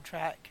great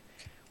soundtrack.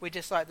 We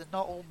just like that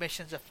not all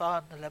missions are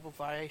fun, the level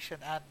variation,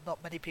 and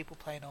not many people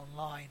playing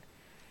online.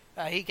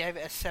 He gave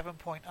it a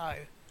 7.0.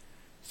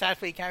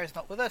 Sadly, Gary's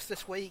not with us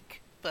this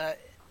week, but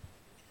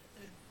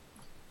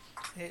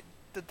it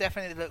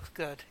definitely looks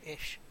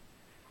good-ish.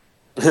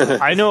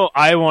 I know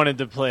I wanted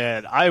to play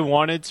it. I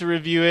wanted to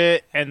review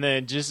it, and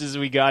then just as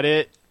we got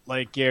it,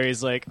 like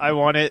Gary's like, I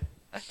want it.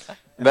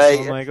 Mate,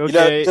 so I'm like,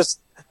 okay.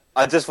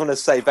 I just want to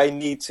say they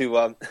need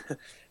to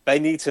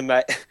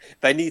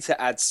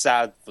add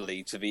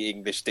sadly to the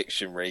English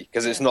dictionary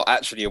because it's not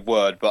actually a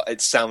word, but it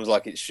sounds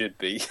like it should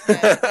be.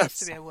 Yeah, it needs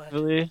to be a word.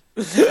 Really?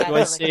 Do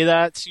I say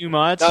that too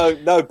much?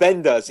 No,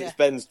 Ben does. It's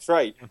Ben's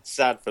trait.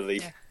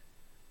 Sadly.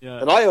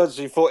 Yeah. And I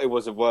actually thought it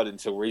was a word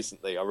until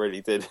recently. I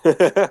really did.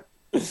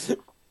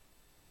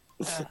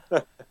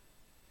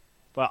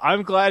 But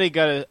I'm glad it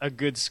got a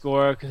good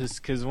score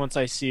because once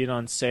I see it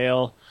on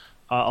sale,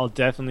 I'll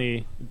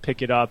definitely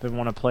pick it up and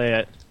want to play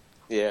it.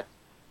 Yeah.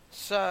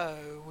 So,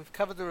 we've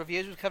covered the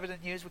reviews, we've covered the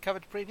news, we've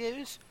covered the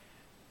previews.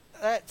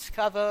 Let's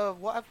cover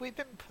what have we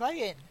been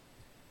playing.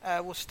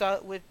 We'll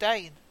start with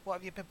Dane. What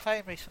have you been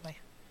playing recently?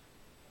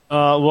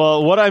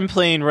 Well, what I'm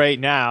playing right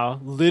now,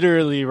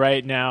 literally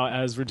right now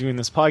as we're doing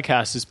this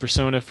podcast, is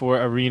Persona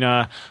 4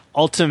 Arena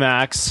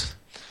Ultimax.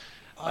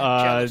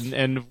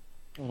 And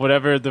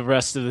whatever the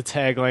rest of the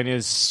tagline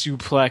is,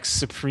 Suplex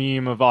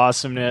Supreme of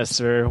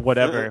Awesomeness or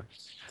whatever.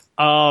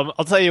 I'll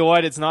tell you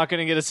what, it's not going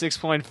to get a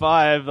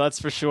 6.5, that's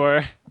for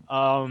sure.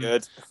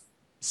 Good.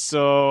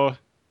 So,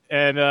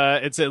 and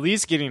it's at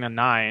least getting a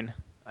 9.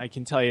 I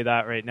can tell you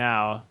that right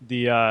now.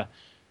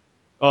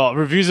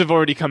 Reviews have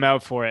already come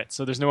out for it,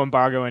 so there's no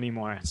embargo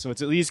anymore. So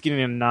it's at least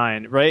getting a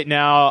 9. Right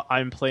now,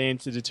 I'm playing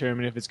to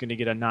determine if it's going to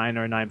get a 9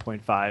 or a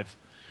 9.5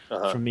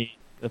 for me.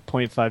 The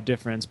 0.5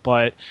 difference,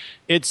 but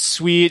it's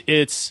sweet.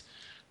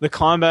 The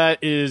combat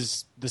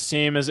is the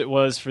same as it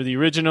was for the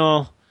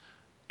original,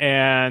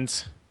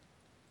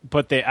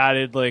 but they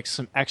added like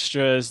some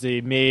extras. They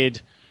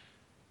made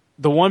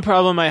the one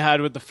problem I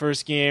had with the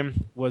first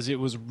game was it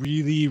was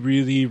really,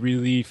 really,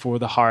 really for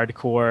the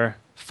hardcore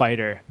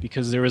fighter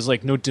because there was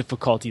like no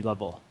difficulty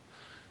level.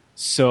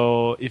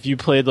 So if you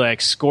played like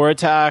score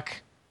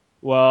attack,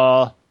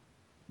 well,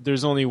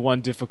 there's only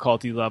one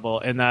difficulty level,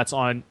 and that's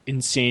on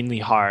insanely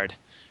hard.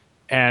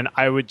 And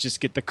I would just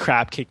get the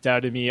crap kicked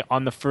out of me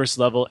on the first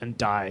level and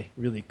die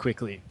really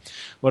quickly.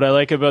 What I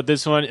like about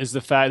this one is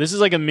the fact... This is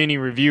like a mini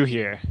review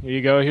here. Here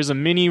you go. Here's a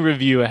mini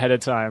review ahead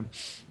of time.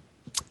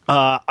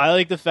 I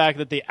like the fact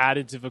that they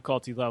added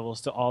difficulty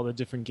levels to all the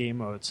different game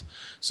modes.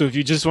 So if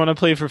you just want to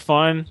play for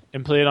fun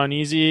and play it on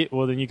easy,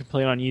 well, then you can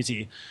play it on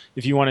easy.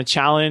 If you want to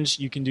challenge,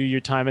 you can do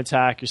your time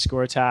attack, your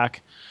score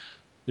attack.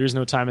 There's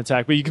no time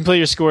attack, but you can play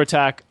your score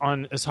attack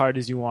on as hard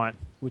as you want,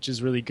 which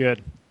is really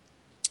good.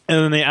 And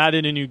then they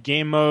added a new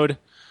game mode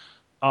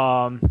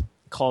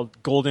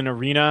called Golden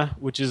Arena,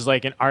 which is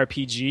like an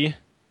RPG.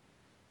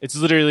 It's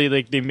literally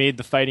like they made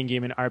the fighting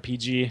game an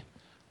RPG.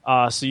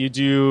 So you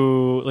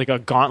do like a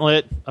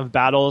gauntlet of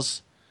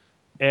battles,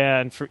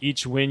 and for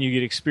each win you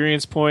get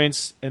experience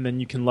points, and then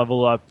you can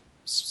level up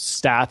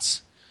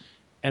stats.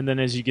 And then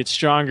as you get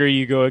stronger,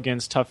 you go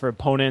against tougher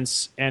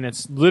opponents, and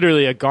it's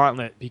literally a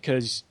gauntlet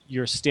because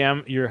your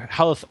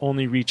health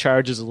only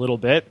recharges a little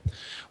bit.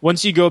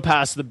 Once you go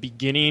past the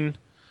beginning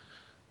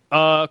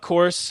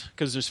course,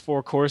 because there's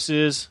 4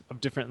 courses of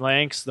different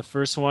lengths. The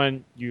first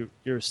one,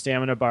 your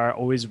stamina bar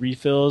always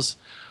refills.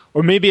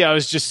 Or maybe I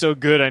was just so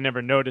good I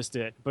never noticed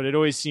it, but it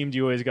always seemed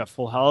you always got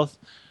full health.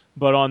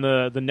 But on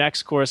the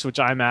next course,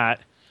 which I'm at,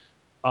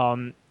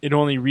 it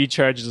only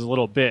recharges a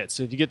little bit.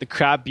 So if you get the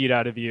crap beat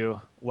out of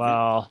you,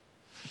 well,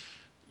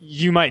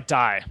 you might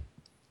die.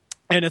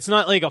 And it's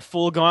not like a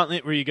full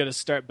gauntlet where you got to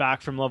start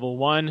back from level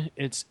 1.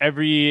 It's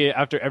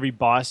after every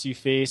boss you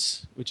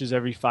face, which is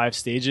every 5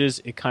 stages,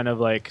 it kind of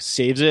like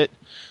saves it,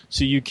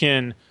 so you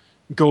can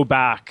go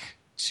back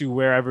to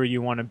wherever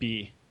you want to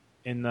be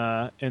in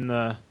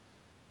the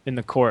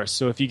course.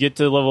 So if you get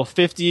to level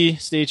 50,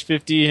 stage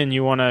 50, and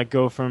you want to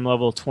go from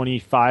level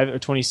 25 or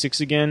 26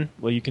 again,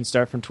 well, you can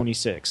start from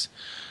 26,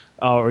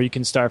 or you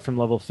can start from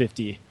level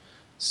 50.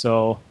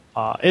 So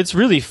it's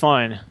really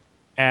fun.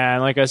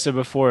 And like I said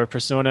before,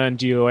 Persona and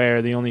DOA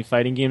are the only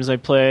fighting games I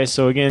play.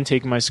 So again,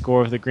 taking my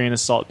score with a grain of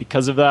salt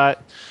because of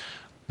that.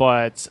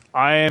 But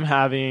I am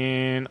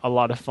having a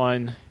lot of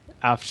fun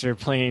after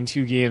playing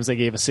 2 games I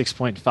gave a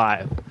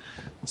 6.5.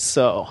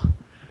 So,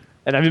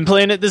 and I've been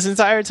playing it this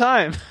entire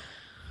time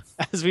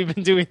as we've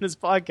been doing this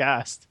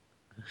podcast.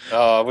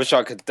 Oh, I wish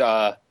I could...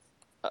 oh,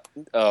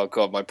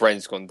 God, my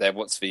brain's gone dead.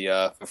 What's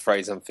the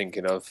phrase I'm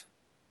thinking of?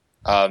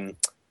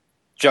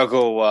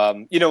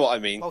 Juggle... you know what I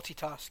mean.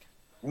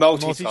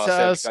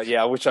 Multitask.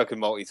 Yeah, I wish I could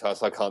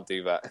multitask. I can't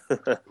do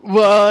that.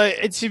 Well,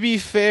 to be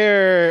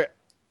fair,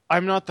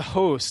 I'm not the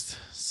host,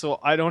 so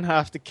I don't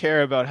have to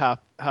care about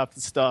half the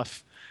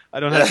stuff. I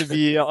don't have to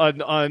be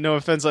on no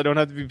offense, I don't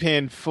have to be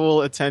paying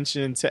full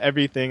attention to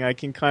everything. I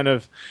can kind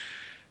of,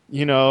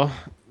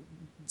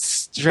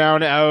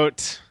 drown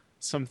out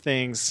some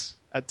things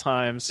at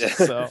times.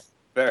 So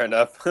fair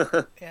enough.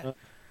 Yeah.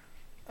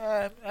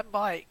 And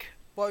Mike,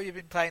 what have you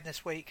been playing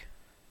this week?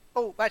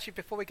 Oh, actually,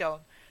 before we go on,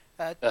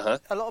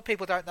 a lot of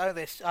people don't know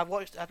this. I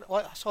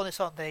saw this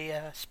on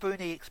the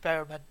Spoonie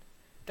Experiment,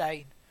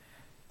 Dane.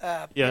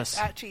 Yes.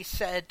 It actually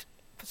said,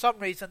 for some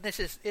reason,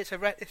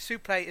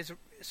 suplex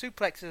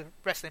is a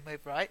wrestling move,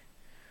 right?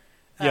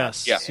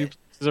 Yes. Yeah.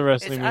 It's a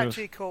wrestling move. It's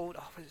actually called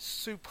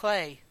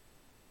suplex,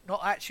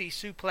 not actually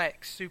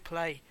suplex.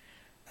 Suplex.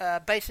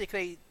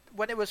 Basically,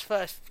 when it was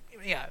first,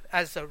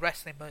 as a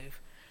wrestling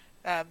move,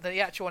 the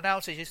actual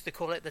announcers used to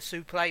call it the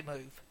suplex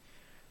move.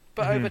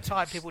 But over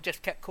time, people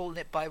just kept calling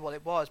it by what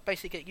it was.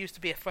 Basically, it used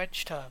to be a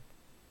French term.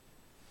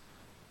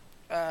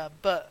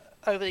 But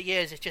over the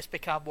years, it's just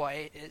become what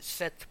it's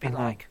said to be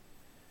like.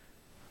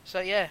 So,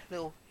 yeah,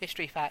 little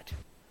history fact.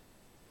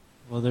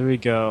 Well, there we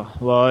go.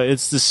 Well,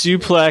 it's the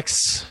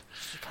suplex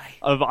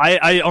of...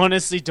 I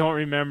honestly don't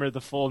remember the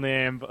full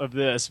name of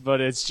this, but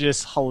it's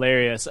just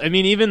hilarious. I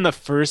mean, even the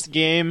first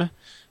game,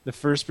 the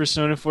first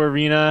Persona 4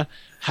 Arena,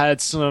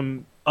 had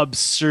some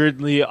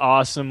absurdly,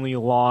 awesomely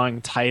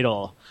long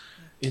title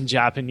in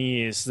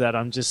Japanese that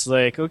I'm just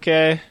like,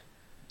 okay,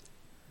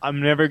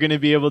 I'm never going to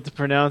be able to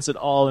pronounce it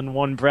all in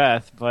one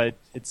breath, but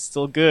it's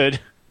still good.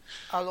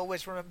 I'll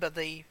always remember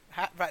the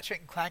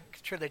Ratchet & Clank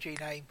trilogy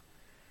name.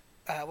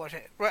 What was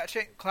it?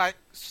 Ratchet & Clank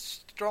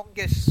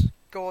Strongest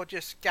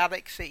Gorgeous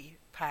Galaxy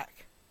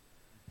Pack.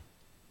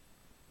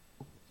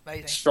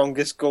 Amazing.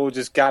 Strongest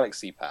Gorgeous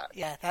Galaxy Pack.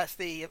 Yeah, that's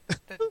the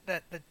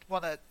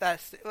one.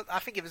 I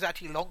think it was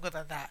actually longer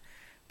than that,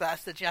 but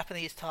that's the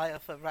Japanese title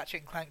for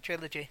Ratchet & Clank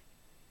trilogy.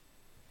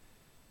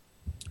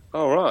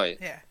 All right.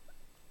 Yeah,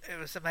 it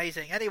was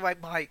amazing. Anyway,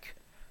 Mike,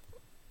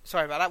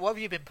 sorry about that. What have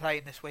you been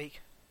playing this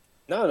week?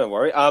 No, don't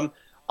worry.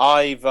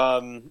 I've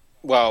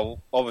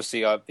well,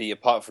 obviously,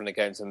 apart from the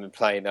games I've been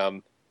playing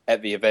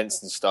at the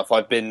events and stuff,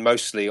 I've been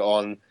mostly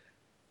on.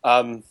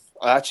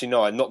 Actually,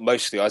 no, not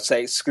mostly. I'd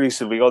say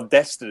exclusively on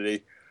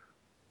Destiny.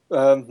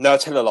 No, I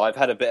tell a lie. I've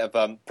had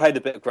played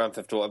a bit of Grand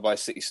Theft Auto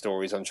Vice City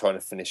Stories. I'm trying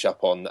to finish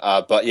up on.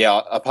 But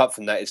yeah, apart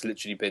from that, it's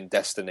literally been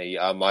Destiny.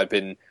 I've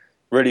been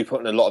really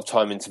putting a lot of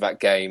time into that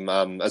game.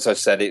 As I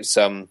said, it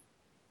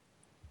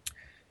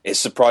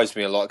surprised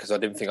me a lot because I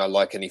didn't think I'd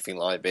like anything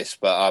like this,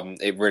 but I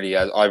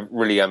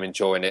really am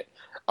enjoying it.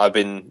 I've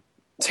been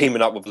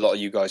teaming up with a lot of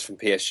you guys from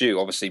PSU.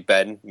 Obviously,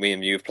 Ben, me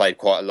and you have played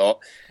quite a lot,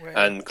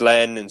 and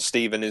Glenn and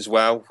Stephen as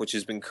well, which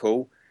has been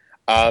cool.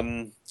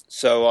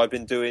 So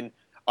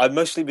I've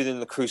mostly been in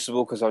the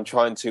Crucible because I'm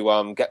trying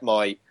to get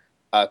my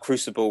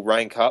Crucible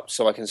rank up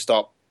so I can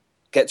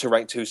get to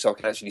rank 2 so I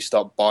can actually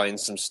start buying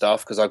some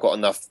stuff because I've got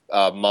enough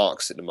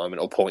marks at the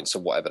moment, or points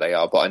or whatever they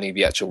are, but I need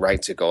the actual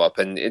rank to go up,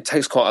 and it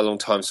takes quite a long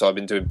time, so I've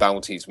been doing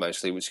bounties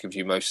mostly, which gives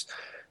you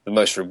the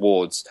most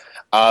rewards.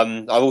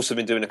 I've also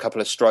been doing a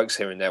couple of strikes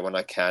here and there when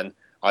I can.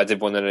 I did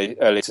one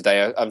earlier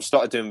today. I'm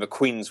started doing the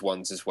Queen's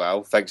ones as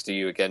well, thanks to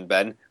you again,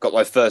 Ben. Got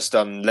my first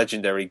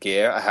legendary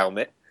gear, a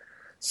helmet,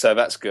 so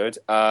that's good.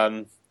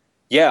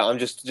 Yeah, I'm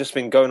just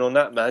been going on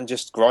that, man,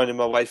 just grinding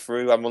my way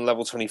through. I'm on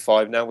level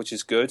 25 now, which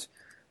is good.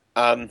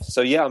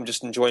 So yeah, I'm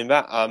just enjoying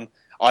that.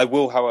 I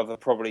will, however,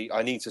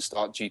 I need to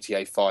start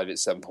GTA 5 at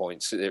some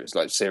point. It's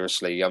like,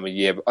 seriously, I'm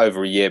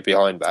over a year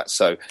behind that,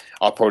 so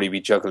I'll probably be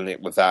juggling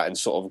it with that and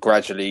sort of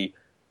gradually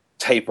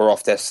taper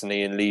off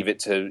Destiny and leave it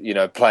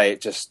to, play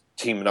it just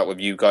teaming up with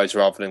you guys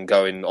rather than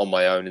going on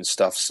my own and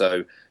stuff.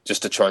 So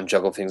just to try and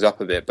juggle things up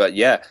a bit. But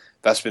yeah,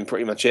 that's been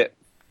pretty much it.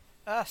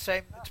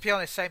 Same. To be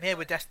honest, same here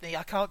with Destiny.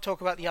 I can't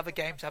talk about the other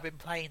games I've been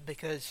playing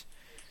because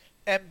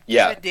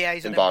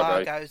NDAs and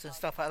embargoes and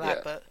stuff like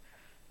that. Yeah.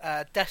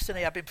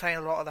 Destiny, I've been playing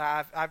a lot of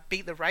that. I've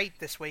beat the raid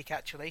this week,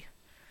 actually.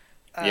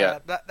 Yeah.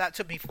 That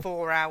took me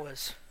 4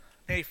 hours.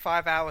 Nearly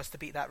 5 hours to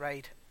beat that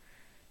raid.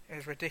 It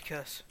was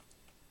ridiculous.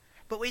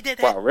 But we did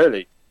it! Wow,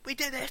 really? We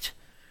did it!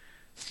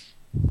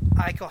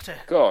 I got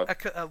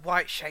a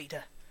white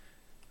shader.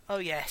 Oh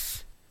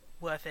yes.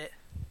 Worth it.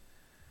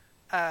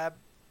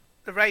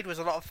 The raid was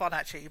a lot of fun,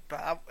 actually,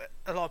 but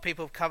a lot of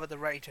people have covered the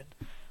raid, and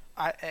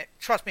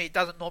trust me, it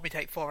doesn't normally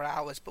take 4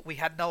 hours, but we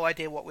had no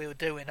idea what we were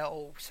doing at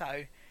all, so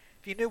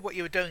if you knew what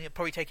you were doing, it'd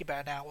probably take you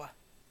about an hour.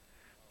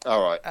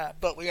 Alright.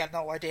 But we had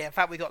no idea. In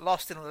fact, we got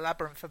lost in the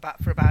labyrinth for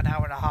about an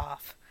hour and a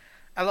half.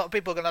 A lot of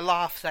people are going to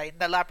laugh saying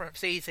the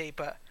labyrinth's easy,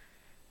 but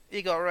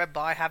you got to remember,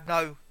 I have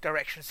no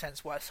direction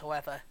sense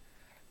whatsoever.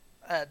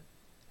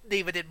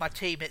 Neither did my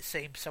team, it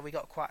seems, so we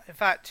got quite... In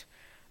fact,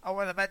 I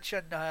want to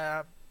mention,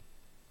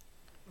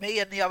 me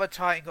and the other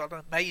Titan got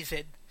an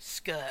amazing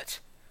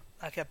skirt.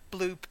 Like a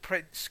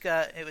blueprint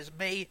skirt. It was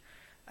me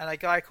and a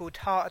guy called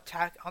Heart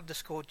Attack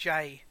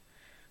 _J.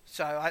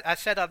 So I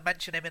said I'd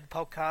mention him in the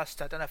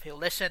podcast. I don't know if he'll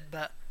listen,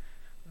 but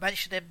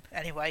mention him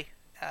anyway.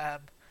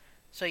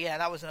 So yeah,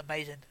 that was an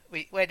amazing.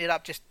 We ended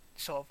up just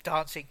sort of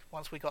dancing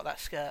once we got that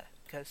skirt,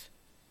 because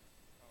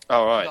we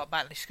got a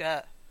manly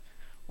skirt.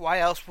 Why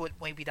else wouldn't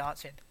we be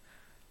dancing?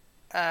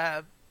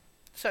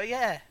 So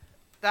yeah,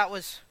 that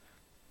was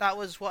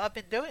what I've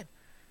been doing.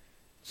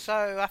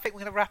 So I think we're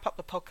going to wrap up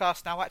the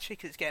podcast now, actually,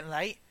 because it's getting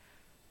late.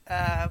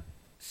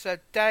 So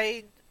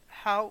Dane,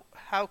 how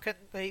can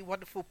the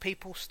wonderful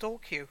people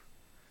stalk you?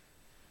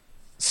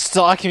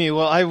 Stalking me?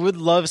 Well, I would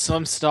love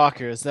some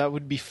stalkers. That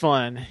would be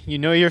fun. You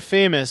know you're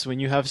famous when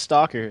you have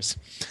stalkers.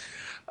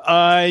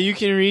 You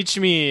can reach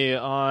me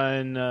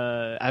on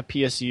at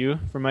PSU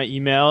for my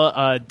email,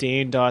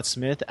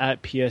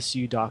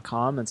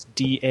 dane.smith@psu.com. That's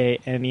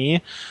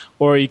DANE.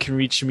 Or you can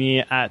reach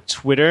me at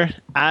Twitter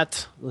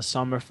at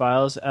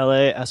LaSombraFiles,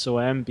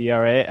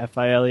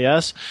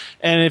 LASOMBRAFILES.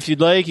 And if you'd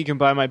like, you can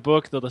buy my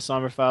book, The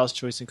La Files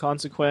Choice and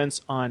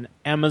Consequence, on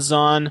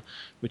Amazon,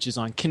 which is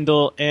on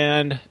Kindle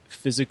and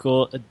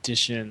physical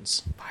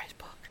editions. Buy his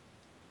book.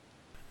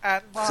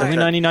 And It's only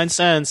 99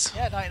 cents.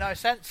 Yeah, 99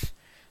 cents.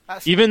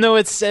 Even though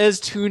it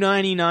says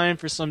 $2.99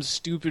 for some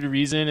stupid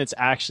reason, it's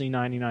actually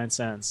 99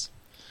 cents.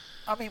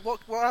 I mean, what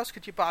else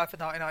could you buy for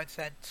 99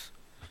 cents?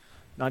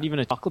 Not even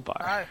a chocolate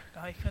bar.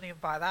 No, you couldn't even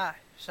buy that.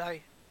 So,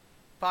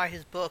 buy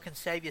his book and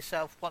save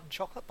yourself one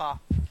chocolate bar.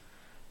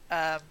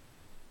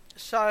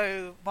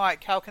 So,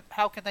 Mike, how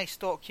can they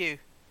stalk you?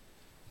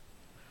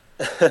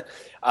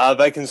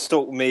 They can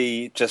stalk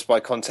me just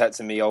by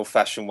contacting me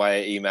old-fashioned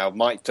way at email,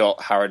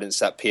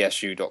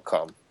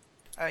 mike.harradence@psu.com.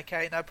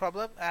 Okay, no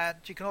problem. And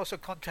you can also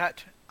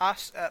contact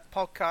us at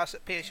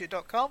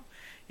podcast@psu.com.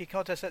 You can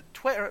contact us at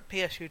Twitter at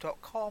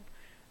psu.com.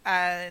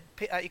 And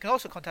you can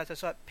also contact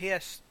us at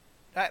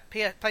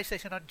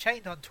PlayStation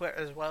Unchained on Twitter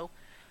as well.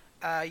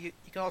 You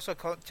can also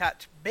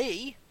contact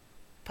me,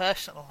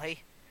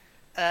 personally,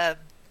 via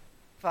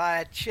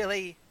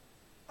Chili_UK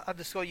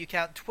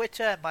on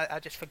Twitter. I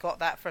just forgot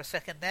that for a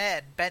second there.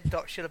 And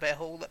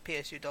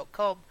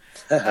ben.shillabithall@psu.com.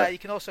 You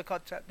can also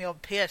contact me on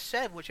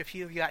PSN, which a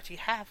few of you actually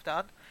have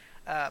done.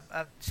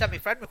 Send me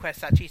friend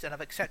requests actually, and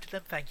I've accepted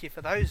them. Thank you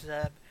for those,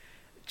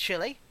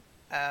 Chili.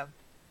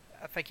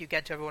 Thank you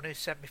again to everyone who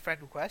sent me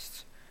friend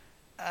requests.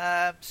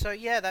 So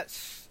yeah,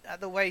 that's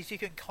the ways you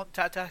can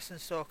contact us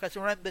and stalk us.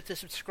 Remember to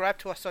subscribe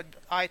to us on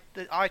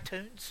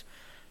iTunes,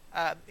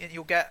 and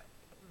you'll get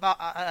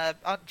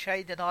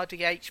Unchained and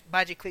RDH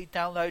magically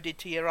downloaded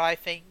to your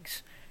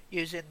iThings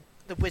using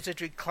the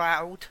Wizardry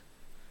Cloud.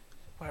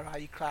 Where are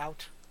you,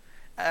 Cloud?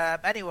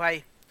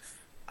 Anyway.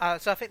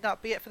 So I think that'll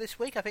be it for this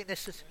week. I think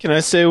this is... Can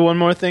I say one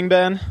more thing,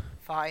 Ben?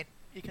 Fine.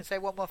 You can say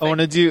one more thing. I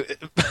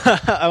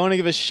want to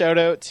give a shout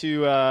out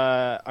to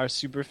our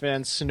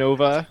superfan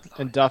Snova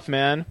and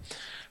Duffman,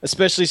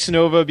 especially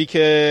Snova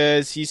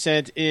because he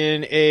sent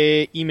in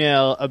a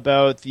email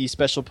about the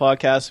special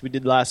podcast we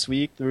did last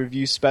week, the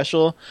review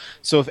special.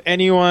 So if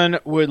anyone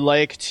would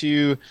like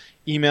to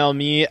email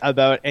me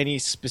about any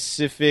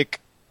specific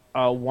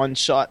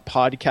one-shot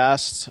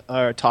podcasts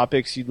or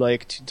topics you'd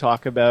like to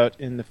talk about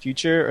in the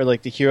future or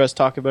like to hear us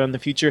talk about in the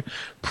future,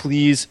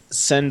 please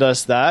send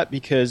us that,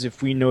 because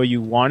if we know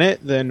you want it,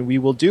 then we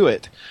will do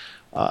it,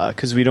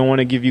 because we don't want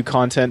to give you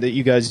content that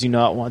you guys do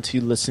not want to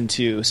listen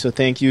to. So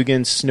thank you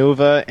again,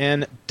 Snova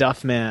and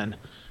Duffman.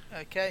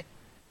 Okay,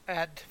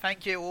 and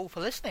thank you all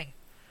for listening.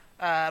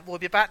 We'll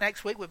be back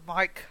next week with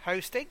Mike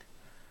hosting.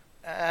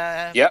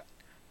 Yep.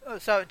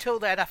 So until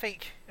then, I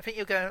think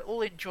you're going to all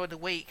enjoy the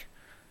week.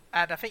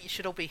 And I think you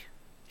should all,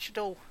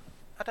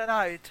 I don't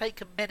know,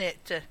 take a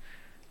minute to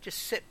just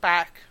sit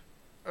back,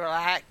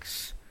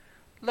 relax,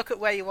 look at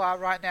where you are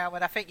right now,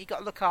 and I think you got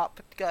to look up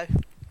and go,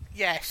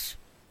 yes,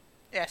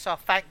 oh,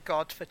 thank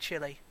God for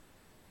Chile.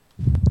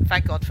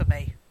 Thank God for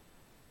me.